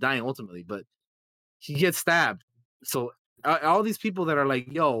he ends up dying ultimately, but he gets stabbed. So all these people that are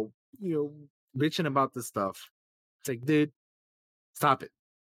like, yo, bitching about this stuff. It's like, dude, stop it.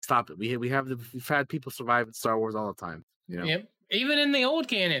 We've had people survive in Star Wars all the time. Yep. Even in the old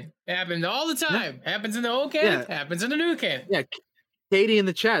canon, it happens all the time. Yeah. Happens in the old canon. Yeah. Happens in the new canon. Yeah. Katie in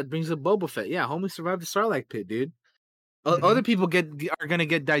the chat brings up Boba Fett. Yeah, homie survived the Sarlacc pit, dude. Other people are gonna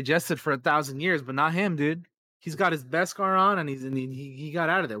get digested for 1,000 years, but not him, dude. He's got his Beskar on, and he got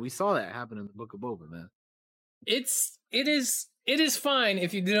out of there. We saw that happen in the Book of Boba, man. It is fine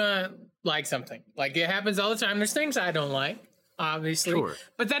if you do not like something. Like it happens all the time. There's things I don't like, obviously, sure.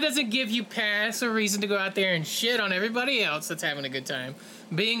 But that doesn't give you pass or reason to go out there and shit on everybody else that's having a good time.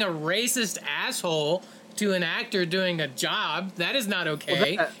 Being a racist asshole to an actor doing a job, that is not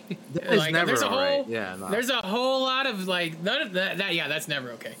okay. Well, that is never right. Yeah, no. There's a whole lot of like none of that. Yeah, that's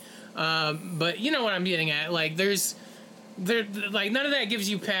never okay. But you know what I'm getting at. Like like none of that gives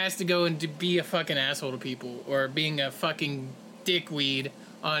you pass to go and to be a fucking asshole to people or being a fucking dickweed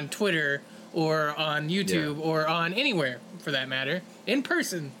on Twitter or on YouTube or on anywhere for that matter, in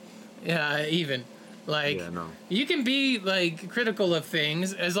person, even. Like you can be like critical of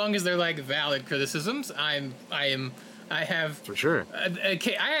things as long as they're like valid criticisms. I have for sure. I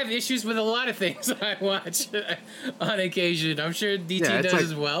have issues with a lot of things I watch on occasion. I'm sure DT does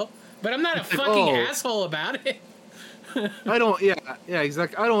as well, but I'm not a fucking asshole about it. I don't. Yeah,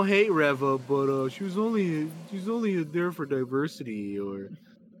 exactly. I don't hate Reva, but she was only there for diversity, or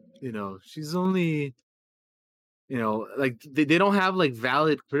she's only. Like they don't have like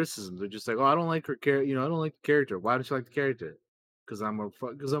valid criticisms. They're just like, oh, I don't like her character. I don't like the character. Why don't you like the character? Because I'm a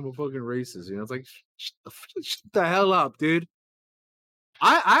fucking racist. It's like, shut the hell up, dude.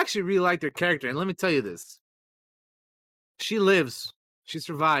 I actually really like their character, and let me tell you this: she lives, she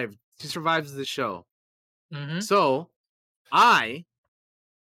survived, she survives the show. Mm-hmm. So I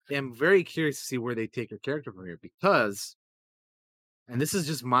am very curious to see where they take her character from here because, and this is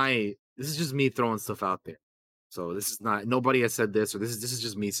just me throwing stuff out there. So this is not nobody has said this, or this is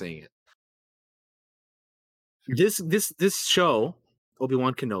just me saying it. This show,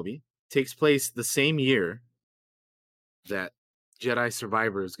 Obi-Wan Kenobi, takes place the same year that Jedi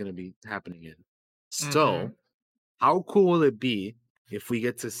Survivor is going to be happening in. So, how cool will it be if we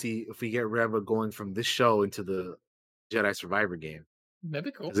get Reva going from this show into the Jedi Survivor game? That'd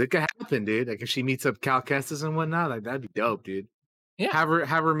be cool. Because it could happen, dude. Like if she meets up Cal Kestis and whatnot, like that'd be dope, dude. Yeah. Have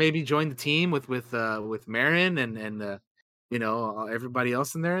her maybe join the team with Marin and everybody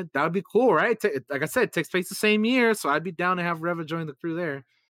else in there. That would be cool, right? Like I said, it takes place the same year, so I'd be down to have Reva join the crew there.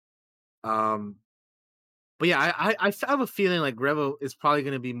 But yeah, I have a feeling like Reva is probably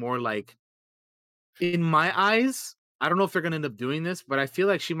going to be more like, in my eyes, I don't know if they're going to end up doing this, but I feel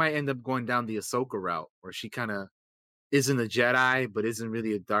like she might end up going down the Ahsoka route, where she kind of isn't a Jedi, but isn't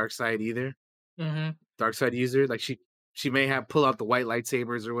really a dark side either. Mm-hmm. Dark side user, like she may have pull out the white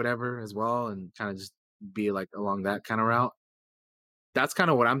lightsabers or whatever as well, and kind of just be like along that kind of route. That's kind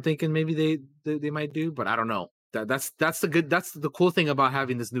of what I'm thinking. Maybe they might do, but I don't know. That's the cool thing about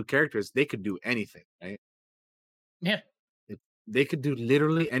having this new character is they could do anything, right? Yeah. They could do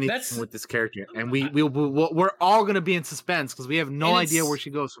literally anything with this character, and we're all gonna be in suspense because we have no idea where she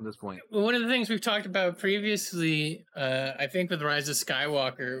goes from this point. One of the things we've talked about previously, I think with Rise of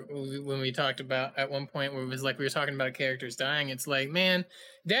Skywalker, when we talked about at one point where it was like we were talking about characters dying, it's like, man,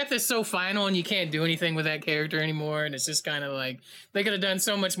 death is so final and you can't do anything with that character anymore, and it's just kind of like they could have done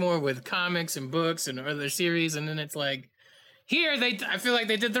so much more with comics and books and other series, and then it's like here I feel like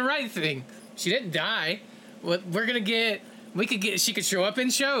they did the right thing. She didn't die. What we're gonna get. She could show up in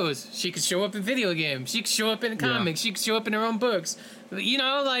shows. She could show up in video games. She could show up in comics. She could show up in her own books. You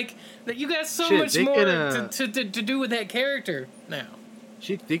know, like that. You got so much more to do with that character now.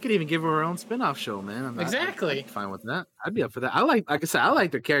 They could even give her own spin-off show, man. Exactly. I'd be fine with that. I'd be up for that. Like I said, I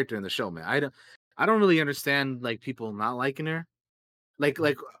like their character in the show, man. I don't really understand like people not liking her.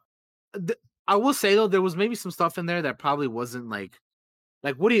 I will say though, there was maybe some stuff in there that probably wasn't like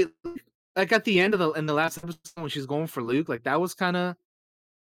what do you. Like at the end of in the last episode when she's going for Luke, like that was kind of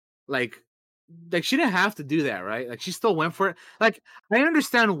like she didn't have to do that, right? Like she still went for it. Like I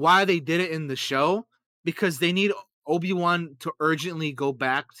understand why they did it in the show because they need Obi-Wan to urgently go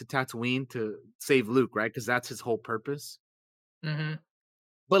back to Tatooine to save Luke, right? Because that's his whole purpose. Mm-hmm.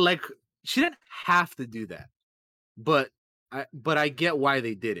 But like she didn't have to do that. But I get why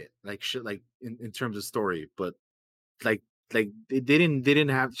they did it. Like in terms of story, but like they didn't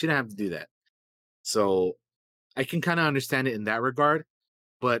have she didn't have to do that. So I can kind of understand it in that regard.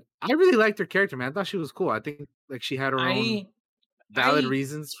 But I really liked her character, man. I thought she was cool. I think like she had her own valid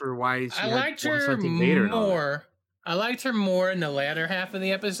reasons for why she liked her more. I liked her more in the latter half of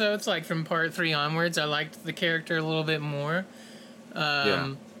the episodes, like from part 3 onwards. I liked the character a little bit more.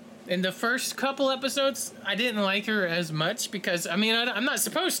 In the first couple episodes, I didn't like her as much because I'm not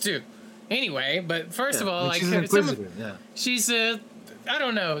supposed to. Anyway, but first of all, like she's inquisitive. She's I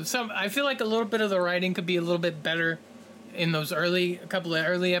don't know. I feel like a little bit of the writing could be a little bit better in those couple of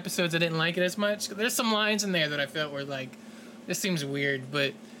early episodes. I didn't like it as much. There's some lines in there that I felt were like, this seems weird,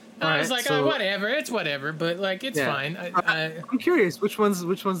 but I was like, whatever. It's whatever, but like it's fine. I'm curious, which ones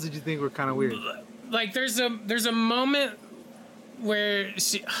did you think were kind of weird? Like there's a moment where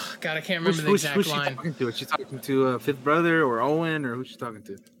she, God, I can't remember the exact line. Who's she talking to? Is she talking to Fifth Brother or Owen, or who's she talking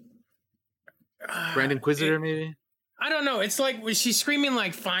to? Grand Inquisitor, maybe? I don't know. It's like she's screaming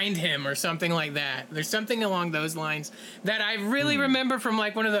like "find him" or something like that. There's something along those lines that I really remember from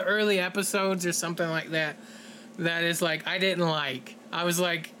like one of the early episodes or something like that. That is like I didn't like. I was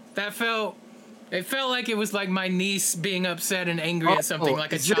like it felt like it was like my niece being upset and angry at something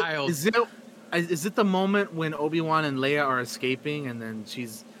like a child. Is it the moment when Obi-Wan and Leia are escaping and then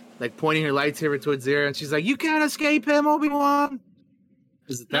she's like pointing her lightsaber towards there and she's like, "You can't escape him, Obi-Wan"?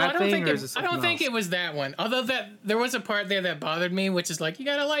 Is it that thing, or is it something else? I don't think it was that one. Although there was a part there that bothered me, which is like, you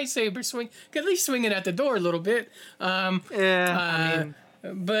got a lightsaber, swing, at least swing it at the door a little bit. But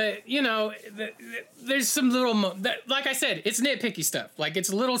you know, there's some little, like I said, it's nitpicky stuff. Like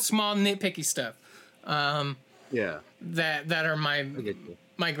it's little small nitpicky stuff. That are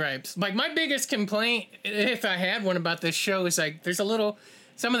my gripes. Like my biggest complaint, if I had one about this show, is like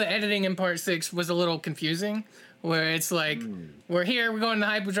some of the editing in part 6 was a little confusing. Where it's like, we're here, we're going to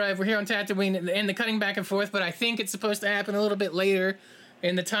hyperdrive, we're here on Tatooine, and the cutting back and forth, but I think it's supposed to happen a little bit later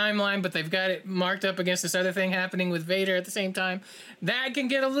in the timeline, but they've got it marked up against this other thing happening with Vader at the same time. That can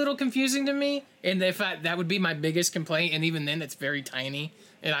get a little confusing to me, and that would be my biggest complaint, and even then it's very tiny,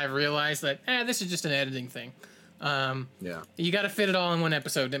 and I realized that, this is just an editing thing. You got to fit it all in one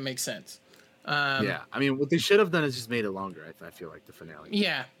episode. That makes sense. I mean, what they should have done is just made it longer. I feel like the finale.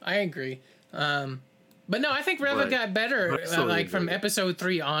 Yeah, I agree. But no, I think Reva got better from episode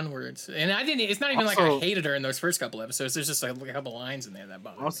 3 onwards, and I didn't. It's not even I hated her in those first couple episodes. There's just a couple lines in there that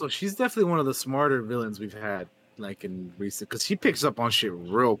bothered me. Also, she's definitely one of the smarter villains we've had in recent, because she picks up on shit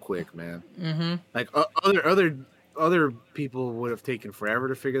real quick, man. Mm-hmm. Like other people would have taken forever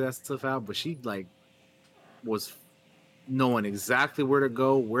to figure that stuff out, but she was knowing exactly where to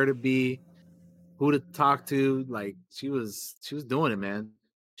go, where to be, who to talk to. Like she was doing it, man.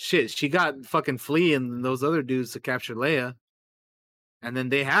 Shit, she got fucking Flea and those other dudes to capture Leia, and then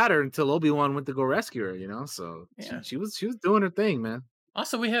they had her until Obi-Wan went to go rescue her. So she was doing her thing, man.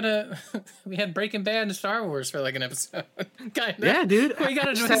 Also, we had Breaking Bad and Star Wars for like an episode. Kinda. Yeah, dude. We got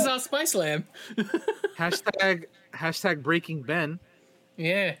a Spice Lab. hashtag Breaking Ben.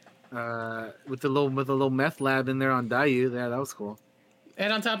 Yeah. With the little meth lab in there on Dayu. Yeah, that was cool.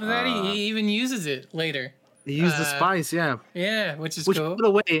 And on top of that, he even uses it later. He used the spice, yeah. Yeah, which cool. By the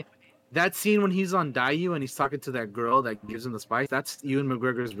way, that scene when he's on Dayu and he's talking to that girl that gives him the spice, that's Ewan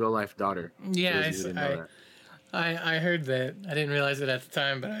McGregor's real life daughter. Yeah, I heard that. I didn't realize it at the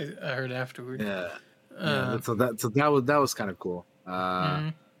time, but I heard afterwards. Yeah. So that was kind of cool. Mm-hmm.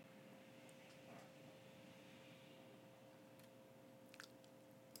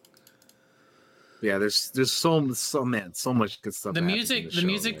 Yeah, there's so much good stuff. The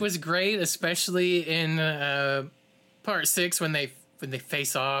music was great, especially in part 6 when they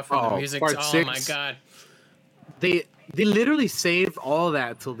face off and the music's my god. They literally saved all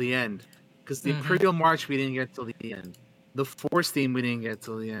that till the end, because the Imperial March we didn't get till the end, the Force theme we didn't get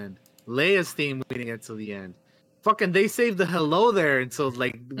till the end, Leia's theme we didn't get till the end. Fucking they saved the hello there until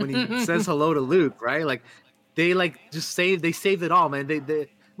when he says hello to Luke, right? They saved it all, man. They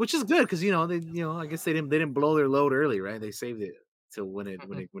which is good, because I guess they didn't blow their load early, right? They saved it till when it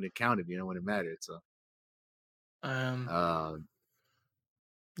counted, when it mattered. So,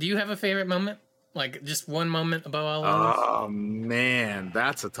 do you have a favorite moment? Like just one moment above all others? Oh man,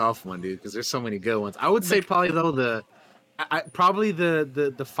 that's a tough one, dude. Because there's so many good ones. I would say probably though the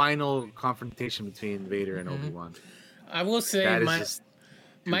final confrontation between Vader and Obi-Wan. I will say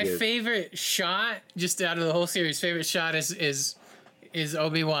my favorite shot, just out of the whole series, favorite shot is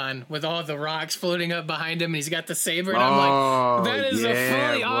Obi-Wan with all the rocks floating up behind him, and he's got the saber, and I'm like, that is a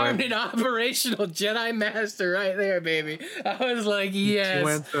fully armed and operational Jedi Master right there, baby. I was like,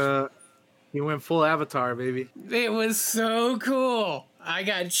 yes. He went full Avatar, baby. It was so cool. I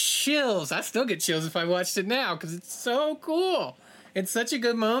got chills. I still get chills if I watched it now, because it's so cool. It's such a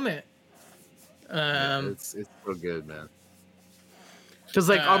good moment. It's so good, man. Because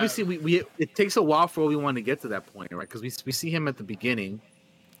obviously we it takes a while for Obi-Wan to get to that point, right? Because we see him at the beginning,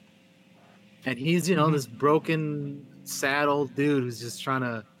 and he's this broken, sad old dude who's just trying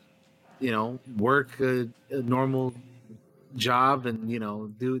to work a normal job and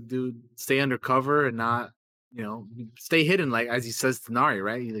do stay undercover and not stay hidden, like as he says to Nari,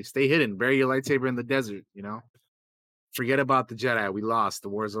 right? He's like, stay hidden, bury your lightsaber in the desert, forget about the Jedi, we lost, the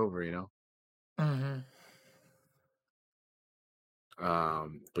war's over,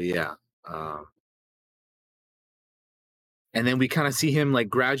 But yeah, and then we kind of see him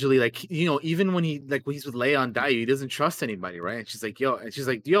gradually, even when he's with Leia on Dayu, he doesn't trust anybody, right? And she's like,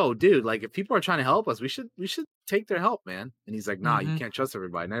 yo, dude, if people are trying to help us, we should take their help, man. And he's like, nah, you can't trust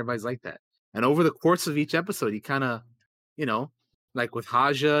everybody, and everybody's like that. And over the course of each episode, he kind of, with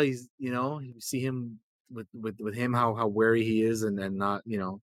Haja, he's, you see him with him, how wary he is, and not,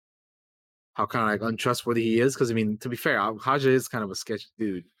 how kind of untrustworthy he is. Because I mean, to be fair, Haja is kind of a sketchy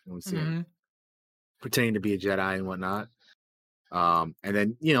dude when we see him pretending to be a Jedi and whatnot. And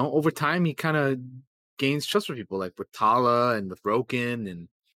then over time he kind of gains trust for people, like with Tala and with Roken, and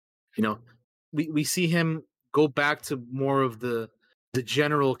we see him go back to more of the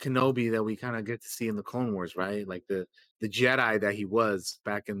General Kenobi that we kind of get to see in the Clone Wars, right? Like the Jedi that he was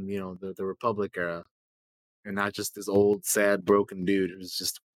back in the Republic era, and not just this old sad broken dude who's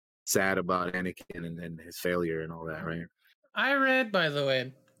just sad about Anakin and his failure and all that, right? I read, by the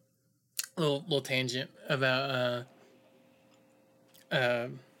way, little tangent about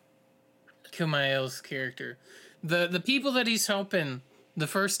Kumail's character. The people that he's helping the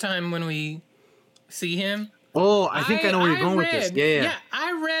first time when we see him. Oh, I think I know where you're going with this. Yeah.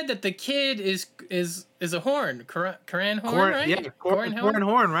 I read that the kid is a Horn, Coran Horn, right? Yeah, Coran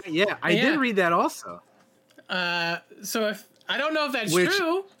Horn, right? Yeah, I did read that also. So if I don't know if that's Which-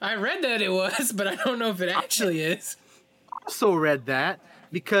 true. I read that it was, but I don't know if it actually is. Also read that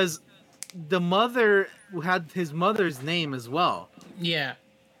because the mother had his mother's name as well. Yeah.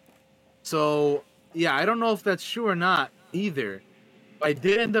 So yeah, I don't know if that's true or not either. I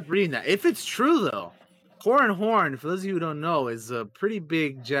did end up reading that. If it's true though, Corin Horn, for those of you who don't know, is a pretty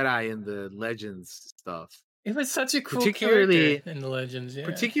big Jedi in the Legends stuff. It was such a cool Particularly- character in the Legends, yeah.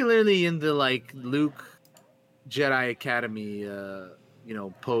 Particularly in the like Luke Jedi Academy,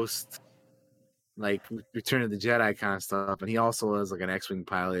 post like Return of the Jedi kind of stuff. And he also was like an X-wing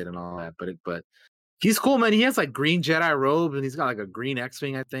pilot and all that. But he's cool, man. He has like green Jedi robes and he's got like a green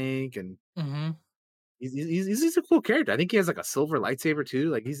X-wing, I think. And Mm-hmm. he's a cool character. I think he has like a silver lightsaber too.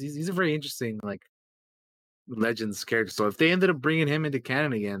 Like he's a very interesting like Legends character. So if they ended up bringing him into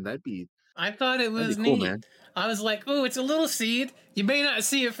canon again, I thought it was cool, neat. man. I was like, oh, it's a little seed. You may not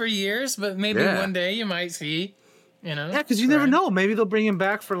see it for years, but maybe Yeah. one day you might see, Yeah, because you never know. Maybe they'll bring him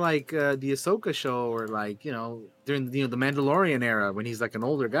back for like the Ahsoka show or like during the Mandalorian era when he's like an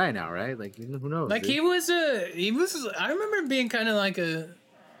older guy now, right? Like who knows? Like dude? he was. I remember him being kind of like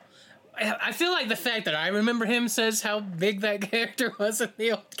I feel like the fact that I remember him says how big that character was in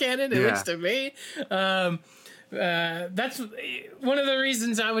the old canon, at Yeah. least to me. That's one of the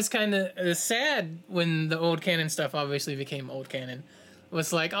reasons I was kind of sad when the old canon stuff obviously became old canon.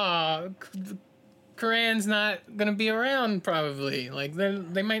 Was like, oh, Karan's not gonna be around probably. Like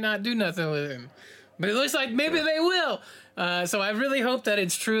they might not do nothing with him, but it looks like maybe they will. So I really hope that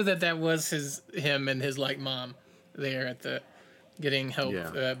it's true that was him and his like mom there at the getting help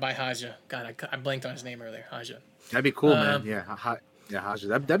by Haja. God, I blanked on his name earlier. Haja. That'd be cool, man. Yeah, Haja.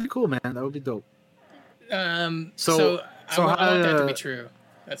 That'd be cool, man. That would be dope. So I want that to be true.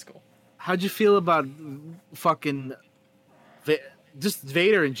 That's cool. How'd you feel about fucking just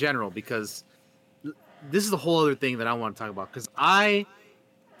Vader in general? Because this is a whole other thing that I want to talk about. Because I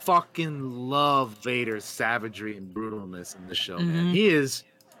fucking love Vader's savagery and brutalness in the show, man. He is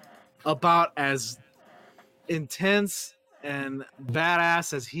about as intense and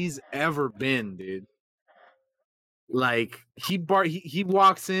badass as he's ever been, dude. Like he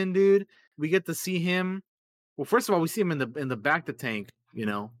walks in, dude. We get to see him. Well, first of all, we see him in the back of the tank,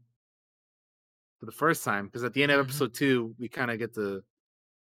 for the first time. Because at the end of episode 2, we kind of get to.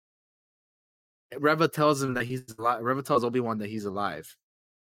 Reva tells him that he's alive. Reva tells Obi-Wan that he's alive,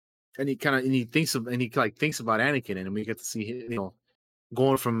 and he thinks about Anakin, and we get to see him,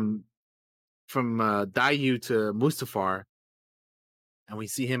 going from Dayu to Mustafar, and we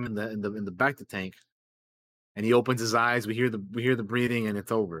see him in the back of the tank, and he opens his eyes. We hear the breathing, and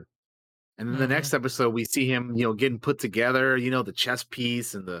it's over. And then the next episode, we see him, getting put together, the chest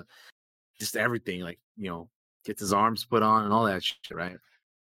piece and just everything, like, gets his arms put on and all that shit, right?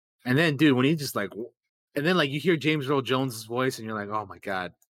 And then, dude, when he just like, and then like you hear James Earl Jones' voice, and you're like, oh my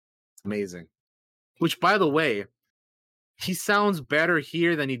god, it's amazing. Which, by the way, he sounds better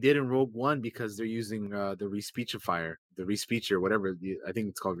here than he did in Rogue One because they're using the respeecher, whatever I think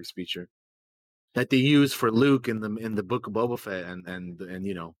it's called respeecher, that they use for Luke in the Book of Boba Fett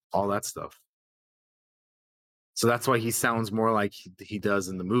and all that stuff. So that's why he sounds more like he does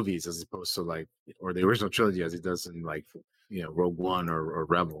in the movies as opposed to like, or the original trilogy as he does in like, Rogue One or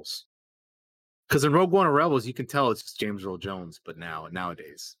Rebels. Because in Rogue One or Rebels, you can tell it's just James Earl Jones, but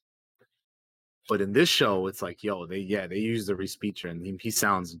nowadays. But in this show, it's like, they use the respeecher, and he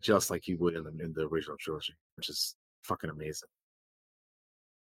sounds just like he would in the original trilogy, which is fucking amazing.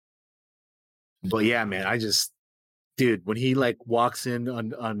 But yeah, man, dude, when he like walks in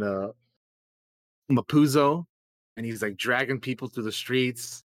on Mapuzo, and he's like dragging people through the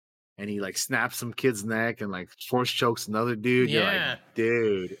streets, and he like snaps some kid's neck and like force chokes another dude. Yeah. You're like,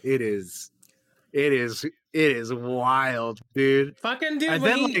 dude, it is wild, dude. Fucking dude, And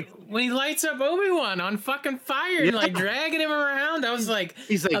when he lights up Obi-Wan on fucking fire and like dragging him around, I was like,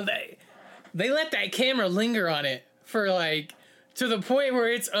 he's like, they let that camera linger on it for like to the point where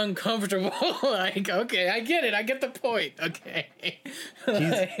it's uncomfortable. Like, okay, I get it, I get the point. Okay.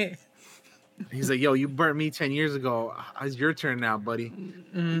 He's like, yo, you burnt me 10 years ago. It's your turn now, buddy.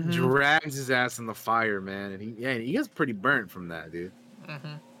 He drags his ass in the fire, man. And he gets pretty burnt from that, dude.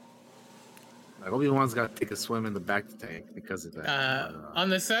 Like, Obi-Wan's got to take a swim in the back of the tank because of that. On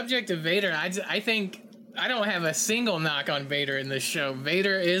the subject of Vader, I think I don't have a single knock on Vader in this show.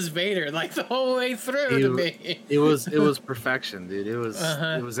 Vader is Vader, like the whole way through to me. It was perfection, dude. It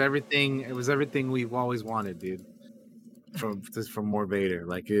was everything. It was everything we've always wanted, dude. From more Vader,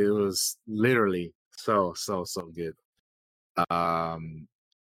 like it was literally so good.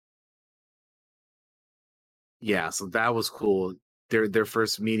 Yeah, so that was cool. their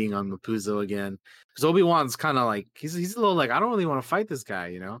first meeting on Mapuzo again. Because Obi-Wan's kind of like he's a little like I don't really want to fight this guy,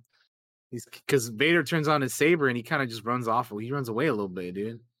 you know. He's because Vader turns on his saber and he kind of just runs off. He runs away a little bit,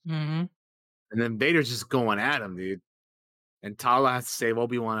 dude. Mm-hmm. And then Vader's just going at him, dude. And Tala has to save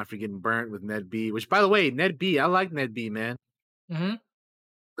Obi-Wan after getting burnt with Ned B. Which, by the way, Ned B, I like Ned B, man. Mm-hmm.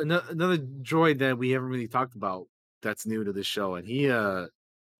 Another droid that we haven't really talked about that's new to the show, and he's a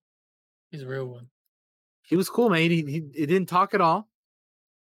real one. He was cool, man. He didn't talk at all,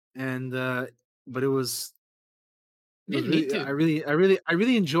 and but it was. I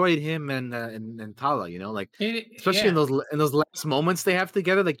really enjoyed him and Tala, you know, like especially in those last moments they have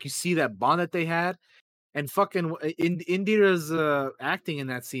together. Like you see that bond that they had, and fucking Indira's acting in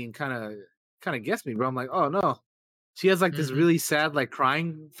that scene kind of gets me, bro. I'm like, oh no, she has like this really sad like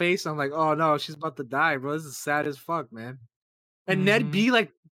crying face. I'm like, oh no, she's about to die, bro. This is sad as fuck, man. And Ned B,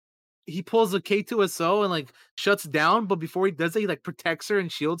 like he pulls a K2SO and like shuts down, but before he does it, he like protects her and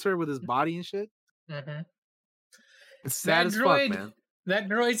shields her with his body and shit. Mm-hmm. It's sad as fuck, man. That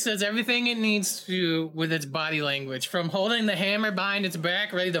droid says everything it needs to with its body language, from holding the hammer behind its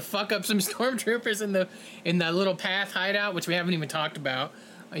back, ready to fuck up some stormtroopers in the little path hideout, which we haven't even talked about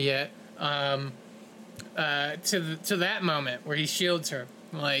yet, to that moment where he shields her.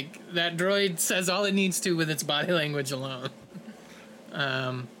 Like that droid says all it needs to with its body language alone.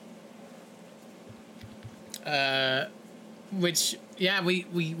 Which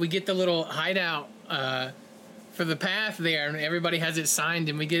we get the little hideout for the path there, and everybody has it signed,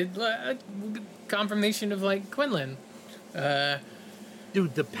 and we get confirmation of like Quinlan.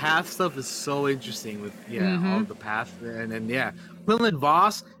 Dude, the path stuff is so interesting with all the path and Quinlan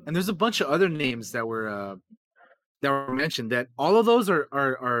Voss, and there's a bunch of other names that were mentioned. That all of those are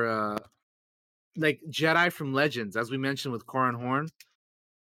like Jedi from Legends, as we mentioned with Corran Horn.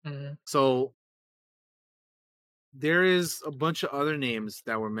 Mm-hmm. So there is a bunch of other names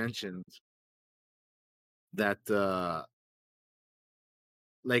that were mentioned that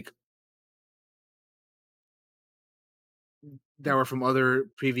like that were from other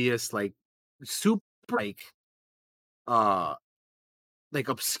previous like super like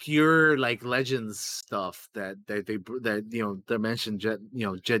obscure like Legends stuff that you know they mentioned just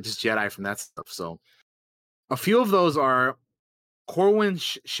Jedi from that stuff. So a few of those are Corwin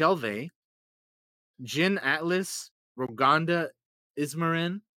Shelvey, Jin Atlas, Roganda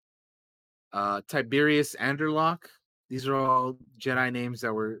Ismarin, Tiberius Anderlock. These are all Jedi names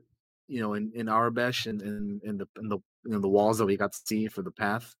that were, you know, in Arabesh and in the walls that we got to see for the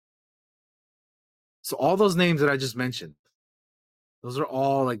path. So all those names that I just mentioned, those are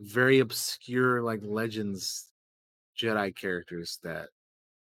all like very obscure like Legends Jedi characters that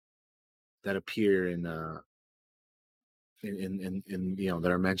appear in you know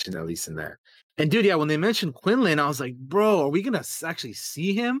that are mentioned at least in there. And dude, when they mentioned Quinlan, I was like, bro, are we gonna actually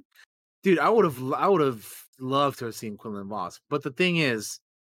see him? Dude, I would have loved to have seen Quinlan Voss. But the thing is,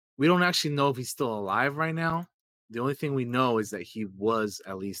 we don't actually know if he's still alive right now. The only thing we know is that he was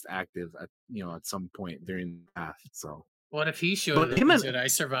at least active at some point during the path. So what if he showed up as Jedi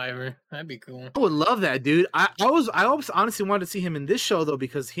Survivor? That'd be cool. I would love that, dude. I always honestly wanted to see him in this show though,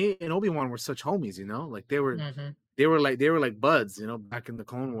 because he and Obi-Wan were such homies, you know, like they were like buds, you know, back in the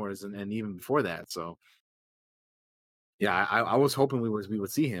Clone Wars and even before that. So yeah, I was hoping we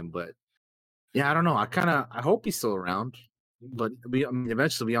would see him, but yeah, I don't know. I hope he's still around, but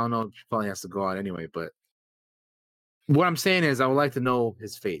eventually we all know he probably has to go out anyway. But what I'm saying is, I would like to know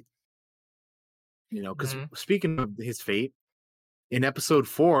his fate. You know, because speaking of his fate, in episode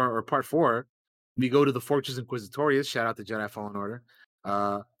 4 or part 4, we go to the Fortress Inquisitorius. Shout out to Jedi Fallen Order.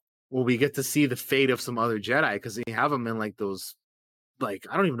 Well, we get to see the fate of some other Jedi because they have them in like those, like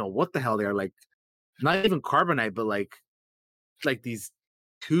I don't even know what the hell they are. Like not even carbonite, but like these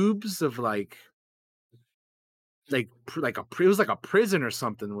tubes of like it was like a prison or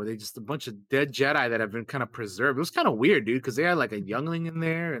something where they just a bunch of dead Jedi that have been kind of preserved. It was kind of weird, dude, because they had like a youngling in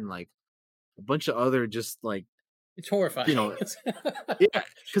there and like a bunch of other just like it's horrifying. You know, yeah,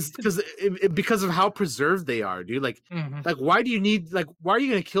 because of how preserved they are, dude. Like, why do you need why are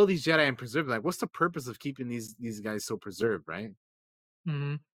you gonna kill these Jedi and preserve them? Like, what's the purpose of keeping these guys so preserved, right?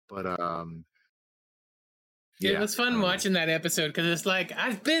 But it was fun watching that episode because it's like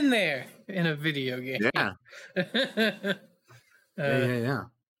I've been there in a video game. Yeah. Yeah.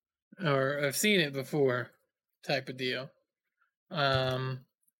 Or I've seen it before, type of deal.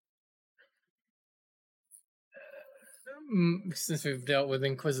 Since we've dealt with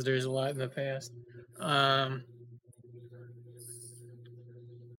Inquisitors a lot in the past.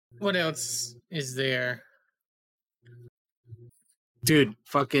 What else is there? Dude,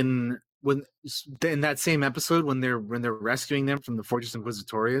 fucking when in that same episode when they're rescuing them from the Fortress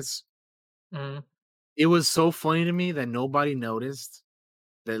Inquisitorius, it was so funny to me that nobody noticed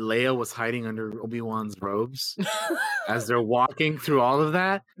that Leia was hiding under Obi-Wan's robes as they're walking through all of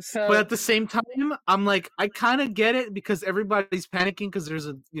that. So, but at the same time, I'm like, I kind of get it because everybody's panicking because there's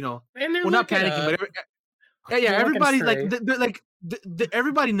a, well, not panicking, but everybody's like,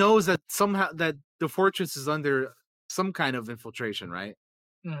 everybody knows that somehow that the fortress is under some kind of infiltration, right?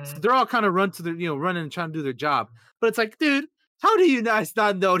 So they're all kind of running and trying to do their job. But it's like, dude, how do you guys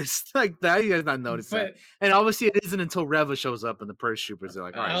not notice like that? You guys not notice that? And obviously, it isn't until Reva shows up and the Purge Troopers are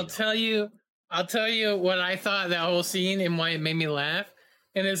like, all right. I'll tell you what I thought that whole scene and why it made me laugh.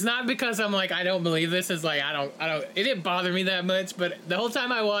 And it's not because I'm like, I don't believe this. It's like, I don't, it didn't bother me that much. But the whole time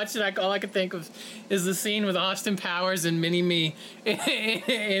I watched it, all I could think of is the scene with Austin Powers and Mini-Me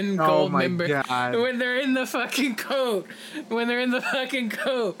in Goldmember. God. When they're in the fucking coat. I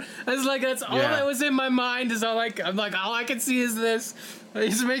was like, that's all that was in my mind is all I'm like, all I can see is this.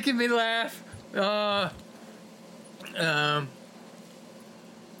 It's making me laugh. But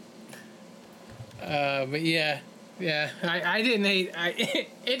yeah. Yeah, I didn't hate.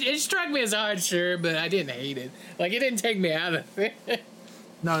 It struck me as odd, sure, but I didn't hate it. Like, it didn't take me out of it.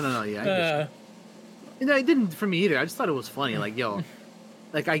 No, yeah. It didn't for me either. I just thought it was funny. Like, yo,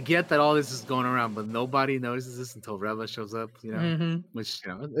 like I get that all this is going around, but nobody notices this until Reva shows up. Which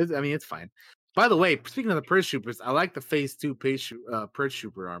it's fine. By the way, speaking of the Purge Troopers, I like the Phase 2 Purge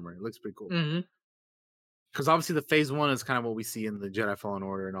Trooper armor. It looks pretty cool. Because obviously the Phase 1 is kind of what we see in the Jedi Fallen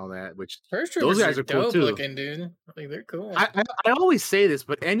Order and all that, which those guys are cool dope too. Looking, dude. Like, they're cool. I always say this,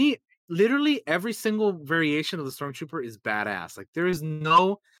 but literally every single variation of the Stormtrooper is badass. Like there is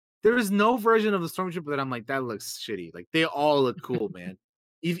no version of the Stormtrooper that I'm like, that looks shitty. Like they all look cool, man.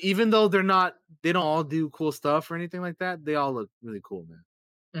 Even though they don't all do cool stuff or anything like that, they all look really cool,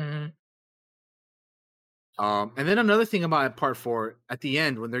 man. And then another thing about Part 4, at the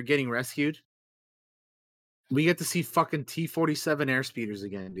end when they're getting rescued, we get to see fucking T-47 airspeeders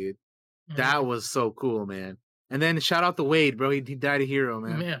again, dude. That was so cool, man. And then shout out to Wade, bro. He died a hero,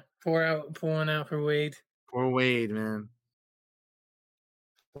 man. Yeah, pouring out for Wade. Poor Wade, man.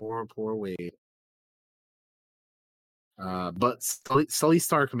 Poor Wade. But Sully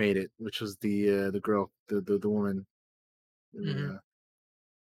Stark made it, which was the girl, the woman who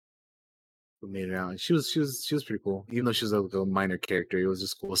made it out. And she was pretty cool, even though she was a minor character. It was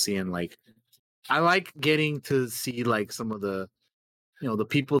just cool seeing I like getting to see some of the the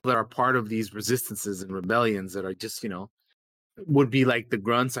people that are part of these resistances and rebellions that are just would be like the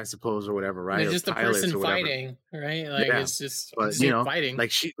grunts, I suppose, or whatever, right? It's just the person fighting, right? Like it's just fighting.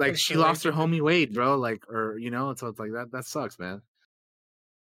 Like she lost her homie Wade, bro. So it's like that sucks, man.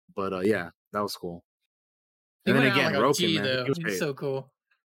 But yeah, that was cool. And then again, Roken, man, he was great. So cool.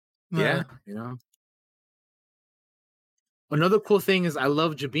 Yeah, Another cool thing is I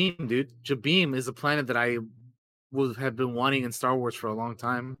love Jabeam, dude. Jabeam is a planet that I would have been wanting in Star Wars for a long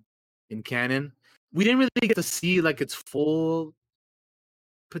time in canon. We didn't really get to see its full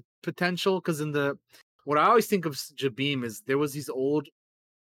potential because what I always think of Jabeam is there was these old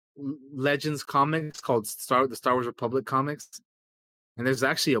Legends comics called the Star Wars Republic comics, and there's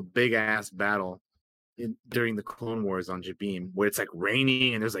actually a big ass battle during the Clone Wars on Jabeam where it's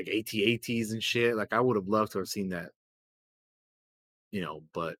raining and there's AT-ATs and shit. I would have loved to have seen that.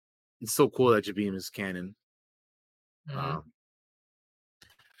 But it's so cool that Jabeam is canon. But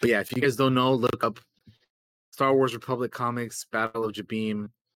yeah, if you guys don't know, look up Star Wars Republic comics, Battle of Jabeam.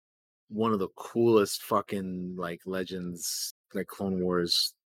 One of the coolest fucking Legends, Clone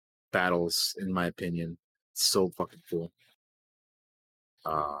Wars battles, in my opinion. It's so fucking cool.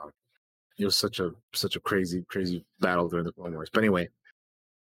 It was such a crazy battle during the Clone Wars. But anyway,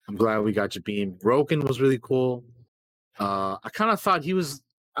 I'm glad we got Jabeam. Roken was really cool. I kind of thought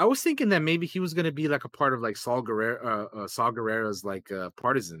I was thinking that maybe he was going to be a part of Saw Gerrera's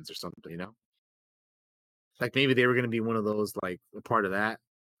partisans or something, maybe they were going to be one of those a part of that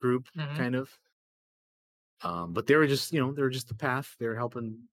group, kind of. But they were just the path. They were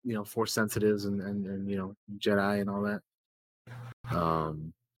helping Force sensitives and Jedi and all that.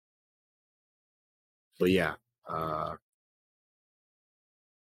 But yeah.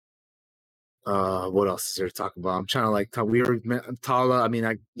 What else is there to talk about? I'm trying to we were Tala. I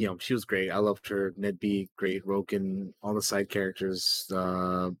mean, she was great. I loved her. Ned B, great. Roken, all the side characters.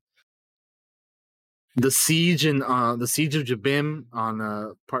 The siege of Jabeam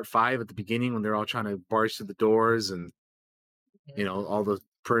on Part 5 at the beginning when they're all trying to barge through the doors and all the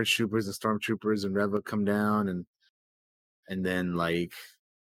Purge Troopers and Stormtroopers and Reva come down and then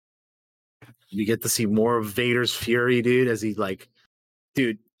you get to see more of Vader's fury, dude. As he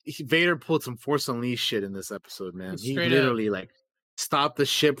dude. Vader pulled some Force Unleashed shit in this episode, man. He Straight up. literally like stopped the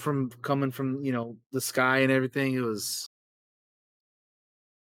ship from coming from the sky and everything. It was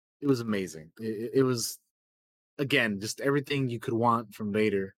amazing. It was, again, just everything you could want from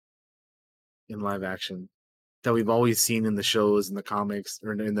Vader in live action that we've always seen in the shows and the comics,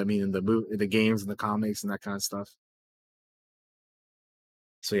 or in the games and the comics and that kind of stuff.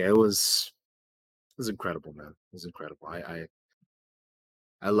 So yeah, it was incredible, man. It was incredible.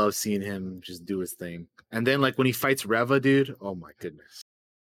 I love seeing him just do his thing. And then like when he fights Reva, dude, oh my goodness.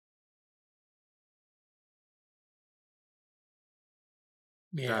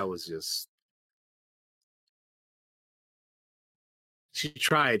 Yeah. That was just, she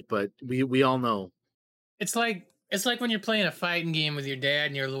tried, but we all know. It's like when you're playing a fighting game with your dad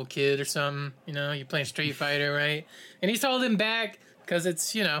and you're a little kid or something. You're playing Street Fighter, right? And he's holding back because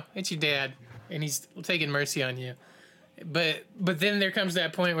it's it's your dad, and he's taking mercy on you. But then there comes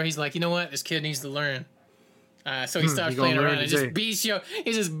that point where he's like, you know what, this kid needs to learn. So he stops playing around and just beats your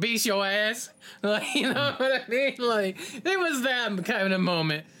ass. Like, you know what I mean? Like, there was that kind of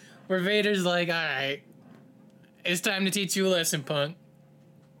moment where Vader's like, all right, it's time to teach you a lesson, punk.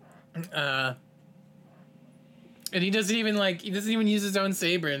 And he doesn't even use his own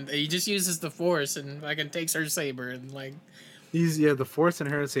saber, and he just uses the Force and takes her saber and like. He's the Force and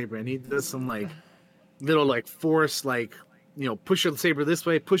her saber, and he does some like little like Force push your saber this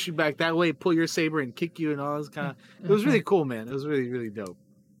way, push you back that way, pull your saber and kick you and all this kind of. It was really cool, man. It was really, really dope.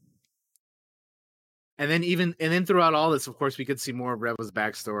 And then throughout all this, of course, we could see more of Reva's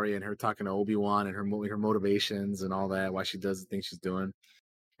backstory and her talking to Obi-Wan and her motivations and all that, why she does the things she's doing.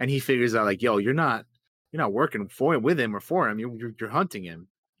 And he figures out like, yo, you're not working with him or for him. You're hunting him,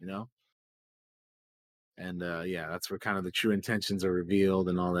 And yeah, that's where kind of the true intentions are revealed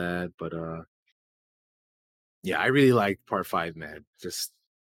and all that. But yeah, I really liked part 5, man. Just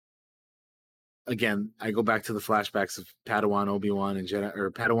again, I go back to the flashbacks of Padawan Obi-Wan and Jedi, or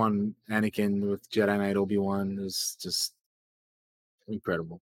Padawan Anakin with Jedi Knight Obi-Wan. It was just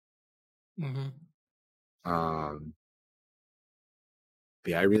incredible. Mm-hmm.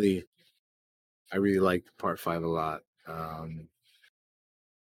 Yeah, I really liked part 5 a lot. And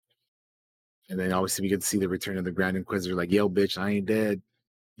then obviously we get to see the return of the Grand Inquisitor, like, yo, bitch, I ain't dead.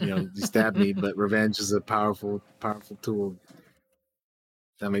 You stabbed me, but revenge is a powerful, powerful tool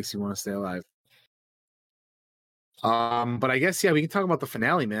that makes you want to stay alive. But I guess we can talk about the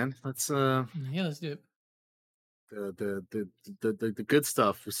finale, man. Let's do it. The good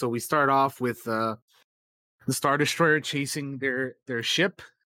stuff. So we start off with the Star Destroyer chasing their ship.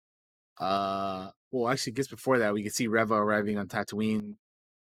 Well, actually, I guess before that, we can see Reva arriving on Tatooine,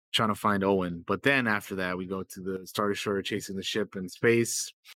 trying to find Owen. But then after that, we go to the Star Destroyer chasing the ship in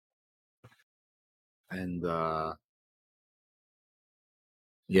space. And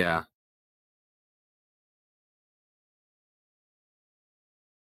yeah.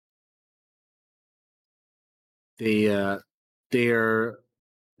 They're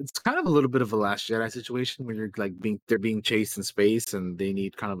it's kind of a little bit of a Last Jedi situation where you're like they're being chased in space and they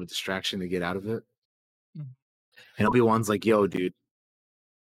need kind of a distraction to get out of it. Mm. And Obi-Wan's like, yo, dude,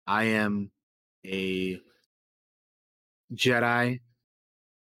 I am a Jedi.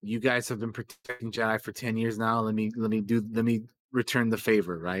 You guys have been protecting Jedi for 10 years now. Let me return the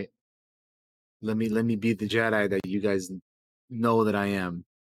favor, right? Let me be the Jedi that you guys know that I am,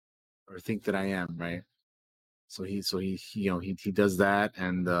 or think that I am, right? So he does that,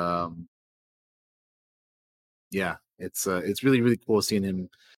 and yeah, it's really, really cool seeing him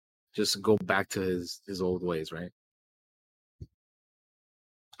just go back to his old ways, right?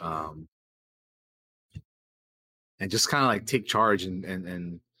 And just kind of like take charge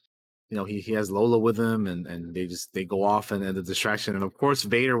and he has Lola with him, and they go off and the distraction, and of course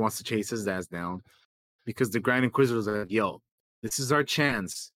Vader wants to chase his ass down because the Grand Inquisitor's like, yo, this is our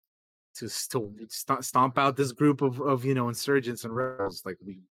chance to stomp out this group of insurgents and rebels. Like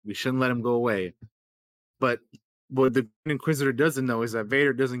we shouldn't let him go away. But what the Inquisitor doesn't know is that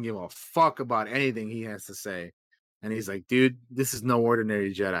Vader doesn't give a fuck about anything he has to say, and he's like, dude, this is no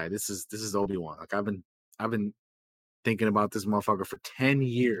ordinary Jedi. This is Obi-Wan. Like I've been thinking about this motherfucker for 10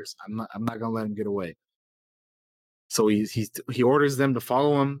 years. I'm not gonna let him get away. So he orders them to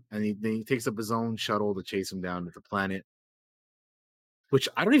follow him, and he takes up his own shuttle to chase him down to the planet. Which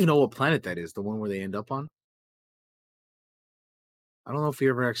I don't even know what planet that is, the one where they end up on. I don't know if we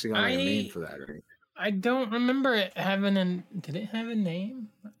ever actually got a name for that, right? I don't remember it having did it have a name?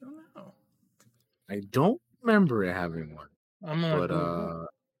 I don't know. I don't remember it having one. I'm gonna Google.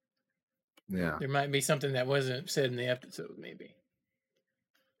 Yeah. There might be something that wasn't said in the episode, maybe.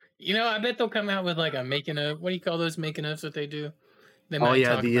 I bet they'll come out with like a making of. What do you call those making ofs that they do? They Oh might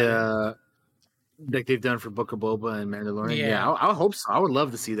yeah, talk about it. like they've done for Book of Boba and Mandalorian. Yeah, Yeah. I hope so. I would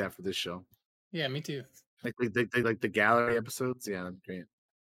love to see that for this show. Yeah, me too. Like the gallery episodes. Yeah, that'd be great.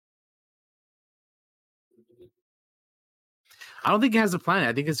 I don't think it has a planet.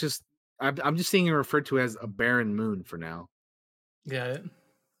 I think it's just I'm just seeing it referred to as a barren moon for now. Got it.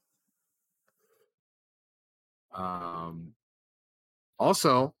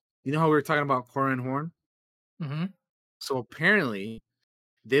 Also, you know how we were talking about Corin Horn? Mm-hmm. So apparently,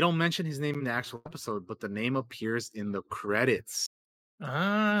 they don't mention his name in the actual episode, but the name appears in the credits.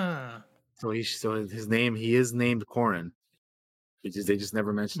 Ah. So his name, he is named Corin. They just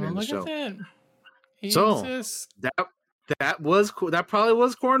never mentioned it in the Look show. at that. He So exists. that probably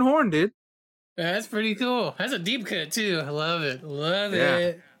was Corin Horn, dude. That's pretty cool. That's a deep cut too. I love it. Love Yeah.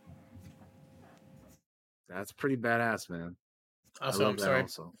 it. That's pretty badass, man. Also, I love I'm that sorry.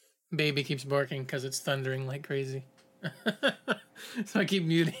 also. Baby keeps barking because it's thundering like crazy. So I keep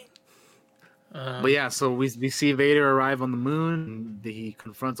muting. But yeah, so we see Vader arrive on the moon. And he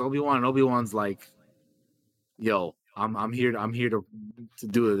confronts Obi-Wan, and Obi-Wan's like, "Yo, I'm here to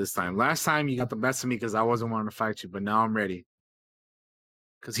do it this time. Last time you got the best of me because I wasn't wanting to fight you, but now I'm ready."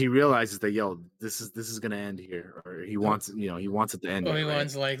 Because he realizes that this is gonna end here, or he wants it to end.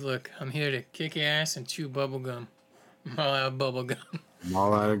 Obi-Wan's like, "Look, I'm here to kick ass and chew bubble gum. I'm all out of bubble gum." I'm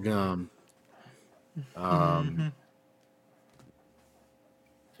all out of gum.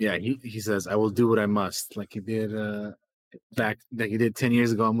 Yeah, he says, "I will do what I must," like he did back like he did 10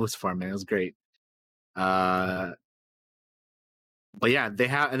 years ago on Mustafar, man. It was great. But yeah, they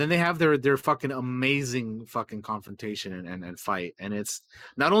have their fucking amazing fucking confrontation and fight, and it's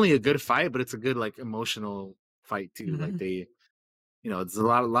not only a good fight, but it's a good like emotional fight too. Like they, it's a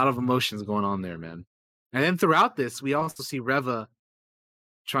lot of emotions going on there, man. And then throughout this, we also see Reva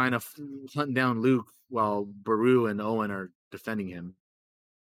trying to hunt down Luke while Beru and Owen are defending him.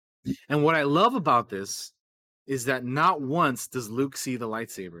 And what I love about this is that not once does Luke see the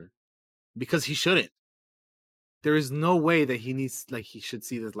lightsaber, because he shouldn't. There is no way that he should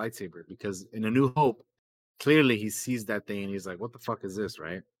see this lightsaber, because in A New Hope, clearly he sees that thing and he's like, "What the fuck is this?"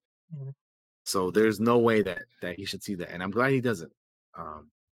 Right? So there's no way that he should see that, and I'm glad he doesn't.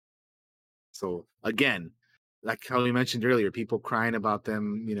 So again, like how we mentioned earlier, people crying about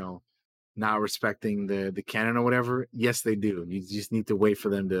them, not respecting the canon or whatever. Yes, they do. You just need to wait for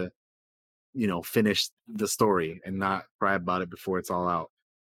them to, finish the story and not cry about it before it's all out.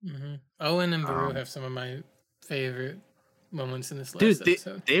 Owen and Beru have some of my favorite moments in this last Dude,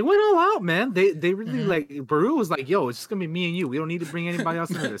 episode. they went all out, man. They really like Beru was like, "Yo, it's just gonna be me and you. We don't need to bring anybody else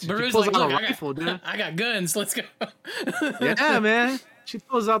into this." She Beru's pulls like, out "Look, a rifle, dude. I got guns. Let's go." Yeah, man. She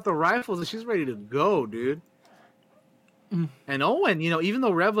pulls out the rifles and she's ready to go, dude. And Owen, even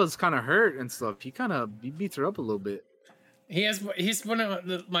though Reva's kind of hurt and stuff, he beats her up a little bit. He's one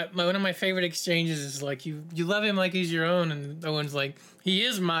of my favorite exchanges is like, you love him like he's your own, and Owen's like, he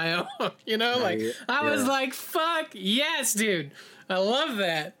is my own. I was like, fuck yes, dude. I love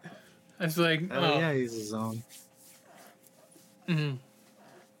that. I was like, yeah, he's his own.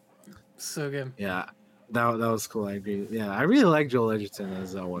 So good. Yeah, that was cool. I agree. Yeah, I really like Joel Edgerton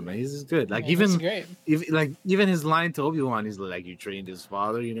as Owen, man. He's good. Like he's great. Even his line to Obi-Wan, he's like, "You trained his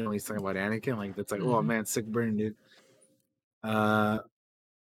father," he's talking about Anakin. Like that's like, oh man, sick burn, dude. But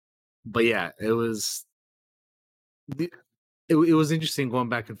yeah, it was interesting going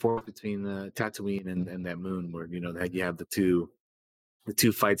back and forth between Tatooine and that moon, where that you have the two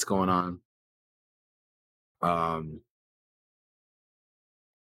fights going on.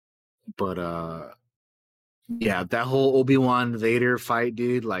 But yeah, that whole Obi-Wan Vader fight,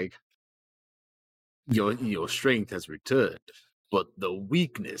 dude, like your strength has returned, but the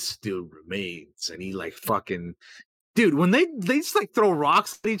weakness still remains. And he like fucking, dude, when they just like throw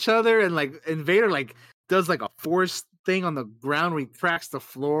rocks at each other, and Vader like does like a force thing on the ground where he cracks the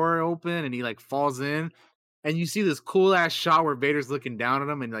floor open and he like falls in, and you see this cool ass shot where Vader's looking down at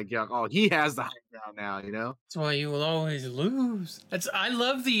him and like, oh, he has the high ground now, That's why you will always lose. I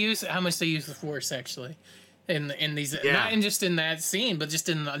love how much they use the Force actually. In these, not just in that scene, but just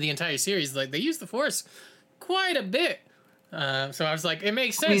in the entire series, like they use the Force quite a bit. So I was like, it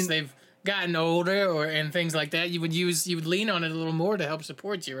makes sense. They've gotten older, and things like that. You would lean on it a little more to help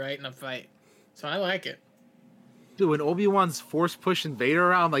support you, right, in a fight. So I like it. Dude, when Obi-Wan's Force pushing Vader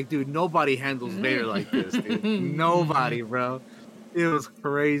around, like, dude, nobody handles Vader like this, dude. Nobody, bro. It was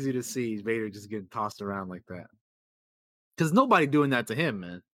crazy to see Vader just getting tossed around like that. Because nobody doing that to him,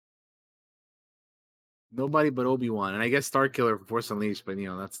 man. Nobody but Obi-Wan, and I guess Starkiller from Force Unleashed, but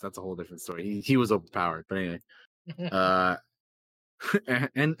that's a whole different story. He was overpowered, but anyway,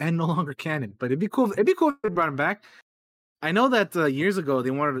 and no longer canon. But it'd be cool if they brought him back. I know that years ago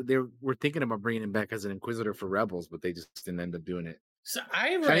they were thinking about bringing him back as an Inquisitor for Rebels, but they just didn't end up doing it. So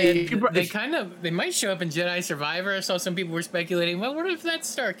I I read mean, they might show up in Jedi Survivor. I saw some people were speculating. Well, what if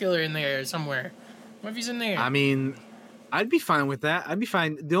that's Starkiller in there somewhere? What if he's in there? I mean, I'd be fine with that. I'd be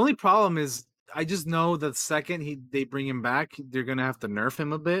fine. The only problem is I just know that the second they bring him back, they're gonna have to nerf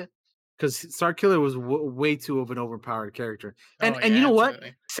him a bit because Starkiller was way too of an overpowered character. And Oh, and you yeah, know what?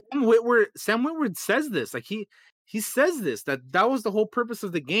 absolutely. Sam Witwer says this. Like he says this that was the whole purpose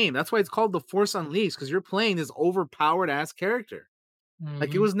of the game. That's why it's called the Force Unleashed, because you're playing this overpowered ass character.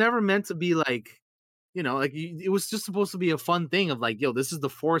 Like it Mhm. was never meant to be like, like it was just supposed to be a fun thing of like, yo, this is the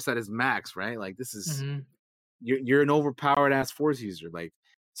Force at its max, right? Like this is Mhm. you're an overpowered ass Force user. Like,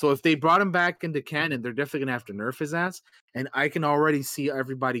 so if they brought him back into canon, they're definitely gonna have to nerf his ass. And I can already see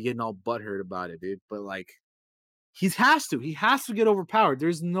everybody getting all butthurt about it, dude. But like, he has to get overpowered.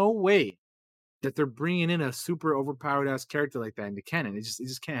 There's no way that they're bringing in a super overpowered ass character like that into canon. It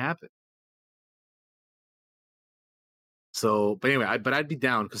just can't happen. So, but anyway, I'd be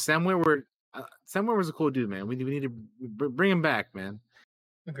down because Sam Witwer's a cool dude, man. We need to bring him back, man.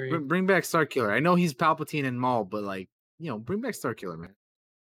 Agreed. Bring back Starkiller. I know he's Palpatine and Maul, but like, bring back Starkiller, man.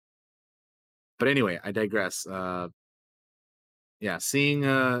 But anyway, I digress. Yeah, seeing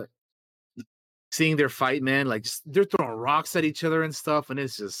their fight, man, like they're throwing rocks at each other and stuff, and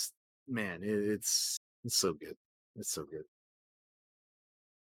it's just, man, it's so good. It's so good.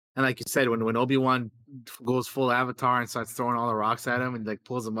 And like you said, when Obi-Wan goes full Avatar and starts throwing all the rocks at him and like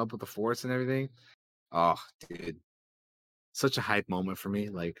pulls him up with the Force and everything, oh, dude, such a hype moment for me.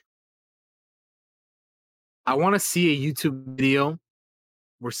 Like, I want to see a YouTube video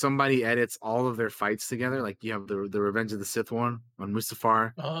where somebody edits all of their fights together. Like you have the Revenge of the Sith one on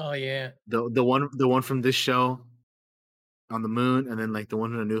Mustafar, Oh yeah. the one from this show on the moon, and then like the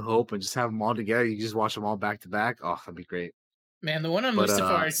one in A New Hope, and just have them all together. You just watch them all back to back. Oh, that'd be great. Man, the one on But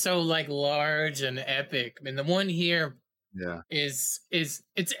Mustafar is so like large and epic. I mean, the one here yeah, is it's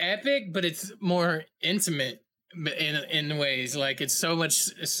epic, but it's more intimate in ways. Like it's so much.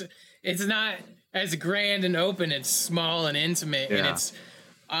 It's not as grand and open. It's small and intimate, and Yeah. it's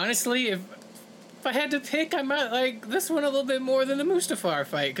honestly, if I had to pick, I might like this one a little bit more than the Mustafar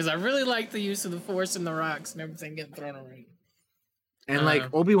fight because I really like the use of the Force and the rocks and everything getting thrown around. and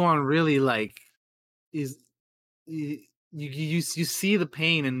like Obi-Wan really like is you see the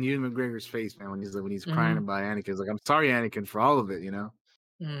pain in Ewan McGregor's face, man, when he's crying Mhm. about Anakin. He's like, I'm sorry, Anakin, for all of it,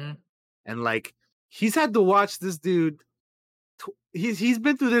 Mhm. and like he's had to watch this dude. He's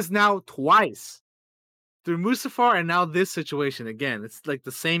been through this now twice, through Mustafar and now this situation again. It's like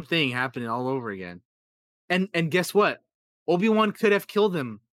the same thing happening all over again. And guess what? Obi-Wan could have killed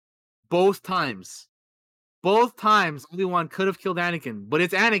him both times. Both times Obi-Wan could have killed Anakin, but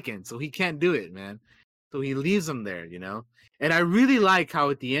it's Anakin, so he can't do it, man. So he leaves him there, And I really like how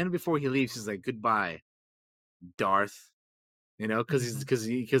at the end, before he leaves, he's like, "Goodbye, Darth." Because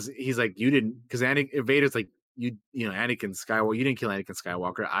he's like, "You didn't," because Vader's like, Anakin Skywalker, you didn't kill Anakin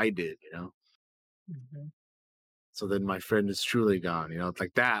Skywalker, I did. Mhm. So then my friend is truly gone. It's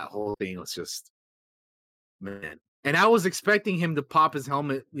like that whole thing was just, man. And I was expecting him to pop his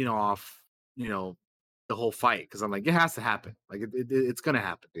helmet, off, the whole fight, because I'm like, it has to happen. Like it's gonna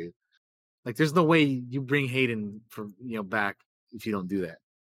happen, dude. Like there's no way you bring Hayden back if you don't do that.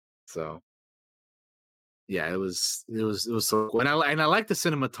 So yeah, it was so cool. And I like the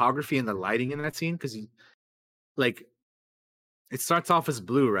cinematography and the lighting in that scene because like it starts off as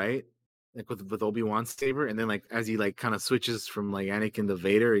blue, right? Like with Obi-Wan's saber, and then like as he like kind of switches from like Anakin to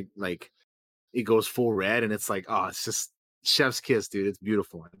Vader, it goes full red, and it's like, oh, it's just chef's kiss, dude. It's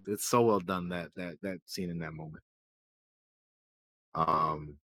beautiful. It's so well done, that scene in that moment.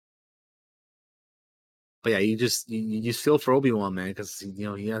 Um, but yeah, you just feel for Obi-Wan, man, because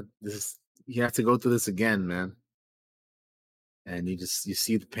he had to go through this again, man. And you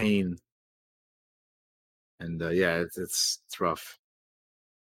see the pain, and yeah, it's rough.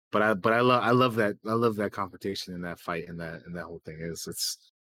 But I love that confrontation and that fight and that whole thing. It's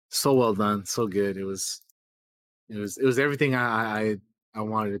so well done, so good. It was everything I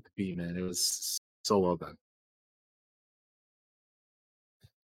wanted it to be, man. It was so well done.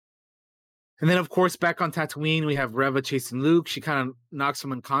 And then, of course, back on Tatooine, we have Reva chasing Luke. She kind of knocks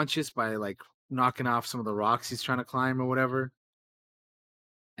him unconscious by like knocking off some of the rocks he's trying to climb or whatever.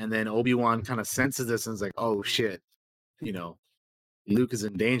 And then Obi-Wan kind of senses this and is like, "Oh shit, Luke is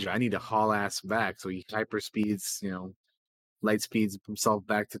in danger. I need to haul ass back." So he hyper speeds, light speeds himself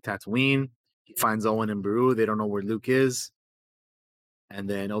back to Tatooine. He finds Owen and Beru. They don't know where Luke is. And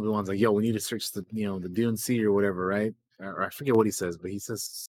then Obi-Wan's like, "Yo, we need to search the Dune Sea or whatever, right?" Or I forget what he says, but he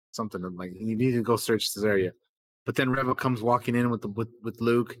says something like, "You need to go search this area." But then Reva comes walking in with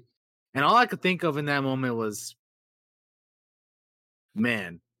Luke, and all I could think of in that moment was,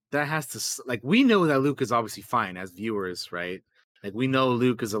 man, that has to like we know that Luke is obviously fine as viewers, right? Like we know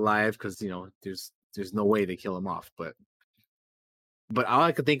Luke is alive because there's no way they kill him off, but all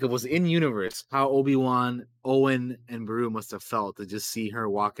I could think of was in universe how Obi-Wan, Owen, and Beru must have felt to just see her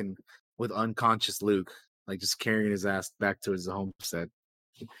walking with unconscious Luke, like just carrying his ass back to his homestead.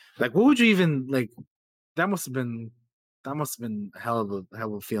 Like, what would you even like? That must have been hell of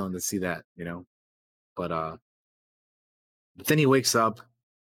a feeling to see that, But then he wakes up,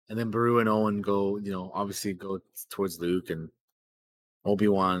 and then Beru and Owen go, obviously go towards Luke, and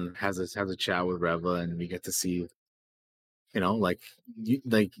Obi-Wan has a chat with Reva, and we get to see,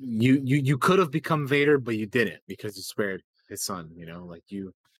 you could have become Vader, but you didn't because you spared his son, like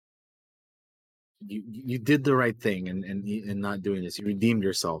you did the right thing and not doing this. You redeemed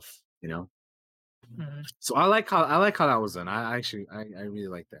yourself, Mhm. So I like how that was done. I actually I really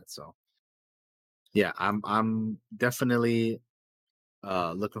like that. So yeah, I'm definitely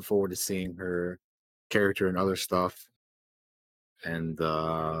looking forward to seeing her character and other stuff. And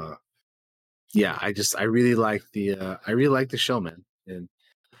yeah, I really like the show, man. And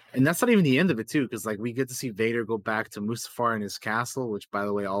that's not even the end of it too, because like we get to see Vader go back to Mustafar in his castle, which by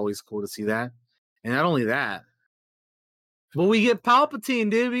the way, always cool to see that. And not only that, but we get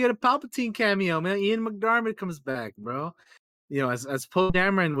Palpatine, dude. We get a Palpatine cameo, man. Ian McDiarmid comes back, bro. As Poe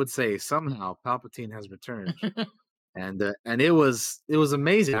Dameron would say, somehow Palpatine has returned, and it was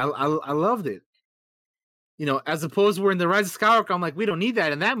amazing. I loved it. As opposed to we're in the Rise of Skywalker, I'm like, we don't need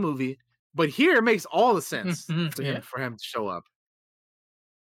that in that movie, but here it makes all the sense for him to show up.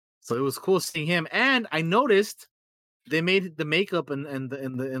 So it was cool seeing him, and I noticed they made the makeup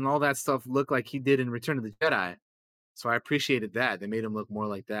and all that stuff look like he did in Return of the Jedi. So I appreciated that. They made him look more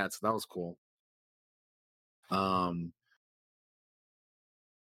like that, so that was cool. But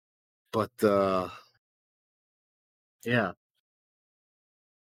yeah.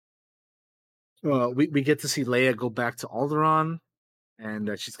 Well, we get to see Leia go back to Alderaan,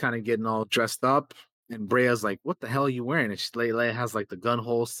 and she's kind of getting all dressed up. And Brea's like, "What the hell are you wearing?" And Leia has like the gun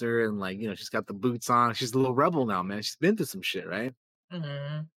holster, and like she's got the boots on. She's a little rebel now, man. She's been through some shit, right?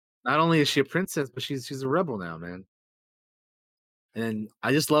 Mhm. Not only is she a princess, but she's a rebel now, man. And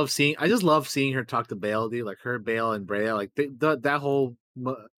I just love seeing her talk to Bail, dude. Like her, Bail, and Brea, like that whole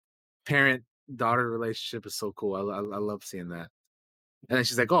parent daughter relationship is so cool. I love seeing that. And then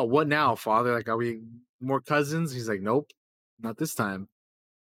she's like, "Oh, what now, father? Like, are we more cousins?" He's like, "Nope, not this time."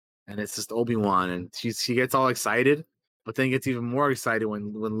 And it's just Obi-Wan, and she gets all excited, but then gets even more excited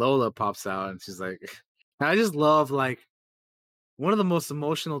when Lola pops out, and she's like, I just love like one of the most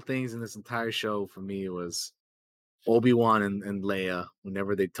emotional things in this entire show for me was Obi-Wan and Leia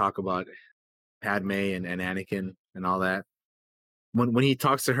whenever they talk about Padme and Anakin and all that. When he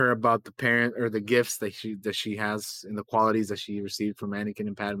talks to her about the parent or the gifts that she has and the qualities that she received from Anakin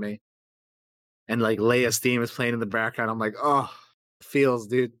and Padme, and like Leia's theme is playing in the background, I'm like, oh, feels,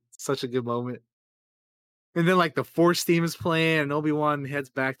 dude, such a good moment. And then like the Force theme is playing, and Obi-Wan heads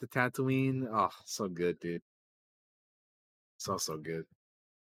back to Tatooine. Oh, so good, dude. So good.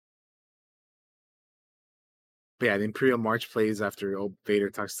 But yeah, the Imperial March plays after Vader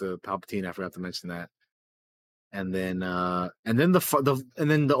talks to Palpatine. I forgot to mention that. And then the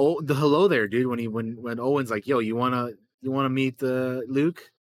hello there, dude. When Owen's like, "Yo, you wanna meet the Luke?"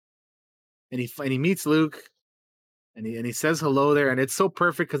 And he meets Luke, and he says hello there, and it's so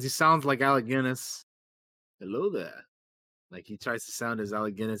perfect because he sounds like Alec Guinness. Hello there. Like he tries to sound as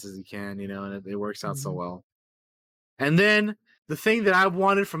Alec Guinness as he can, and it works out so well. And then the thing that I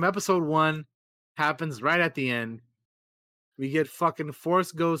wanted from episode 1 happens right at the end. We get fucking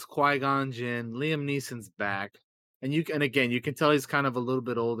Force Ghost Qui-Gon Jinn. Liam Neeson's back. And again, you can tell he's kind of a little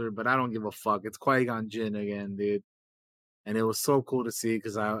bit older, but I don't give a fuck. It's Qui-Gon Jinn again, dude. And it was so cool to see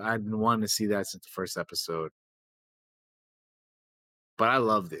because I've been wanting to see that since the first episode. But I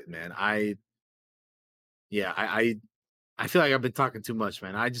loved it, man. I feel like I've been talking too much,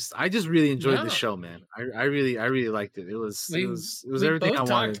 man. I just really enjoyed the show, man. I really liked it. It was everything I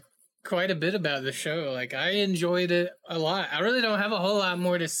wanted. Quite a bit about the show. Like I enjoyed it a lot. I really don't have a whole lot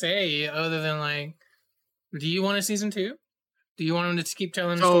more to say other than like, do you want a season 2? Do you want them to keep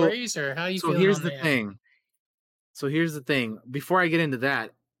telling stories, or how you feeling? So here's the thing. Before I get into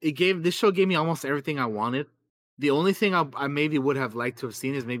that, this show gave me almost everything I wanted. The only thing I maybe would have liked to have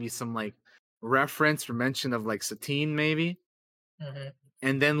seen is maybe some like reference or mention of like Satine, maybe. Mm-hmm.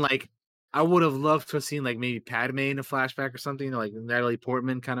 And then like I would have loved to have seen like maybe Padme in a flashback or something, like Natalie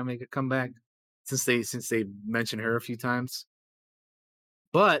Portman kind of make a comeback since they mentioned her a few times.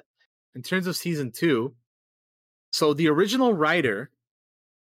 But in terms of season 2, So the original writer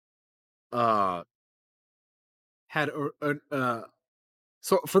uh had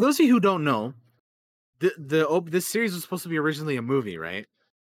so for those of you who don't know, this series was supposed to be originally a movie, right?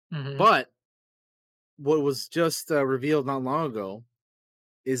 Mm-hmm. But what was just revealed not long ago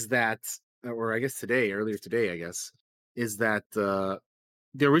is that, or I guess earlier today, I guess, is that the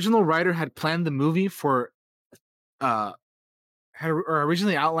original writer had planned the movie for had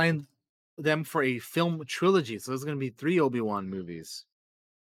originally outlined them for a film trilogy. So there's going to be 3 Obi-Wan movies.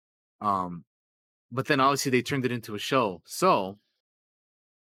 But then obviously they turned it into a show. So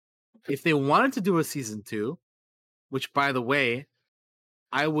if they wanted to do a season 2, which by the way,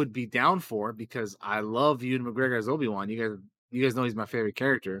 I would be down for because I love Ewan McGregor as Obi-Wan. You guys know he's my favorite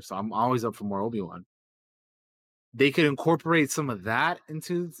character, so I'm always up for more Obi-Wan. They could incorporate some of that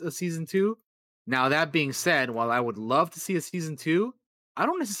into a season 2. Now, that being said, while I would love to see a season 2, I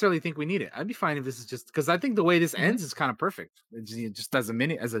don't necessarily think we need it. I'd be fine if this is just because I think the way this ends is kind of perfect. It just as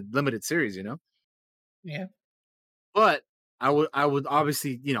a limited series, you know. Yeah. But I would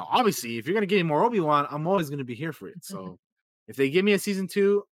obviously, obviously, if you're gonna give me more Obi-Wan, I'm always gonna be here for it. So if they give me a season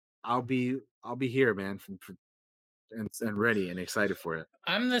 2, I'll be here, man, and ready and excited for it.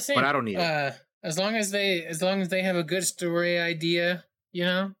 I'm the same. But I don't need it. As long as they have a good story idea,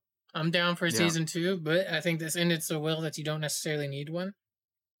 I'm down for season 2. But I think this ended so well that you don't necessarily need one.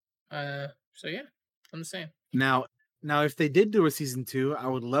 So yeah, I'm the same. Now, if they did do a season 2, I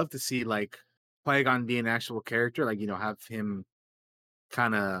would love to see like Qui-Gon be an actual character, like have him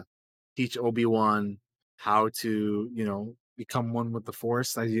kind of teach Obi-Wan how to become one with the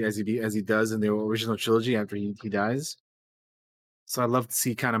Force as he does in the original trilogy after he dies. So I'd love to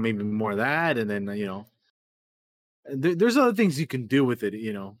see kind of maybe more of that, and then there's other things you can do with it,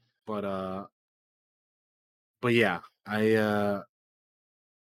 but yeah,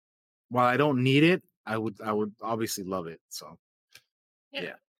 while I don't need it, I would obviously love it. So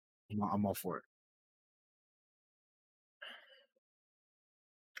yeah, I'm all for it.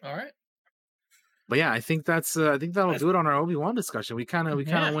 All right. But yeah, I think that'll do it on our Obi-Wan discussion. We kind of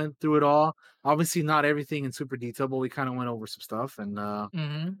went through it all. Obviously, not everything in super detail, but we kind of went over some stuff. And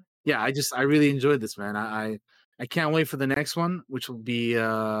yeah, I really enjoyed this, man. I can't wait for the next one, which will be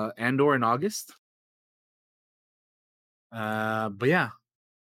Andor in August. But yeah,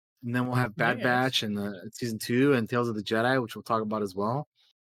 and then we'll have Bad Batch and season 2 and Tales of the Jedi, which we'll talk about as well.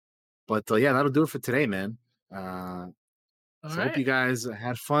 But yeah, that'll do it for today, man. So I hope you guys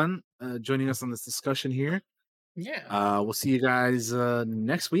had fun joining us on this discussion here. Yeah. We'll see you guys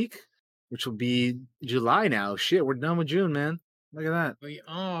next week, which will be July now. Shit, we're done with June, man. Look at that. We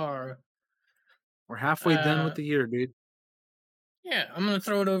are. We're halfway done with the year, dude. Yeah, I'm going to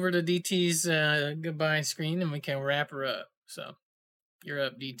throw it over to DT's goodbye screen and we can wrap her up. So, you're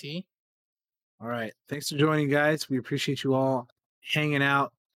up, DT. All right. Thanks for joining, guys. We appreciate you all hanging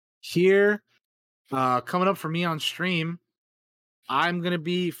out here. Coming up for me on stream, I'm going to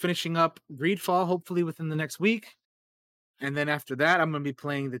be finishing up Greedfall, hopefully within the next week. And then after that, I'm going to be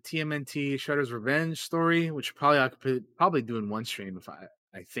playing the TMNT Shredder's Revenge story, which I could probably do in one stream if I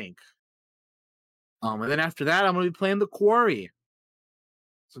think. And then after that, I'm going to be playing The Quarry.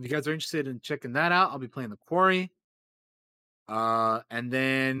 So if you guys are interested in checking that out, I'll be playing The Quarry. And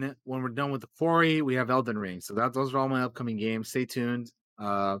then when we're done with The Quarry, we have Elden Ring. So those are all my upcoming games. Stay tuned.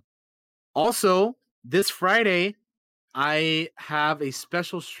 Also, this Friday, I have a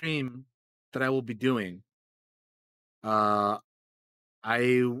special stream that I will be doing. I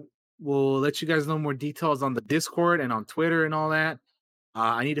will let you guys know more details on the Discord and on Twitter and all that.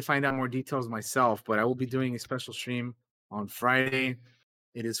 I need to find out more details myself, but I will be doing a special stream on Friday.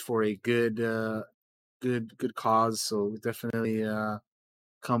 It is for a good cause, so definitely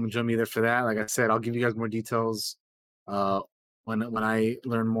come and join me there for that. Like I said, I'll give you guys more details when I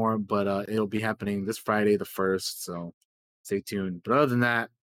learn more, but it'll be happening this Friday the 1st, so stay tuned. But other than that,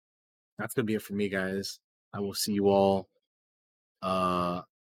 that's gonna be it for me, guys. I will see you all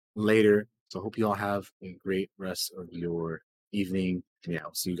later. So hope you all have a great rest of your evening. Yeah,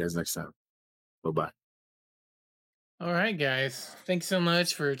 I'll see you guys next time. Bye-bye. All right, guys. Thanks so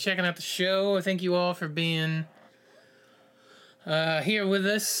much for checking out the show. Thank you all for being here with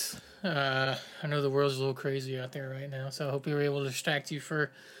us. I know the world's a little crazy out there right now, so I hope we were able to distract you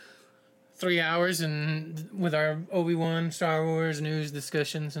for 3 hours and with our Obi-Wan, Star Wars news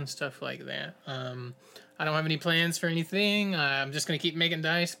discussions and stuff like that. I don't have any plans for anything. I'm just going to keep making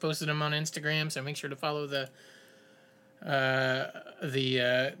dice, posting them on Instagram, so make sure to follow the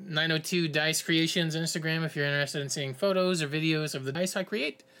 902 Dice Creations Instagram if you're interested in seeing photos or videos of the dice I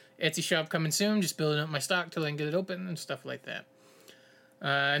create. Etsy shop coming soon, just building up my stock till I can get it open and stuff like that.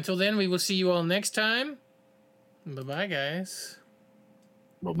 Until then, we will see you all next time. Bye-bye, guys.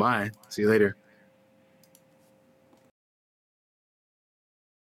 Well, bye. See you later.